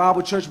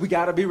 Bible church, we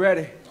got to be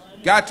ready.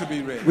 Got to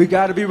be ready. We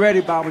got to be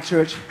ready, Bible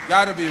church.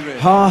 Got to be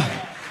ready.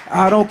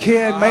 I don't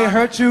care. It may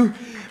hurt you.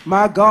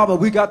 My God, but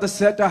we got to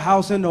set the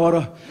house in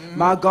order.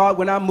 My God,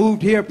 when I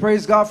moved here,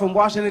 praise God, from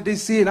Washington,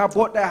 D.C., and I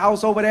bought that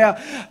house over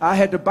there, I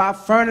had to buy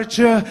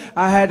furniture.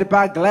 I had to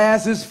buy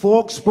glasses,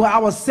 forks. But I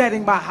was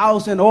setting my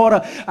house in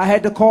order. I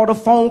had to call the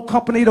phone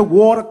company, the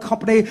water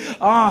company,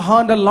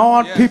 the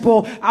lawn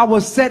people. I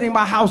was setting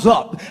my house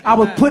up. I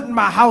was putting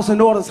my house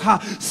in order.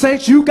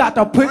 Saints, you got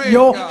to put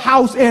your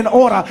house in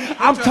order.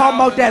 I'm talking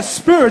about that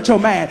spiritual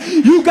man.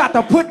 You got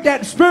to put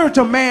that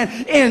spiritual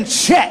man in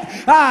check.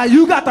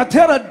 You got to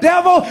tell the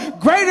devil,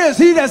 greater is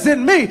he that's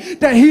in me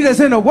than he that's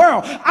in the world.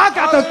 I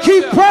got to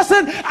keep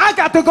pressing. I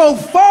got to go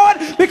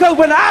forward, because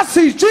when I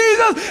see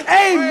Jesus,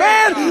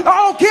 amen, I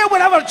don't care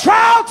whatever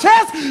trial,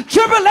 test,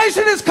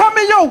 tribulation is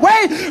coming your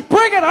way,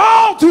 bring it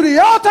all to the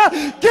altar,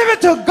 give it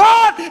to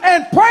God,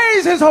 and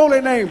praise his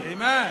holy name.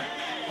 Amen.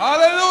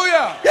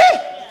 Hallelujah.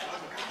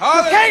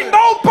 Hallelujah. Can't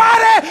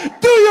nobody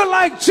do you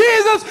like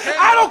Jesus.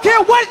 I don't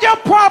care what your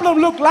problem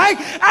look like.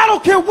 I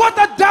don't care what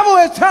the devil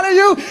is telling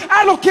you.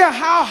 I don't care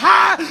how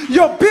high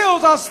your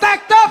bills are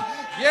stacked up.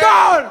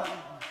 God.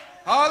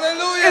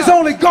 Hallelujah. It's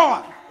only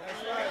God.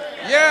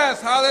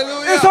 Yes,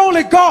 hallelujah. It's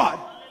only God.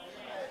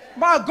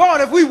 My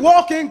God, if we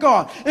walk in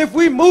God, if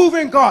we move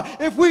in God,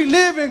 if we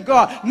live in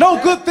God,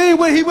 no good thing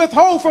will he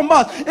withhold from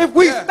us if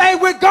we stay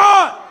with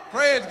God.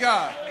 Praise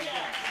God.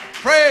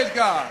 Praise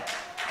God.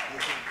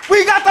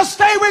 We got to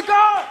stay with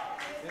God.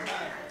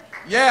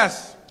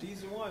 Yes.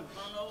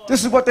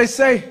 This is what they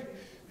say.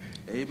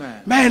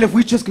 Amen. Man, if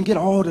we just can get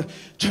all the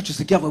churches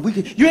together, we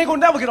can. You ain't gonna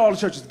never get all the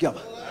churches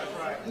together.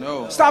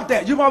 No. Stop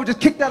that. You might just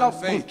kick that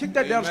off. Kick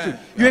that down the street.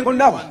 You ain't gonna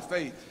never. One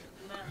faith.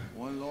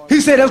 One Lord. He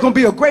said there's gonna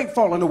be a great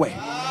falling away.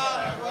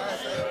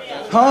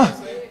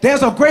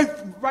 There's a great.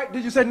 Right?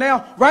 Did you say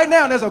now? Right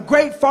now, there's a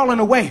great falling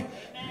away,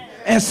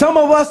 and some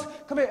of us.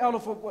 Come here, Elder,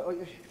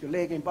 if your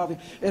leg ain't bothering.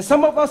 And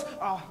some of us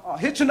are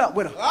hitching up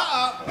with them.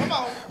 Come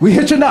on. We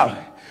hitching up.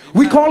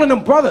 We calling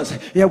them brothers.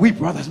 Yeah, we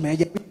brothers, man.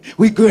 Yeah,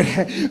 we good.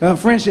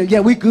 Friendship. Yeah,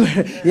 we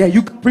good. Yeah,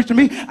 you come preach to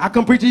me. I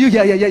come preach to you.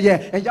 Yeah.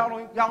 And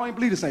y'all ain't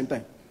believe the same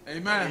thing.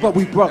 Amen. But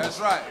we brothers. That's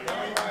right.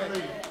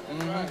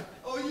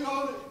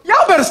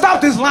 Y'all better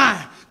stop this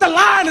line. The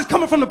line is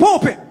coming from the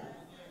pulpit.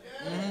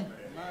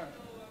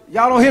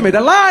 Y'all don't hear me. The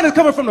line is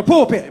coming from the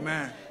pulpit.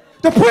 Amen.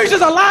 The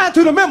preachers are lying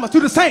to the members, to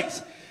the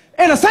saints.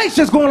 And the saints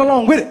just going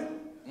along with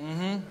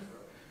it.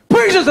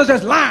 Preachers are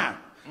just lying.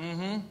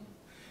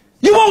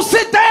 You won't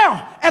sit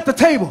down at the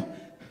table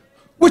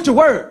with your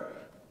word.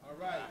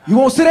 You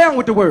won't sit down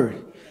with the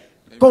word.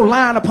 Go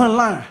line upon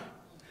line.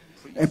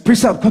 And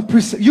precept upon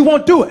precept. You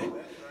won't do it.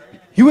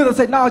 You either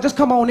say, no, just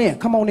come on in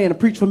and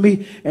preach for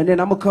me, and then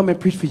I'm going to come and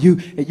preach for you.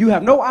 And you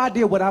have no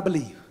idea what I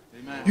believe.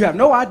 Amen. You have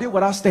no idea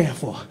what I stand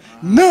for.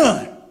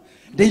 None.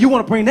 Then you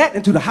want to bring that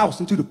into the house,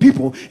 into the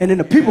people, and then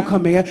the people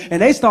come in,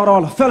 and they start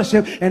all the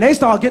fellowship, and they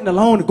start getting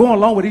along and going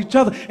along with each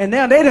other, and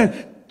now they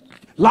done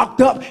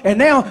locked up, and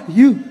now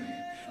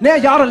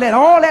y'all done let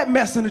all that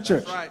mess in the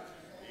church. That's right.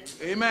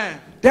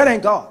 Amen. That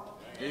ain't God.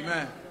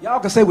 Amen. Y'all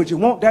can say what you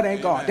want, that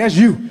ain't God. That's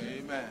you.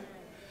 Amen.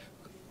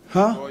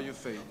 Huh? For your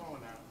faith.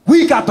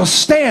 We got to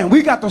stand.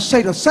 We got to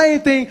say the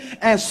same thing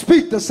and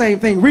speak the same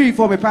thing. Read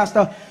for me,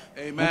 Pastor.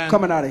 Amen. I'm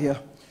coming out of here.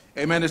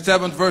 Amen. The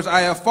 7th verse. I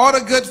have fought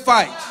a good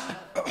fight.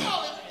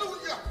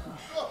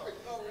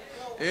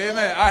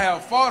 Amen. I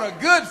have fought a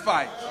good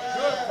fight.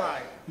 Good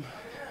fight.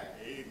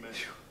 Amen.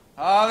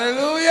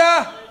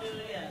 Hallelujah.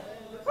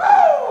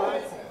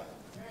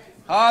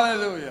 Hallelujah.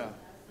 Hallelujah.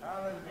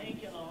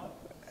 Thank you, Lord.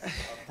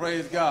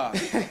 Praise God.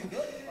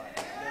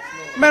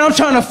 Man, I'm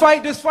trying to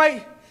fight this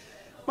fight.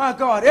 My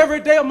God, every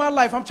day of my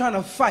life, I'm trying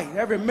to fight.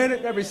 Every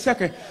minute, every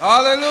second.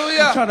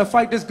 Hallelujah. I'm trying to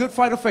fight this good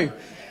fight of faith.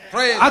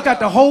 Praise I got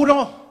to hold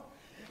on.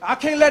 I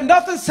can't let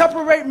nothing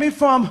separate me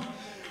from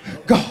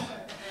God.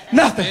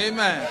 Nothing.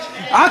 Amen.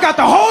 I got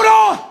to hold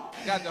on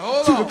Got to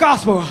hold to on. the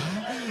gospel.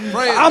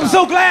 Praise I'm God.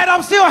 so glad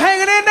I'm still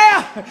hanging in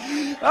there.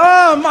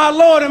 Oh, my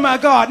Lord and my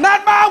God.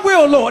 Not my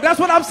will, Lord. That's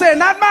what I'm saying.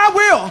 Not my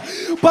will.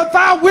 But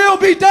thy will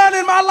be done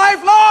in my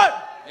life, Lord.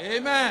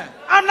 Amen.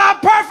 I'm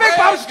not perfect,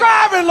 but I'm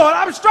striving, Lord.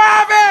 I'm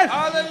striving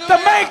Hallelujah. to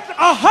make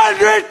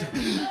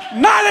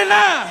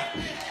 199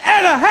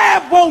 and a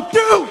half won't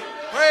do.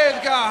 Praise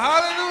God.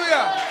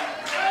 Hallelujah.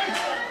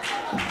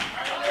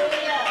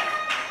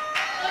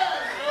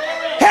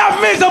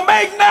 Help me to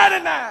make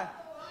 99.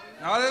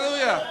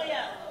 Hallelujah.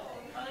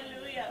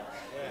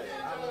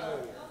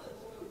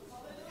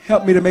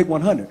 Help me to make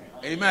 100.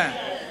 Amen.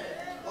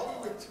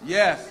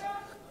 Yes.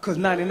 Because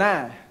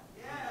 99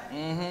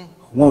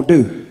 won't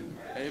do.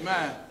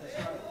 Amen.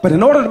 But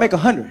in order to make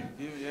 100,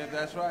 Yeah,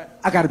 that's right.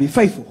 I got to be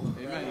faithful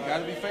Amen. You got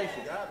to be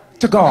faithful.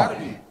 to God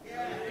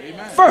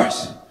Amen.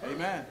 first.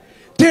 Amen.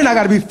 Then I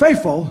got to be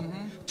faithful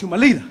to my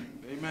leader.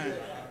 Amen.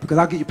 Because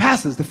I'll give you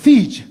pastors to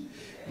feed you.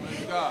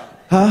 Praise God.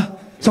 Huh?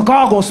 So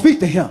God going to speak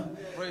to him.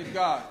 Praise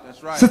God.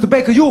 That's right. Sister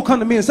Baker, you will come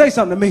to me and say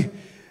something to me.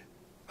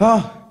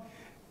 Huh?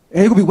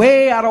 And it will be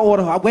way out of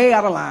order, way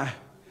out of line.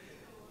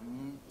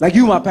 Like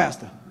you, my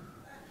pastor.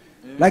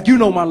 Like you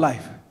know my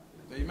life.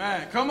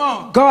 Amen. Come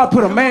on. God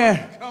put a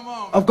man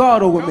of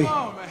God over me. Come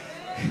on, man.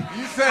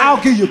 You say,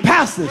 I'll give you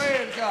pastors.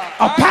 praise God.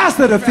 A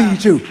pastor to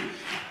feed you.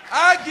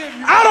 I give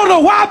you. I don't know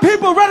why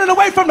people are running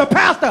away from the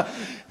pastor.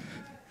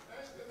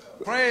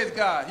 Praise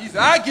God. He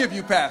said, I give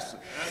you pastor.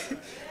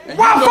 And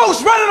Why you know,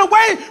 folks running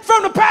away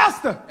from the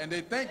pastor? and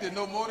they think they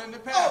know more than the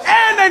pastor.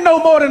 And they know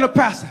more than the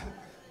pastor.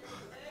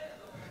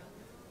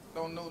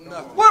 Don't know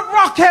nothing. What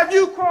rock have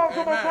you crawled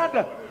from, my Amen.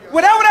 brother?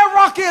 Whatever that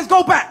rock is,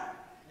 go back.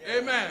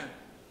 Amen.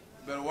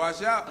 Better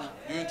watch out.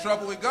 You're in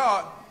trouble with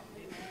God.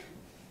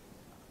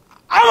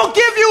 I'm going to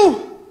give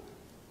you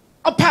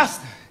a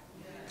pastor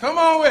Come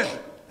on with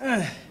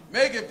it.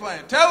 Make it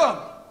plain. Tell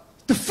them.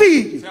 to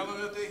feed you. Tell them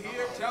if they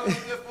hear. Tell them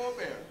if they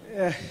forbear.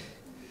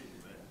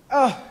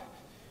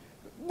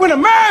 When a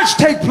marriage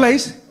takes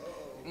place,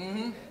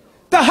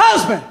 the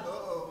husband,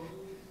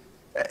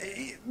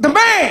 the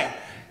man,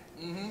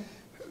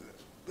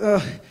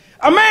 a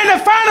man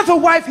that findeth a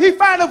wife, he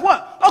findeth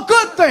what? A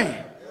good thing.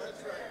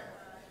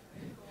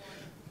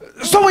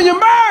 So when you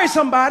marry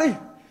somebody,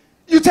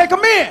 you take them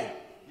in.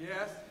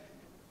 Yes.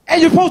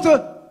 And you're supposed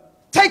to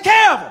take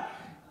care of them.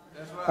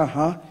 That's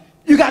right.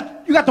 You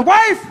got the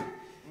wife,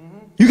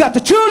 you got the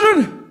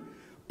children,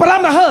 but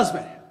I'm the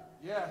husband.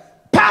 Yes.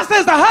 Pastor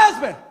is the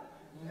husband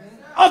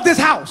of this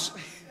house.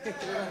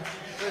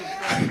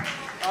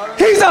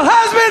 He's the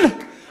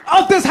husband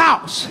of this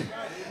house.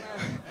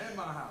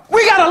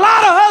 We got a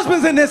lot of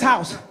husbands in this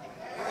house.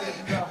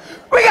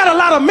 We got a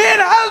lot of men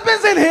and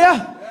husbands in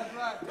here.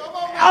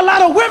 A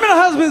lot of women and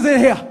husbands in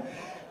here.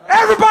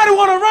 Everybody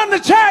want to run the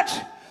church.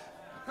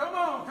 Come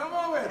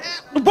on with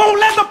it. Won't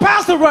let the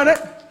pastor run it.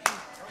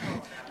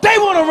 They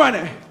want to run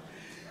it.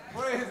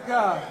 Praise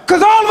God.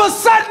 Because all of a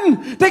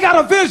sudden, they got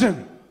a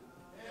vision.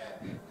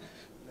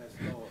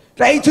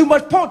 They ate too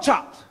much pork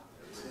chops.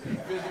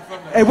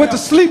 They went to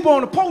sleep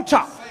on the pork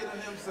chop.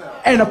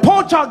 And the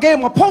pork chop gave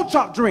them a pork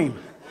chop dream.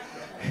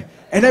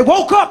 And they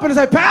woke up and they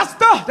said,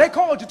 Pastor, they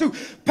called you too.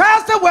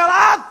 Pastor, well,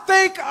 I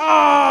think,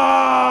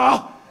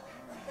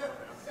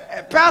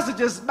 and Pastor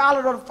just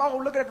smiling on the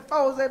phone, looking at the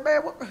phone and said,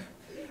 man,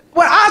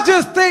 well, I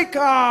just think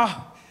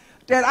that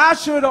I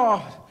should,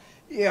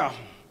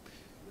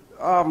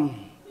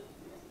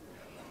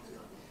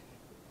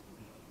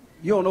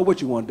 you don't know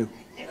what you want to do.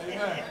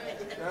 Amen.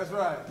 That's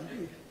right.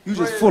 You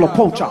just Praise full of God.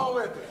 pork Come on chop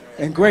with it.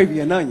 and gravy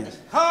and onions.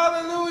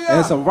 Hallelujah.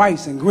 and some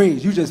rice and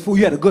greens. You just full.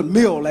 You had a good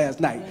meal last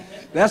night.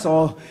 That's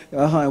all.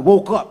 And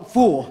woke up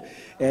full.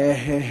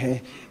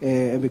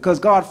 And because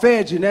God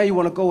fed you, now you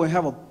want to go and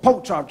have a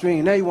pork chop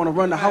dream. Now you want to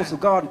run the house of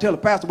God and tell the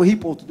pastor what he's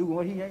supposed to do and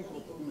what he ain't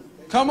supposed to do.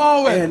 Come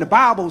on with it. And the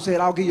Bible said,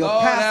 I'll give you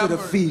a pastor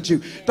to feed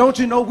you. Don't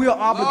you know we're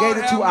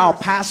obligated to our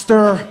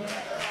pastor?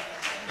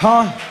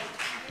 Huh?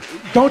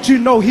 Don't you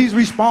know he's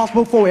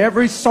responsible for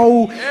every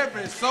soul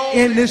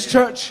in this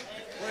church?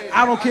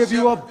 I don't care if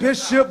you're a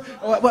bishop,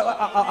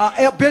 a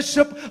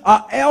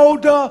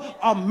elder,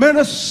 a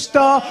minister,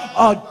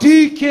 a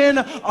deacon,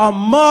 a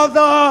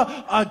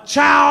mother, a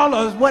child,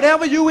 or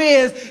whatever you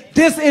is.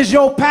 This is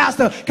your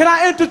pastor. Can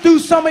I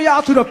introduce some of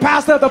y'all to the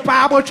pastor of the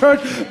Bible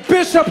Church,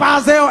 Bishop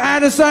Izell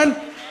Anderson?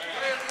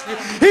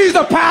 He's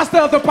the pastor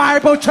of the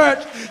Bible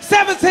Church,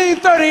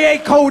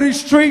 1738 Cody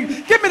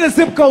Street. Give me the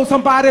zip code,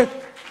 somebody.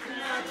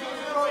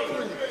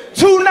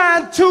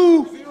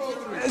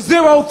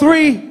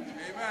 29203.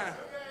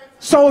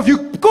 So if you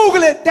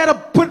Google it,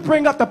 that'll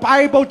bring up the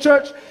Bible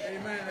Church.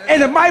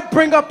 And it might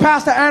bring up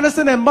Pastor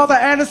Anderson and Mother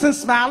Anderson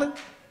smiling.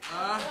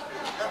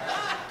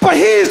 But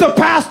he's the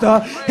pastor.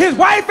 His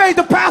wife ain't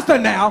the pastor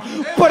now.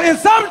 But in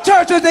some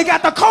churches, they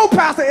got the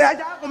co-pastor. Y'all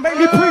gonna make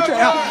me preach it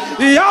here.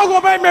 Y'all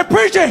gonna make me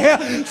preach it here.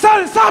 So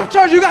in some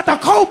churches, you got the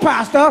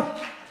co-pastor.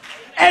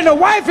 And the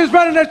wife is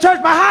running the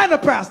church behind the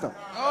pastor.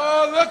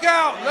 Oh, look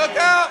out, look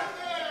out.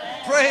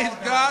 Praise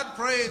God,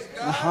 praise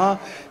God.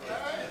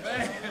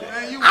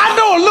 I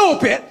know a little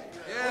bit.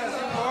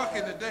 Yes, I'm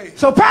walking today.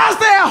 So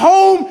pastor at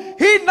home,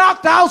 he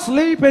knocked out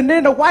sleep, and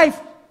then the wife,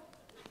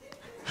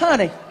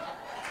 honey,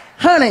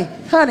 I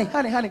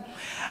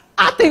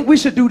think we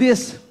should do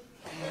this.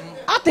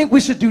 I think we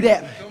should do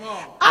that.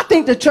 I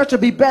think the church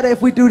would be better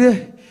if we do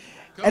this.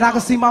 And I can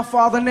see my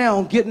father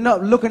now getting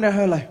up, looking at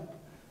her like,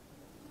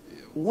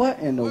 what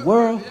in the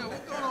world?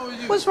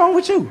 What's wrong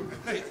with you?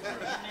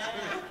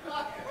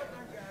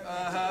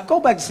 Go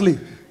back to sleep.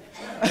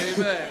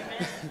 Amen.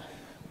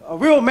 A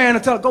real man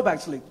will tell her, go back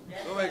to sleep.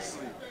 Go back to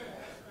sleep.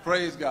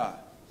 Praise God.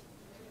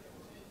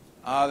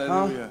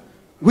 Hallelujah.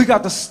 We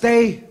got to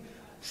stay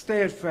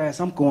steadfast.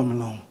 I'm going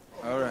along.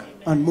 All right.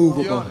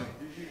 Unmovable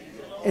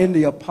in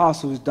the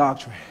apostles'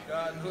 doctrine.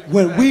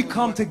 When we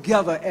come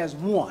together as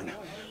one,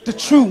 the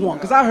true one.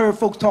 Because I heard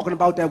folks talking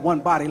about that one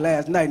body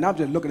last night, and I'm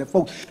just looking at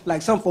folks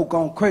like some folk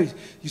going crazy.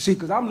 You see,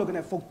 because I'm looking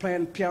at folks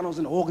playing pianos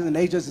and organs, and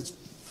they just as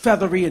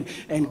feathery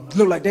and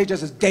look like they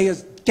just as gay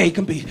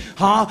can be.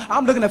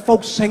 I'm looking at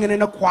folks singing in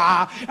the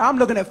choir. I'm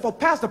looking at folks.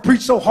 Pastor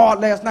preached so hard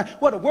last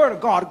night. Well, the word of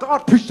God. God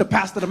preached the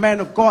pastor, the man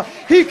of God.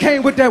 He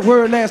came with that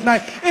word last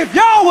night. If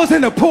y'all was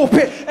in the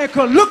pulpit and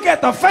could look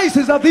at the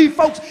faces of these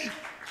folks,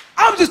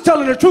 I'm just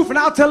telling the truth, and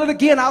I'll tell it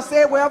again. I'll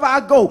say it wherever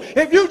I go.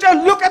 If you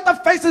just look at the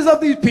faces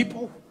of these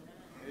people,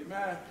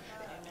 amen,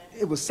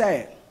 it was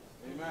sad.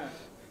 Amen.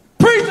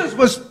 Preachers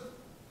was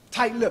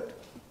tight-lipped.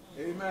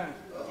 Amen.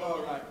 That's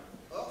all right.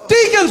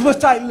 Deacons was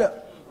tight-lipped.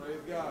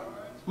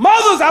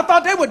 Mothers, I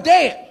thought they were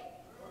dead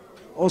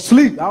or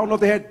asleep. I don't know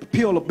if they had the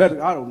pill or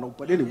better. I don't know.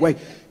 But anyway.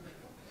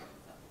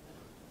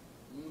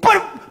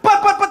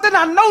 But then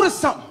I noticed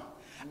something.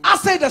 I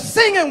say the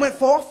singing went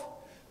forth,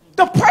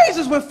 the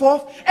praises went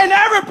forth, and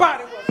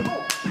everybody was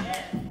forth.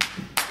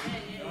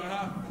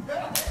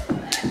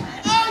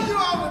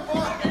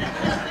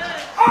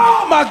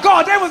 Oh my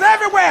God, they was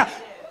everywhere.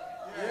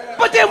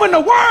 But then when the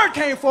word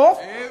came forth,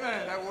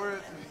 amen. That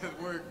word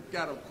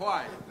got them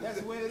quiet.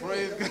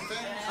 Praise God.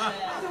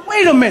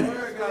 Wait a minute.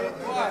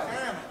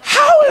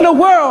 How in the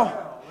world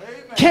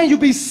can you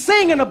be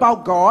singing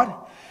about God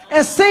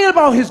and singing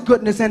about his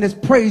goodness and his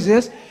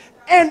praises,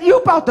 and you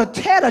about to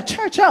tear the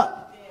church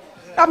up?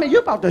 I mean, you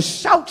about to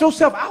shout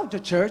yourself out the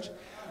church.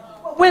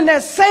 When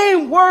that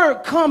same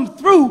word comes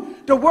through,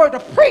 the word, the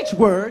preach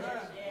word,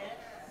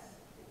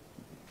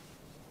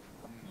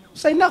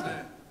 say nothing.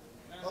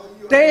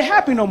 They ain't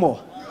happy no more.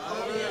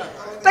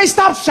 They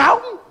stopped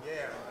shouting.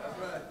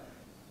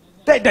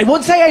 They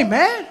wouldn't say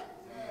amen.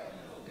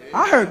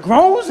 I heard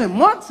groans and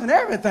months and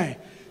everything.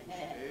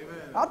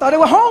 I thought they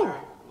were hungry.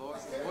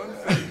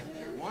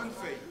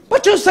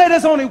 But you say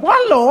there's only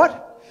one Lord,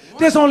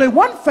 there's only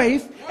one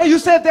faith, and you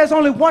said there's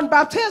only one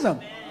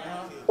baptism.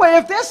 Well,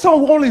 if there's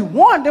only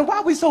one, then why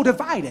are we so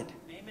divided?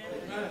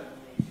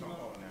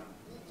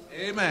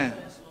 Amen.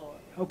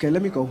 Okay,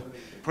 let me go.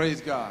 Praise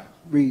God.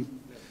 Read.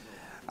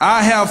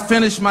 I have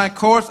finished my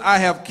course. I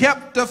have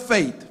kept the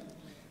faith.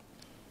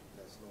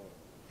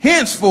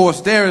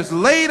 Henceforth there is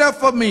laid up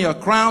for me a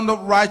crown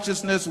of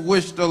righteousness,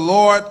 which the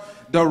Lord,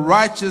 the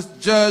righteous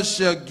judge,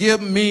 shall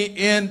give me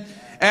in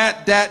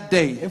at that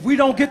day. If we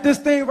don't get this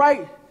thing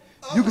right,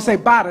 you can say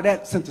bye to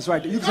that sentence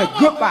right there. You can say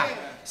goodbye.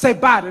 Say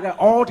bye to that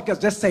all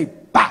together. Just say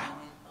bye.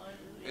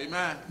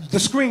 Amen. The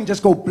screen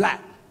just go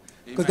black.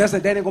 Because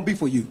that ain't going to be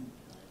for you.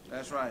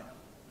 That's right.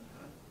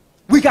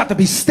 We got to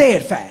be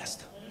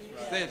steadfast.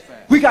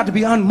 Steadfast. We got to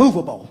be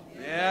unmovable.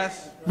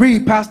 Yes.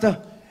 Read,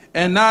 Pastor.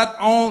 And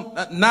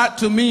not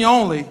to me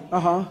only,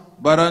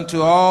 but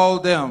unto all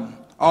them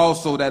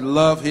also that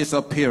love his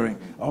appearing.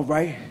 All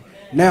right.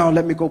 Now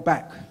let me go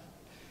back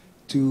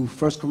to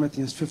 1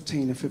 Corinthians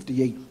 15 and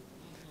 58.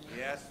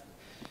 Yes.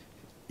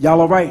 Y'all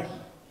all right?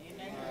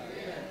 Amen.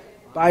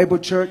 Bible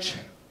Church,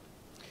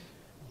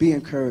 be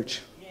encouraged.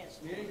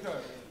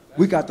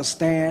 We got to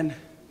stand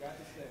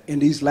in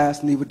these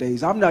last and evil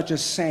days. I'm not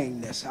just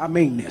saying this. I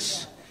mean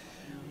this.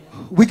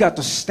 We got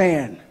to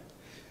stand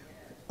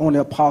on the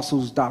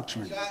apostles'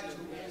 doctrine.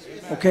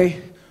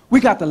 Okay?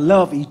 We got to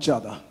love each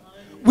other.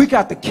 We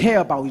got to care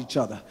about each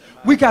other.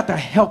 We got to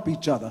help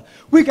each other.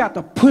 We got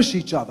to push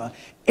each other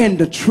in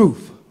the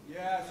truth.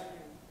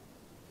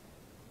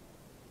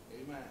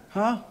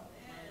 Huh?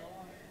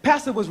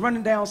 Pastor was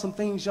running down some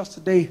things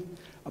yesterday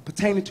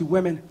pertaining to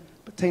women,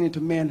 pertaining to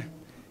men.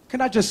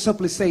 Can I just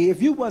simply say,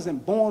 if you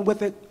wasn't born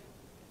with it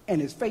and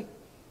it's fake,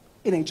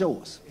 it ain't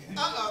yours.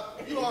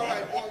 You all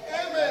right, boy.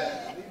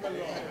 Amen.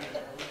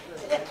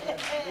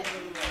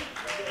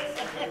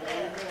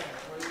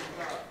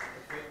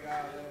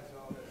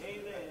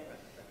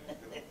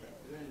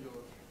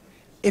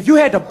 If you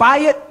had to buy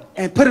it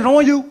and put it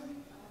on you,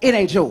 it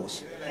ain't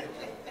yours.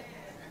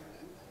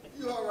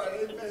 You all right,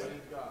 amen.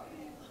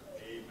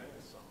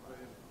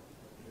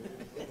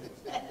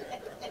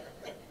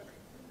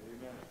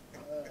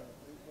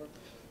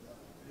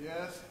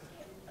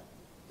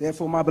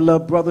 Therefore, my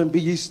beloved brethren,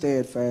 be ye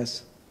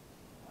steadfast.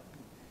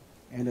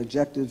 An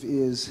adjective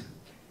is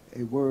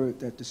a word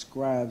that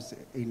describes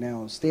a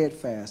noun.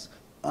 Steadfast,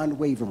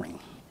 unwavering.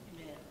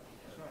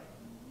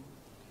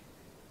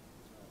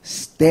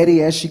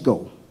 Steady as she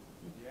go.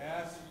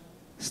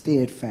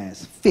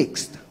 Steadfast,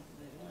 fixed,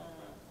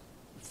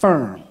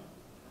 firm,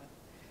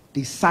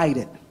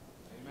 decided,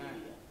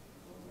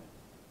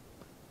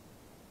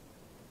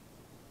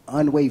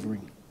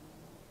 unwavering,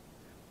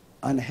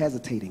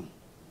 unhesitating,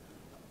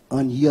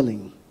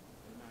 unyielding,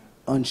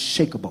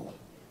 unshakable,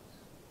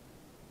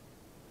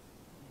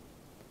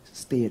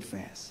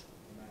 steadfast,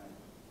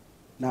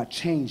 not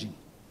changing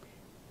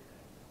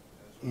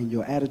in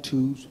your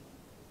attitudes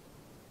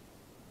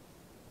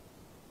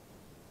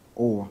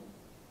or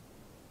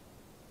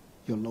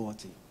your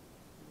loyalty.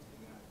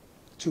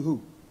 To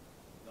who?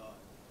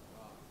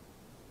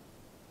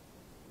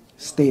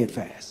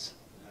 Steadfast.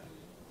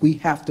 We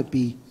have to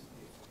be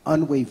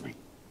unwavering.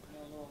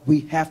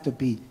 We have to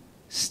be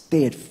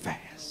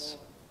steadfast.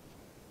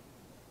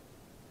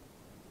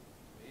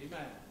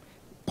 Amen.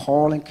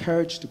 Paul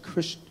encouraged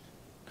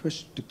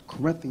the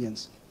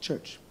Corinthians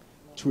church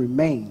to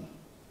remain.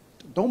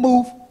 Don't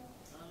move.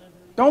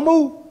 Don't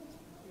move.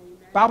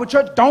 Bible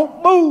church,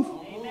 don't move.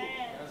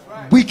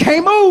 We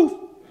can't move.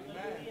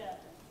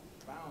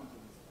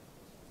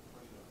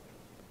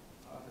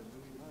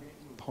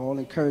 Paul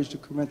encouraged the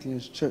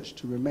Corinthians church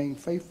to remain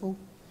faithful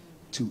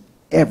to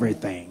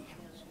everything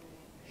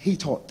he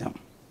taught them.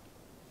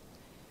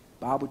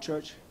 Bible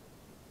church,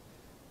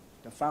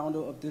 the founder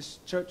of this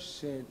church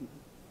said,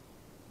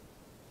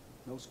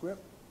 no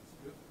script,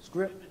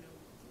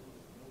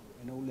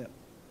 and no lip.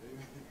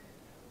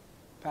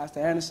 Pastor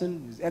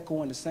Anderson is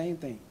echoing the same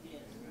thing.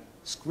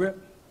 Script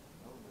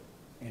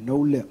and no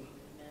lip.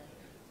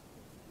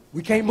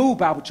 We can't move,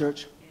 Bible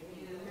church.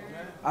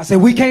 I said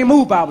we can't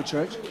move, Bible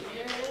church.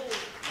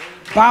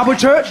 Bible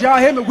church, y'all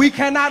hear me? We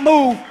cannot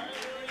move.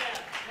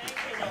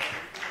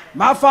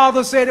 My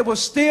father said it was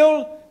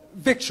still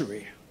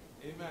victory.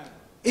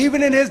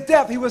 Even in his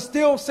death, he was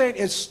still saying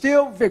it's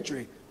still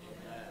victory.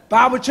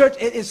 Bible church,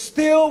 it is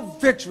still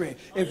victory.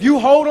 If you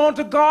hold on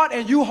to God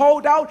and you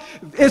hold out,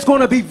 it's going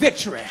to be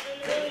victory.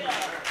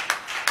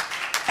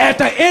 At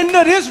the end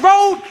of this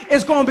road,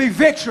 it's going to be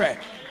victory.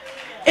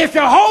 If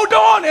you hold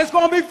on, it's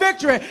going to be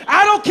victory.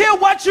 I don't care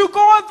what you're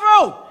going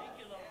through.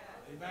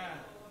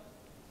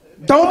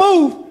 Don't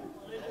move.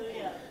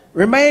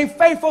 Remain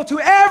faithful to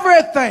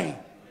everything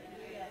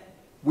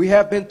we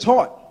have been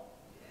taught.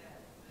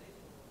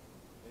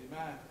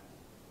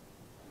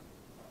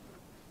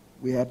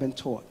 We have been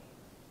taught.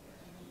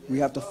 We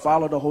have to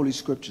follow the Holy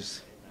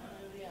Scriptures.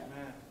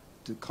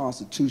 The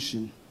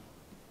Constitution.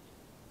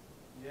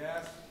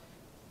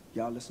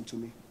 Y'all listen to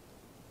me.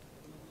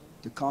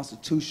 The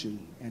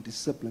Constitution and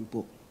Discipline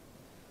book.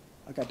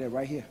 I got that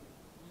right here.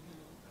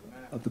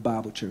 Of the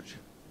Bible Church.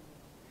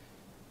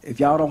 If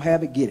y'all don't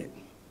have it, get it.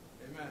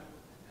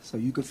 So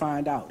you can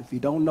find out if you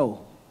don't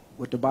know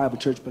what the Bible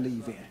Church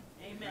believes in.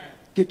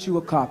 Get you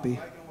a copy.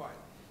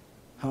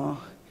 Huh?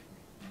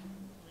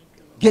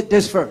 Get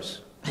this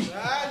first.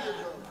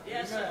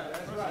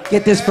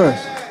 Get this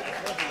first.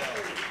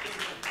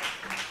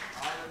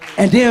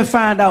 And then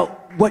find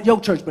out what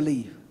your church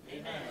believes.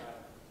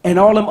 And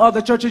all them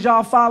other churches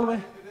y'all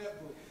following,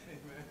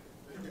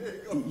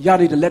 y'all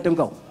need to let them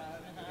go.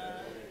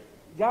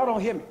 Y'all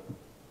don't hear me.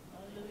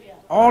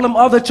 All them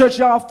other churches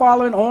y'all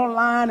following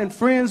online and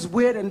friends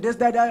with and this,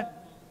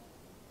 that.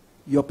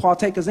 You're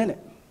partakers in it.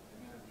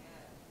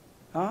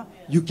 Huh?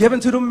 You giving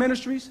to them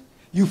ministries.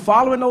 You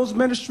following those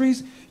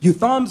ministries. You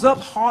thumbs up,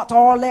 heart,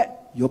 all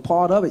that. You're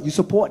part of it. You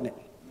supporting it.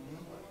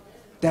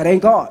 That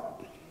ain't God.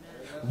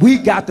 We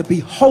got to be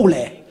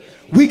holy.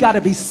 We got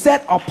to be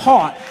set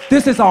apart.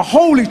 This is a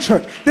holy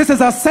church. This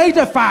is a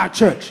sanctified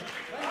church.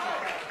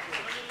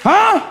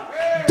 Huh?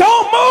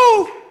 Don't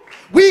move.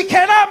 We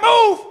cannot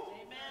move.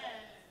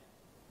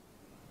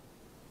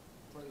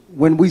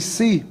 When we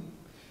see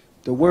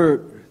the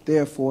word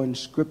therefore in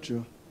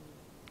Scripture,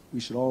 we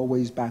should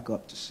always back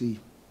up to see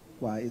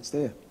why it's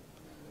there.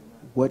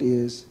 What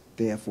is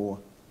therefore?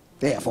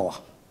 Therefore.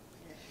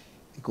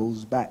 It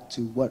goes back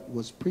to what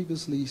was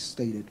previously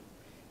stated.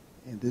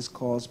 And this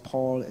cause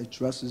Paul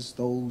addresses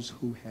those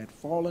who had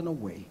fallen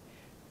away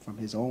from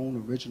his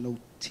own original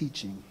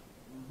teaching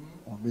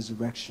on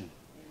resurrection.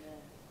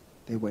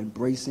 They were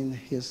embracing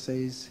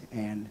hearsays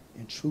and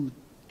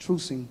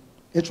introducing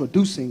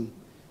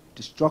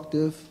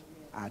destructive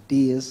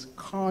ideas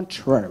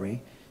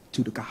contrary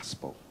to the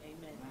gospel.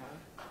 Amen.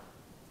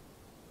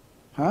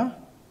 Huh?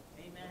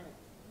 Amen.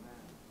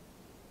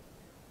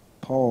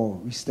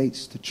 Paul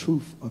restates the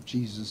truth of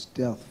Jesus'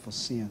 death for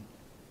sin.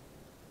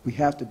 We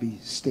have to be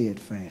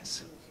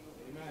steadfast.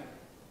 Amen.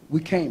 We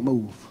can't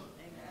move.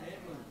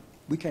 Amen.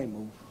 We can't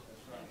move.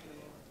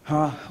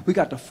 Huh? We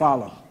got to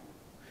follow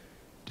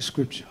the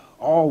Scripture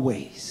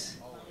always,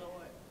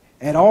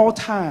 at all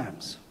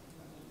times,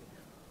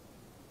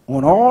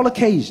 on all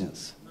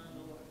occasions,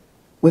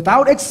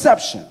 without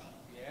exception,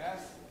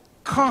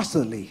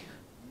 constantly.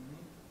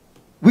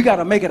 We got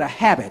to make it a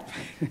habit.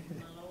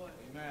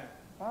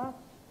 Huh?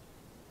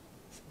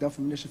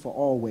 Definition for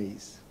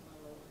always.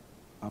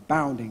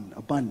 Abounding,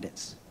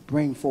 abundance,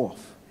 bring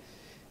forth.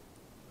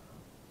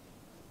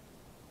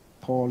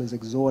 Paul is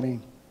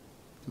exhorting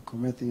the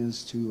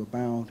Corinthians to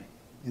abound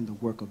in the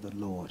work of the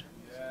Lord.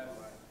 Yes.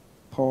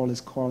 Paul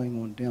is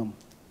calling on them.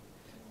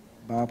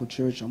 Bible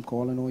Church, I'm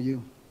calling on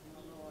you.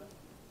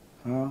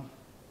 Huh?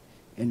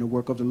 In the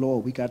work of the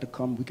Lord, we got to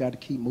come, we got to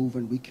keep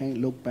moving. We can't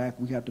look back.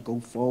 We have to go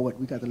forward.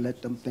 We got to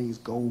let them things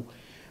go.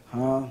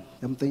 Huh?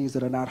 Them things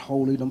that are not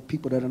holy, them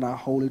people that are not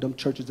holy, them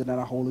churches that are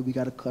not holy, we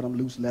got to cut them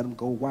loose, let them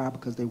go. Why?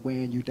 Because they're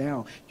weighing you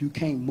down. You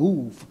can't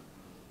move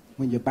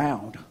when you're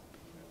bound.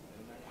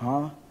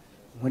 Huh?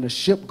 When the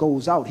ship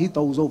goes out, he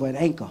throws over an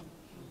anchor.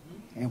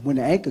 And when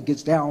the anchor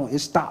gets down, it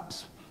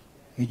stops.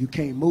 And you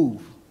can't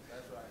move.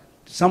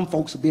 Some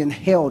folks are being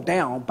held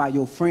down by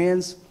your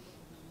friends,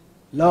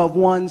 loved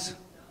ones,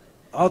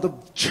 other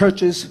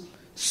churches,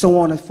 so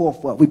on and so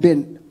forth. They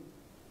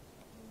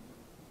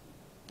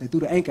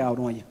threw the anchor out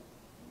on you.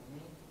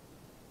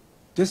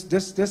 This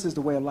is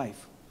the way of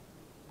life.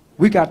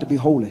 We got to be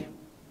holy.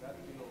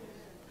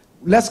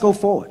 Let's go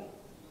forward.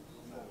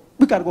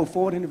 We got to go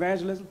forward in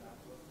evangelism,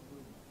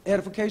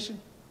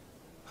 edification.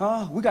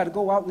 Huh? We got to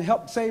go out and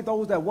help save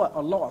those that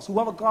are lost.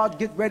 Whoever God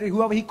get ready,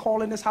 whoever he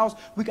call in this house,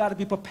 we got to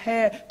be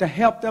prepared to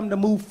help them to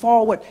move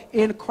forward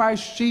in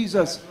Christ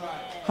Jesus.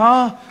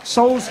 Huh?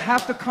 Souls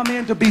have to come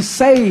in to be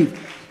saved.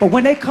 But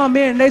when they come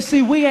in, they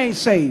see we ain't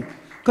saved.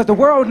 Because the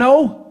world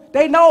know.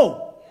 They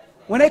know.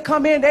 When they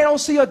come in, they don't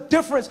see a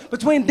difference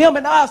between them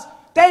and us.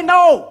 They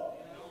know.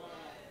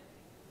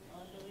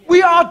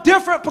 We are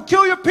different,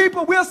 peculiar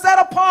people. We're set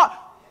apart.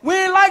 We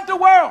ain't like the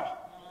world.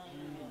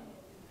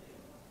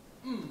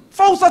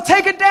 Folks are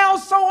taken down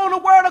so on the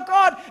word of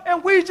God,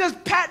 and we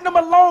just patting them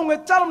along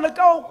and tell them to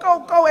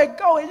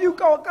go, and you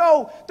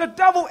go. The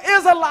devil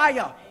is a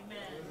liar.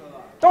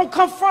 Don't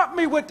confront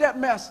me with that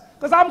mess,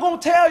 because I'm going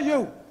to tell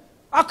you,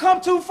 I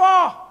come too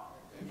far.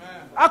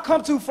 I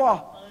come too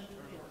far.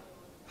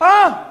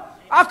 Huh?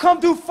 I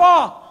come too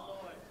far.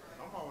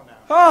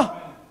 Huh?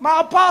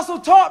 My apostle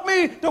taught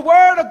me the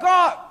word of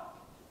God.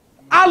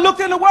 I looked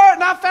in the word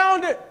and I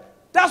found it.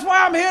 That's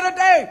why I'm here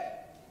today.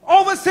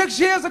 Over 6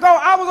 years ago,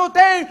 I was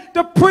ordained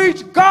to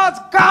preach God's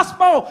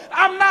gospel.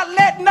 I'm not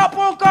letting up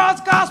on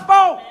God's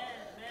gospel.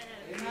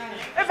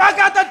 If I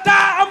got to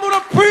die, I'm going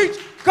to preach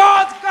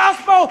God's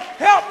gospel.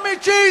 Help me,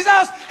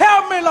 Jesus.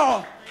 Help me,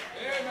 Lord.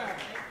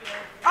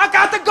 I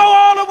got to go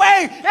all the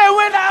way. And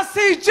when I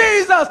see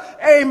Jesus,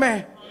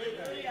 amen.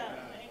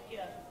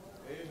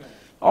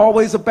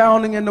 Always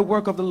abounding in the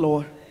work of the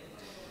Lord.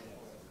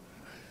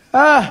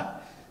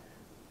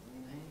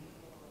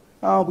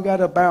 Oh, we got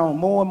to abound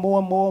more and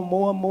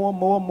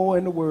more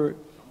in the word.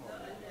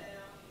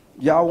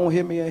 Y'all won't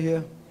hear me in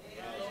here.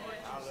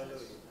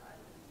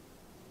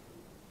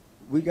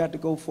 We got to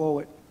go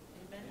forward.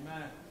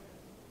 Amen.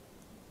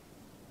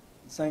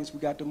 Saints,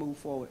 we got to move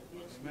forward.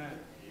 Amen.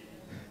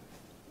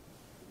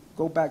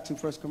 Go back to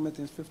 1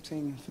 Corinthians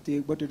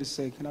 15:58. What did it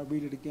say? Can I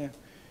read it again?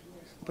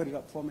 Put it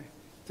up for me.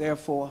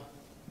 Therefore,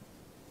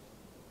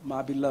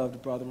 my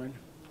beloved brethren,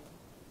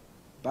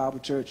 Bible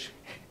Church,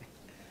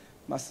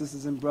 my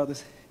sisters and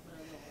brothers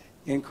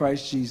in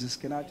Christ Jesus.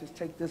 Can I just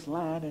take this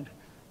line and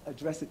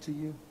address it to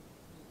you?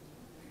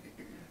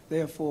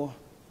 Therefore,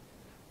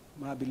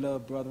 my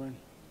beloved brethren,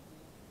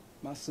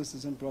 my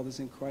sisters and brothers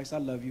in Christ, I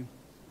love you.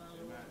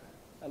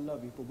 I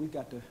love you, but we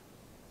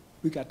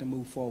got to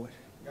move forward.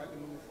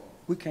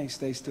 We can't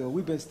stay still.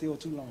 We've been still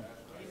too long.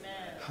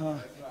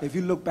 If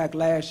you look back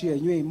last year,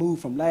 you ain't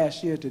moved from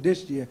last year to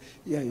this year.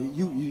 Yeah,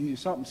 you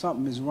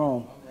something is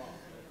wrong.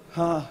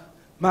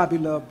 My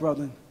beloved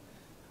brethren,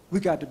 we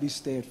got to be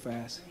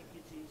steadfast.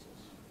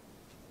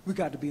 We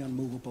got to be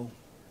unmovable.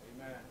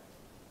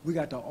 We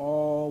got to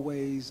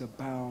always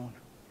abound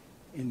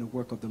in the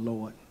work of the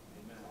Lord.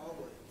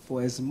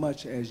 For as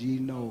much as ye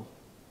know,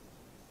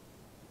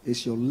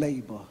 it's your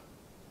labor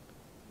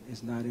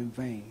is not in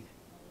vain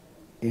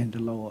in the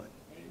Lord.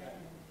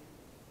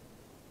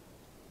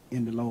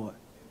 In the Lord.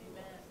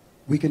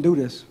 We can do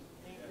this.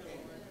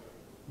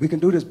 We can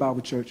do this,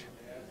 Bible Church.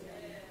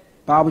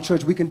 Bible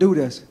Church, we can do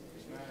this.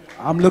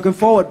 I'm looking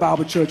forward,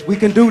 Bible Church. We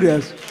can do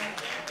this.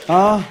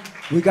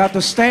 We got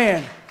to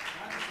stand.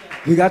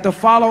 We got to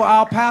follow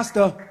our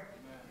pastor.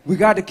 We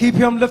got to keep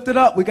him lifted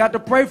up. We got to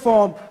pray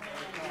for him.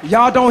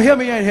 Y'all don't hear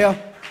me in here.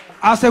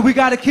 I said we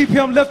got to keep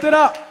him lifted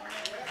up.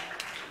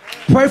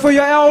 Pray for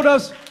your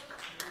elders.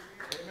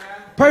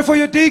 Pray for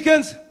your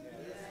deacons.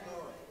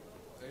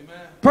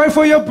 Pray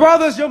for your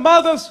brothers, your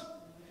mothers.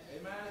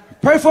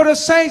 Pray for the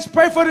saints.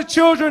 Pray for the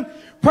children.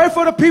 Pray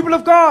for the people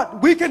of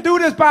God. We can do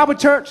this, Bible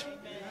Church.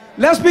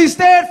 Let's be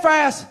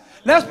steadfast.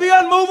 Let's be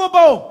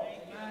unmovable.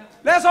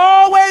 Let's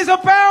always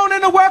abound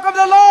in the work of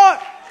the Lord.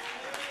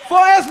 For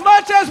as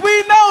much as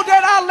we know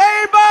that our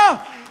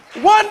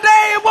labor, one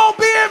day it won't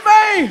be in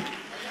vain.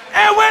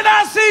 And when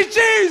I see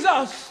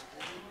Jesus.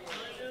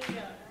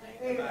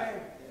 Amen.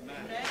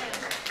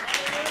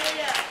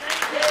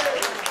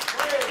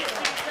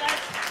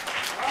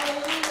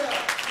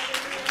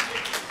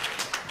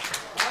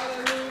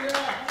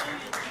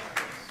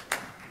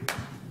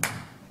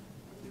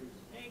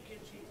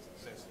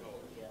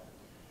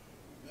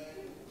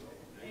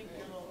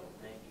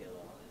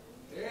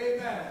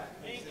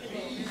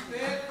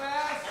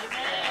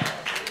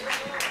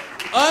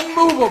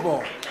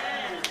 Unmovable,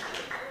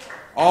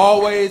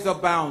 always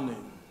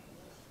abounding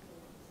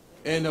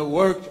in the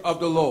work of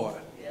the Lord.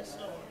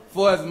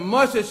 For as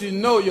much as you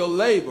know your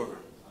labor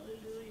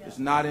is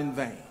not in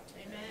vain.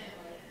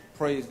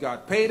 Praise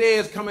God. Payday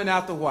is coming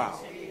after a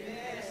while.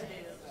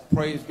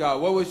 Praise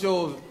God. What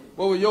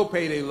would your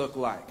payday look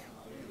like?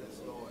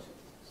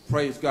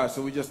 Praise God.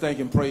 So we just thank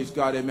and praise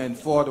God, amen,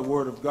 for the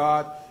word of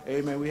God.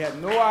 Amen. We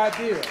had no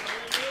idea.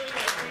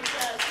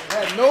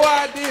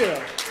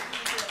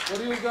 What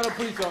he was going to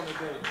preach on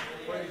today.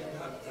 Praise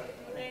God.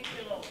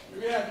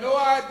 We had no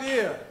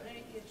idea.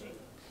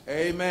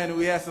 Amen.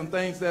 We had some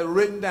things that are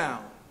written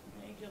down.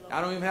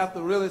 I don't even have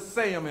to really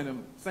say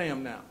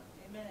them now.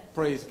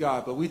 Praise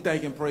God. But we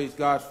thank and praise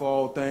God for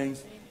all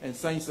things. And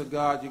saints of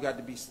God, you got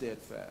to be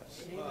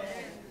steadfast.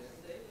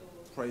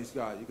 Praise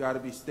God. You got to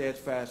be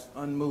steadfast,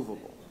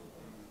 unmovable.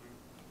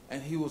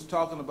 And he was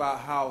talking about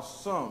how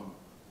some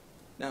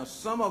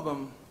of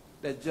them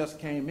that just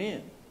came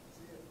in,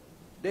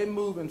 they're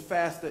moving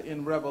faster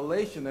in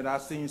Revelation than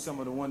I've seen some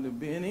of the ones that have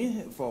been in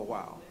here for a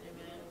while.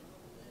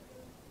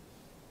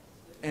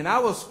 And I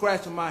was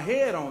scratching my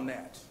head on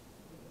that.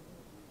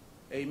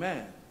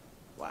 Amen.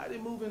 Why are they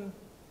moving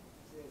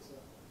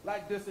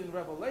like this in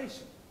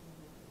Revelation?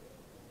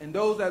 And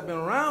those that have been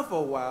around for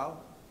a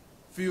while,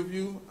 few of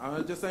you,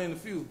 I'm just saying a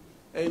few,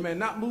 amen,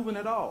 not moving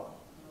at all.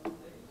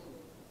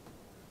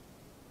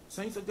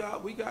 Saints of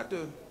God, we got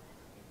to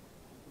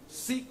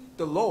seek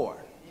the Lord.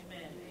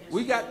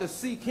 We got to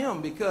seek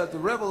him because the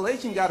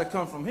revelation got to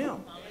come from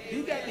him.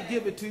 He got to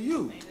give it to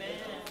you.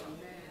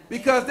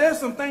 Because there's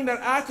some things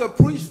that I could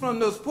preach from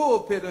this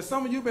pulpit, and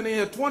some of you been in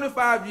here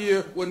 25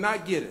 years will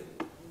not get it.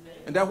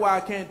 And that's why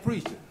I can't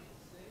preach it.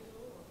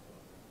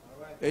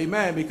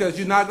 Amen. Because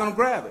you're not going to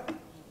grab it.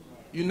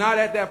 You're not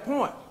at that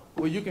point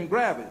where you can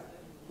grab it,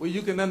 where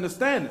you can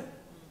understand it.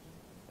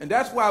 And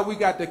that's why we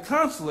got to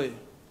constantly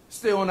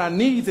stay on our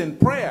knees in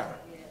prayer.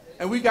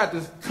 And we got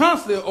to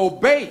constantly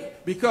obey.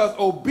 Because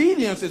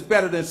obedience is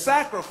better than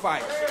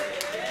sacrifice.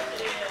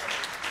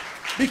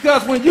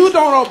 Because when you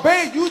don't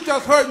obey, you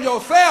just hurting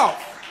yourself.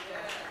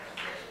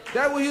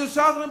 That's what he was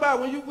talking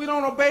about. When we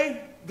don't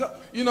obey,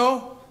 you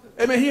know.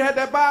 Amen. He had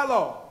that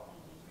bylaw.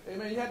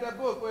 Amen. He had that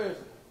book. Where is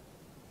it?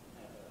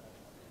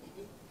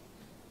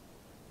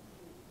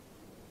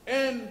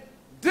 And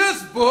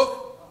this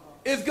book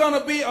is going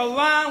to be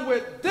aligned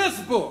with this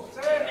book.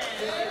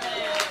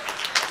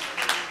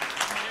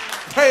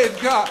 Praise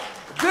God.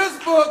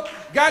 This book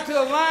got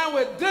to align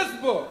with this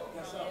book.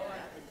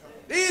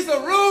 These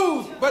are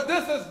rules, but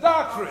this is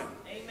doctrine.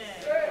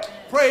 Amen.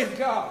 Praise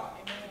God.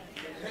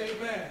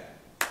 Amen.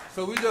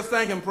 So we just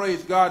thank and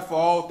praise God for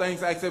all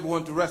things. I ask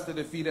everyone to rest at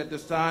their feet at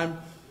this time.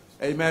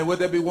 Amen. Would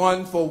there be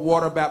one for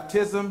water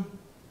baptism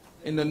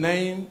in the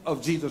name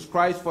of Jesus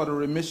Christ for the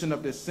remission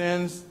of their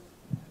sins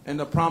and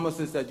the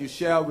promises that you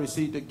shall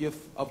receive the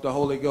gift of the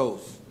Holy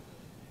Ghost.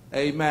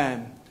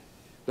 Amen.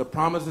 The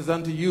promises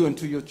unto you and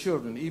to your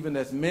children, even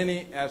as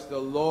many as the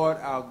Lord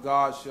our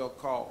God shall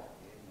call.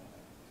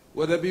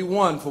 Will there be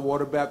one for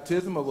water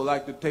baptism, or would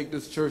like to take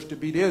this church to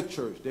be their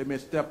church? They may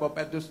step up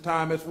at this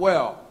time as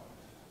well.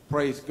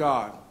 Praise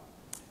God.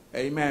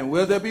 Amen.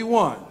 Will there be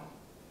one?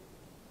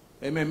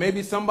 Amen.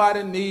 Maybe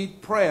somebody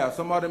need prayer.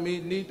 Somebody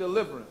need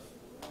deliverance.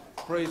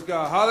 Praise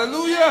God.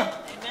 Hallelujah.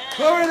 Amen.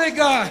 Glory to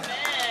God.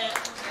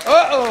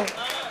 Uh-oh.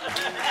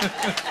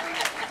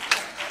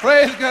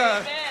 Praise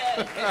God.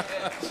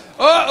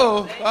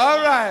 Uh-oh.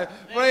 All right.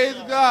 Praise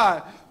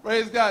God.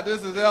 Praise God.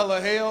 This is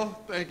Ella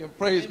Hale. Thank you.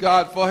 Praise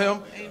God for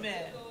him.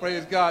 Amen.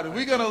 Praise God. And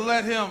we're going to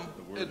let him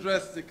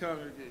address the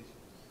congregation.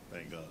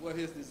 Thank God. What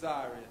his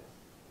desire is.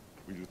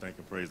 We do thank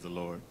and praise the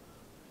Lord.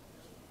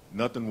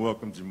 Nothing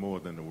welcomes you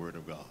more than the Word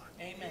of God.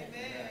 Amen.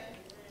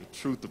 The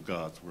truth of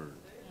God's Word.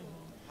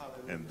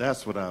 And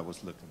that's what I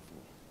was looking for.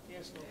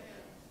 Yes, Lord.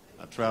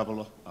 I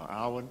travel an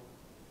hour,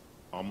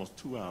 almost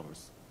 2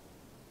 hours,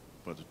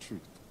 for the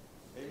truth.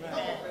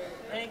 Amen.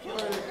 Thank you,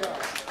 Lord.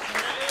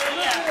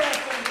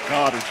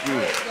 God is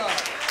good.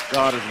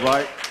 God is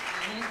right.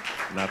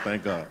 And I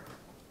thank God.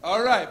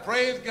 All right,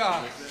 praise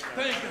God.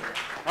 Thank you.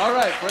 All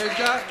right, praise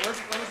God.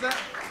 What was that?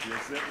 If you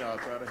accept it, I'll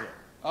try to help.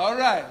 All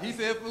right. He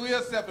said, if we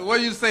accept it. What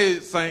do you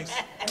say, saints?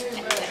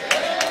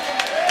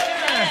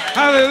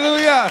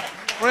 Hallelujah.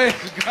 Praise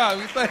God.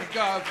 We thank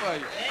God for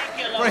you. Thank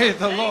you, Lord. Praise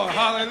the Lord.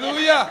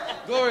 Hallelujah.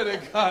 Glory to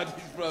God,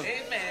 these brothers.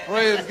 Amen.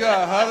 Praise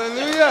God.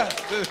 Hallelujah.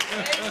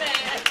 Amen.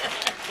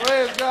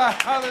 Praise God.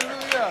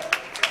 Hallelujah.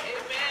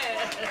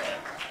 Amen.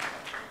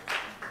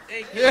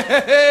 Thank you.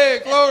 Hey,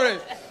 glory.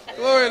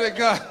 Glory to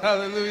God.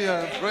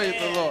 Hallelujah.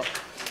 Praise the Lord.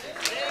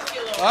 Thank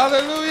you, Lord.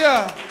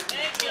 Hallelujah.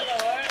 Thank you, Lord.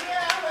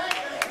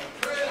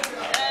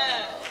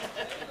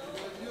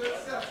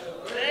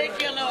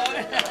 Thank you, Lord.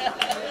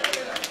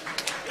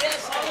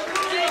 Yes, Lord.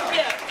 Thank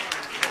you.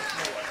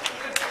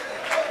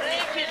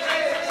 Thank you,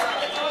 Jesus.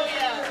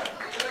 Hallelujah.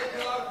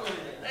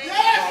 Thank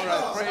you. All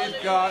right. Praise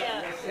God.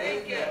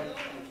 Thank you.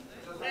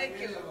 Thank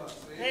you.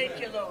 Thank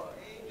you, Lord.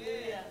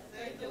 Hallelujah.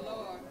 Thank you,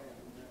 Lord.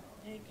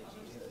 Thank you,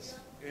 Jesus.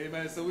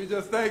 Amen. So we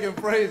just thank and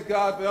praise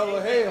God for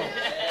Elder Hale.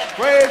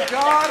 Praise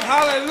God.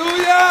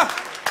 Hallelujah.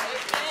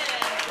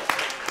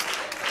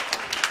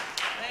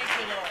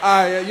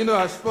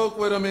 I spoke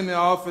with him in the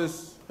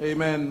office,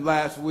 amen,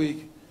 last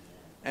week,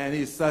 and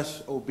he's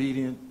such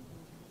obedient.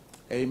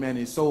 Amen.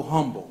 He's so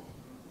humble.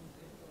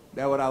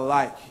 That's what I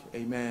like,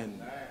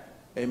 amen,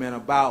 amen,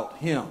 about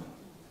him.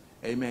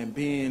 Amen.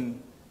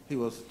 He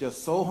was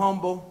just so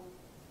humble.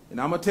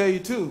 And I'm going to tell you,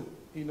 too,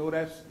 he know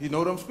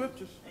them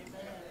scriptures.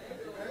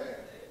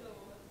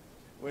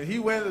 When he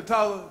went to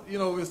talk, we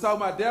was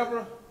talking about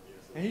Deborah,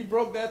 and he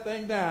broke that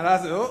thing down. I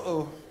said,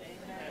 uh-oh.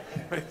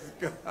 Praise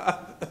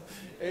God.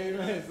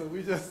 Amen. So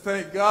we just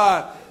thank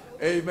God,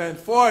 amen,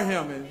 for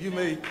him. And you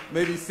may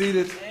be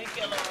seated. Thank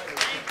you, Lord.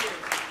 Thank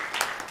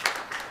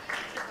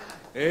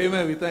you.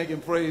 Amen. We thank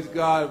and praise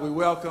God. We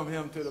welcome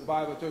him to the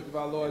Bible Church of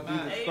our Lord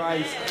Jesus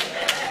Christ.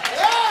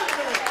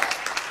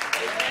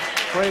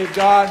 Praise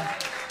God.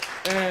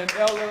 And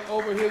Elder,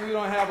 over here, we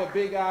don't have a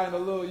big I and a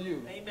little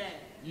U. Amen.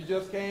 You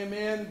just came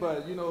in,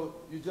 but, you're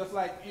just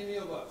like any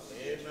of us.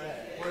 Amen.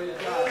 Praise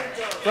God.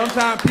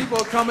 Sometimes people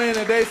come in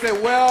and they say,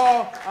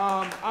 well,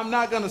 I'm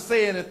not going to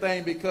say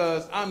anything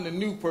because I'm the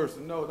new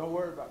person. No, don't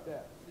worry about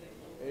that.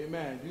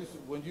 Amen.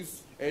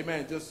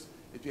 Amen, just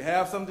if you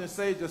have something to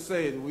say, just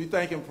say it. We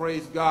thank and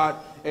praise God,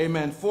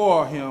 amen,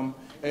 for him.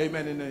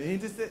 Amen. And he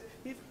just said,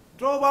 he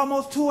drove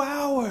almost 2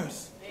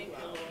 hours. Thank you,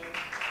 Lord.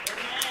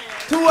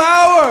 2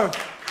 hours.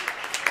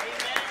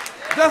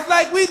 Just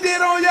like we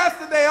did on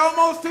yesterday,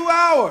 almost 2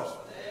 hours.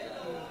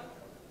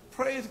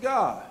 Praise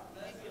God.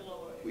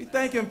 We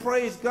thank and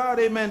praise God,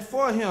 amen,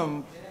 for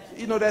him.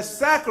 That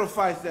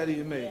sacrifice that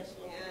he made.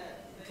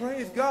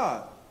 Praise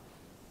God.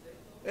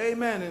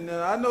 Amen. And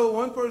I know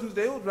one person,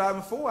 they were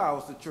driving 4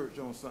 hours to church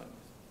on Sundays.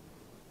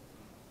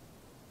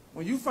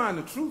 When you find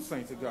the truth,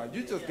 saints of God,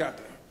 you just got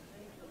to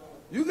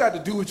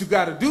do what you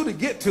got to do to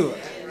get to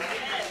it.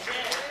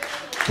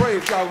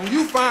 Praise God. When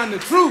you find the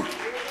truth,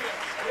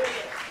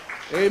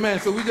 amen.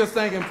 So we just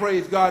thank and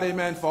praise God,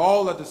 amen, for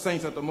all of the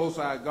saints of the Most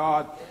High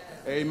God.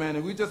 Amen.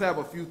 And we just have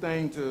a few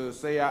things to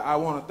say. I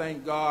want to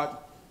thank God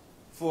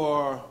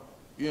for,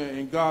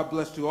 and God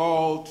bless to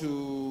all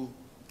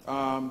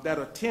that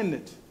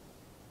attended,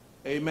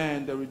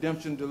 amen, the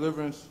Redemption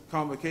Deliverance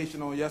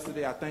Convocation on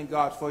yesterday. I thank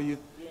God for you.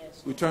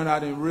 Yes. We turned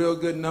out in real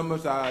good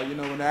numbers.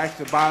 When they asked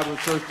the Bible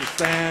Church to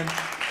stand,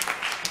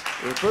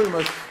 it was pretty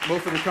much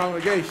most of the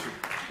congregation.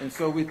 And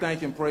so we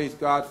thank and praise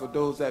God for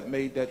those that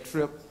made that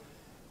trip.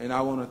 And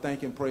I want to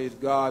thank and praise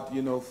God,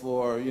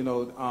 for,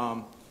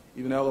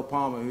 even Elder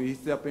Palmer, when he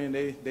stepped in,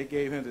 they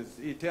gave him this,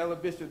 he tell the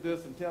bishop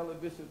this and tell the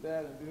bishop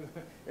that, and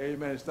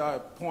amen,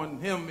 start pointing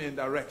him in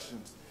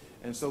directions.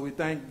 And so we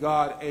thank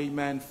God,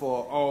 amen,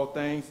 for all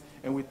things.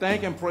 And we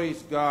thank and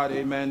praise God,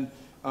 amen.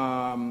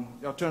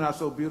 Y'all turned out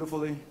so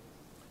beautifully.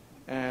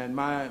 And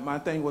my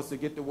thing was to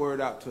get the word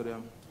out to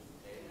them.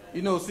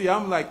 See,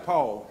 I'm like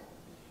Paul.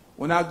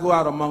 When I go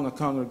out among a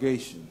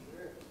congregation,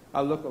 I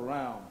look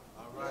around.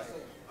 All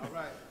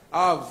right.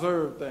 I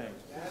observe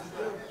things.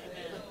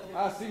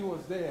 I see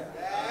what's there.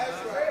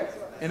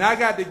 And I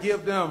got to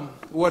give them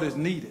what is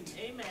needed.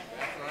 Amen.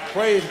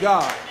 Praise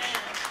God.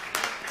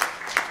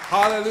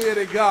 Hallelujah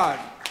to God.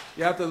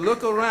 You have to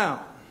look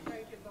around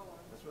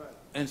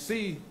and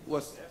see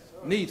what's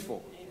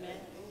needful.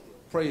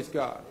 Praise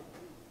God.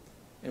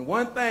 And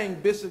one thing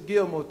Bishop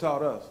Gilmore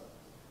taught us,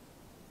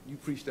 you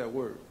preach that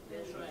word.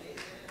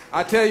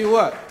 I tell you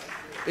what,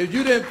 if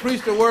you didn't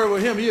preach the word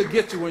with him, he'll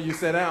get you when you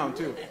sit down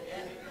too.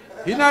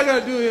 He's not going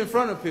to do it in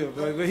front of people,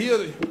 but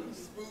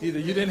you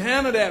didn't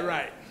handle that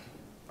right.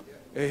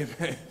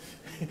 Amen.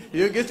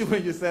 He'll get you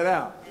when you sit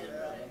down.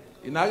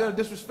 You're not going to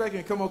disrespect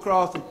and come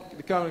across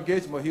the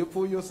congregation, but he'll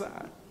pull you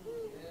aside.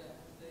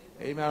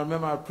 Amen. I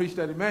remember I preached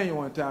at Emmanuel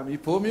one time. He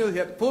had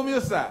to pull me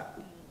aside.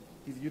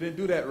 He said, you didn't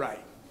do that right.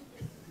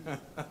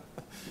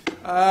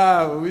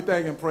 We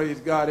thank and praise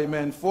God,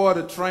 amen, for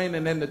the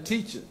training and the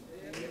teaching.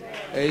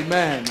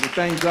 Amen. We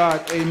thank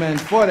God, amen,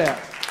 for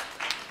that.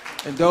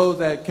 And those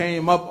that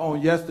came up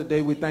on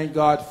yesterday, we thank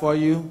God for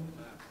you.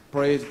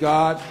 Praise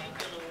God.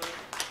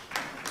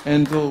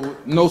 And so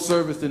no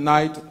service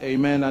tonight,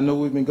 amen. I know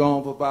we've been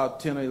gone for about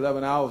 10 or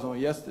 11 hours on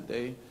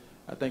yesterday.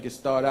 I think it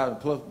started out in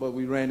plus, but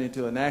we ran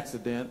into an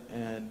accident,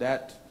 and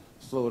that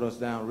slowed us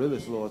down, really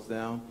slowed us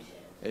down.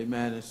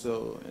 Amen. And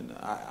so, and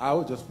I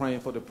was just praying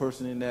for the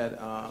person in that,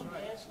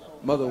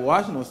 Mother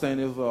Washington was saying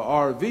it was an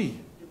RV.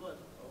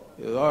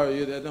 It was an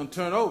RV that don't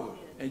turn over.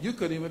 And you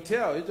couldn't even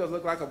tell. It just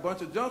looked like a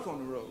bunch of junk on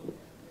the road.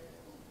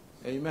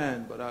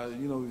 Amen. But,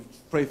 you know, we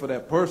pray for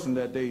that person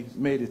that they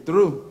made it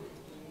through.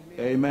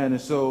 Amen.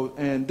 And so,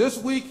 and this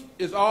week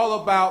is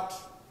all about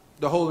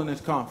the Holiness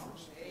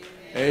Conference.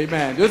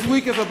 Amen. This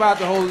week is about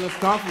the Holiness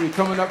Conference. We're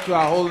coming up to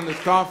our Holiness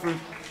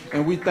Conference,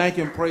 and we thank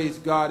and praise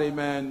God,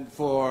 amen,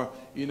 for,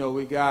 you know,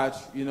 we got,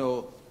 you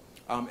know,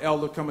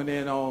 Elder coming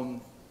in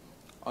on,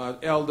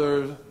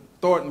 Elder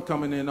Thornton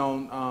coming in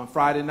on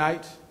Friday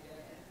night.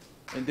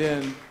 And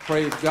then,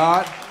 praise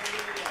God,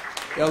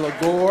 Elder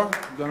Gore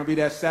going to be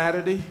that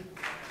Saturday.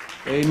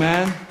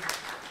 Amen.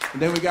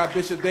 And then we got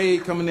Bishop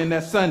Dave coming in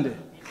that Sunday.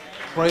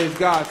 Praise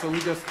God. So we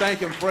just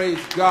thank and praise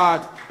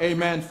God,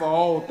 amen, for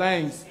all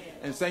things.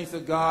 And saints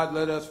of God,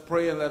 let us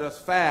pray and let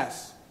us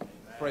fast.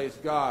 Praise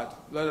God.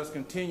 Let us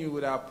continue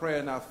with our prayer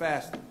and our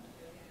fasting.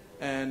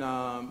 And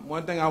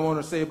one thing I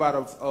want to say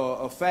about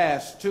a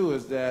fast, too,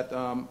 is that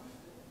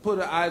put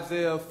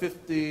Isaiah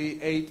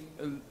 58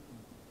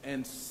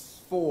 and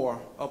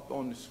 4 up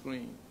on the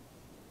screen.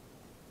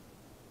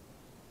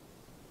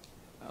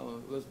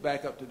 Let's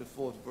back up to the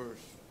 4th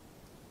verse.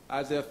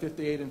 Isaiah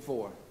 58 and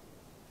 4.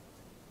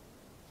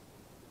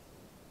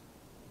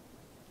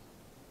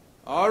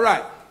 All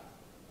right.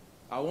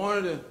 I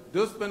wanted to,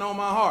 this has been on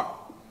my heart.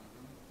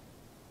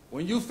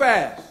 When you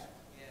fast,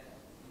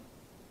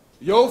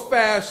 your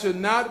fast should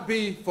not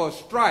be for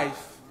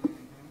strife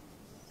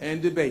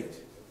and debate.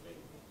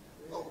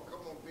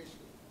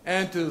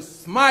 And to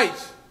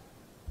smite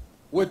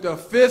with the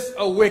fist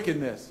of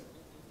wickedness.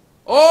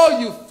 Oh,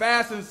 you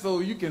fasting so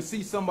you can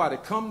see somebody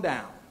come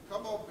down.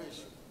 Come on,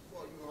 Bishop.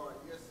 Oh, you are.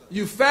 Yes, sir.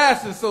 You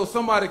fasting so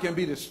somebody can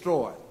be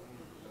destroyed.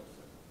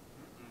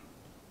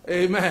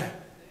 Amen.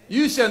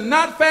 You shall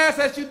not fast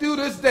as you do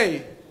this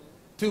day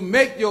to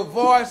make your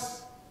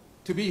voice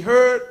to be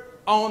heard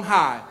on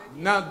high.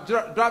 Now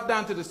drop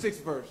down to the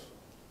 6th verse.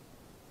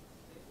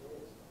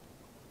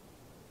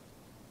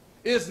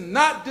 It's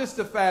not just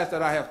the fast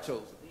that I have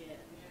chosen.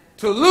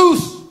 To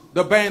loose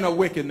the band of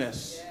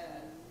wickedness.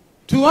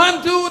 To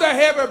undo the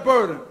heavy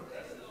burden.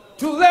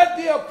 To let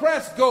the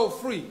oppressed go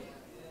free.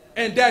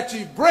 And that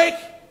you break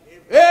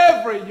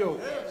every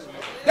yoke.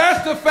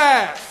 That's the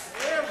fast.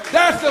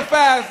 That's the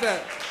fast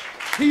that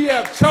He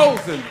have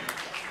chosen.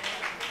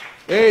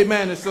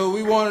 Amen. And so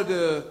we wanted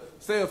to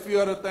say a few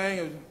other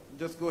things. And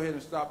just go ahead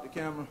and stop the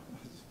camera.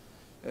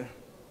 Amen.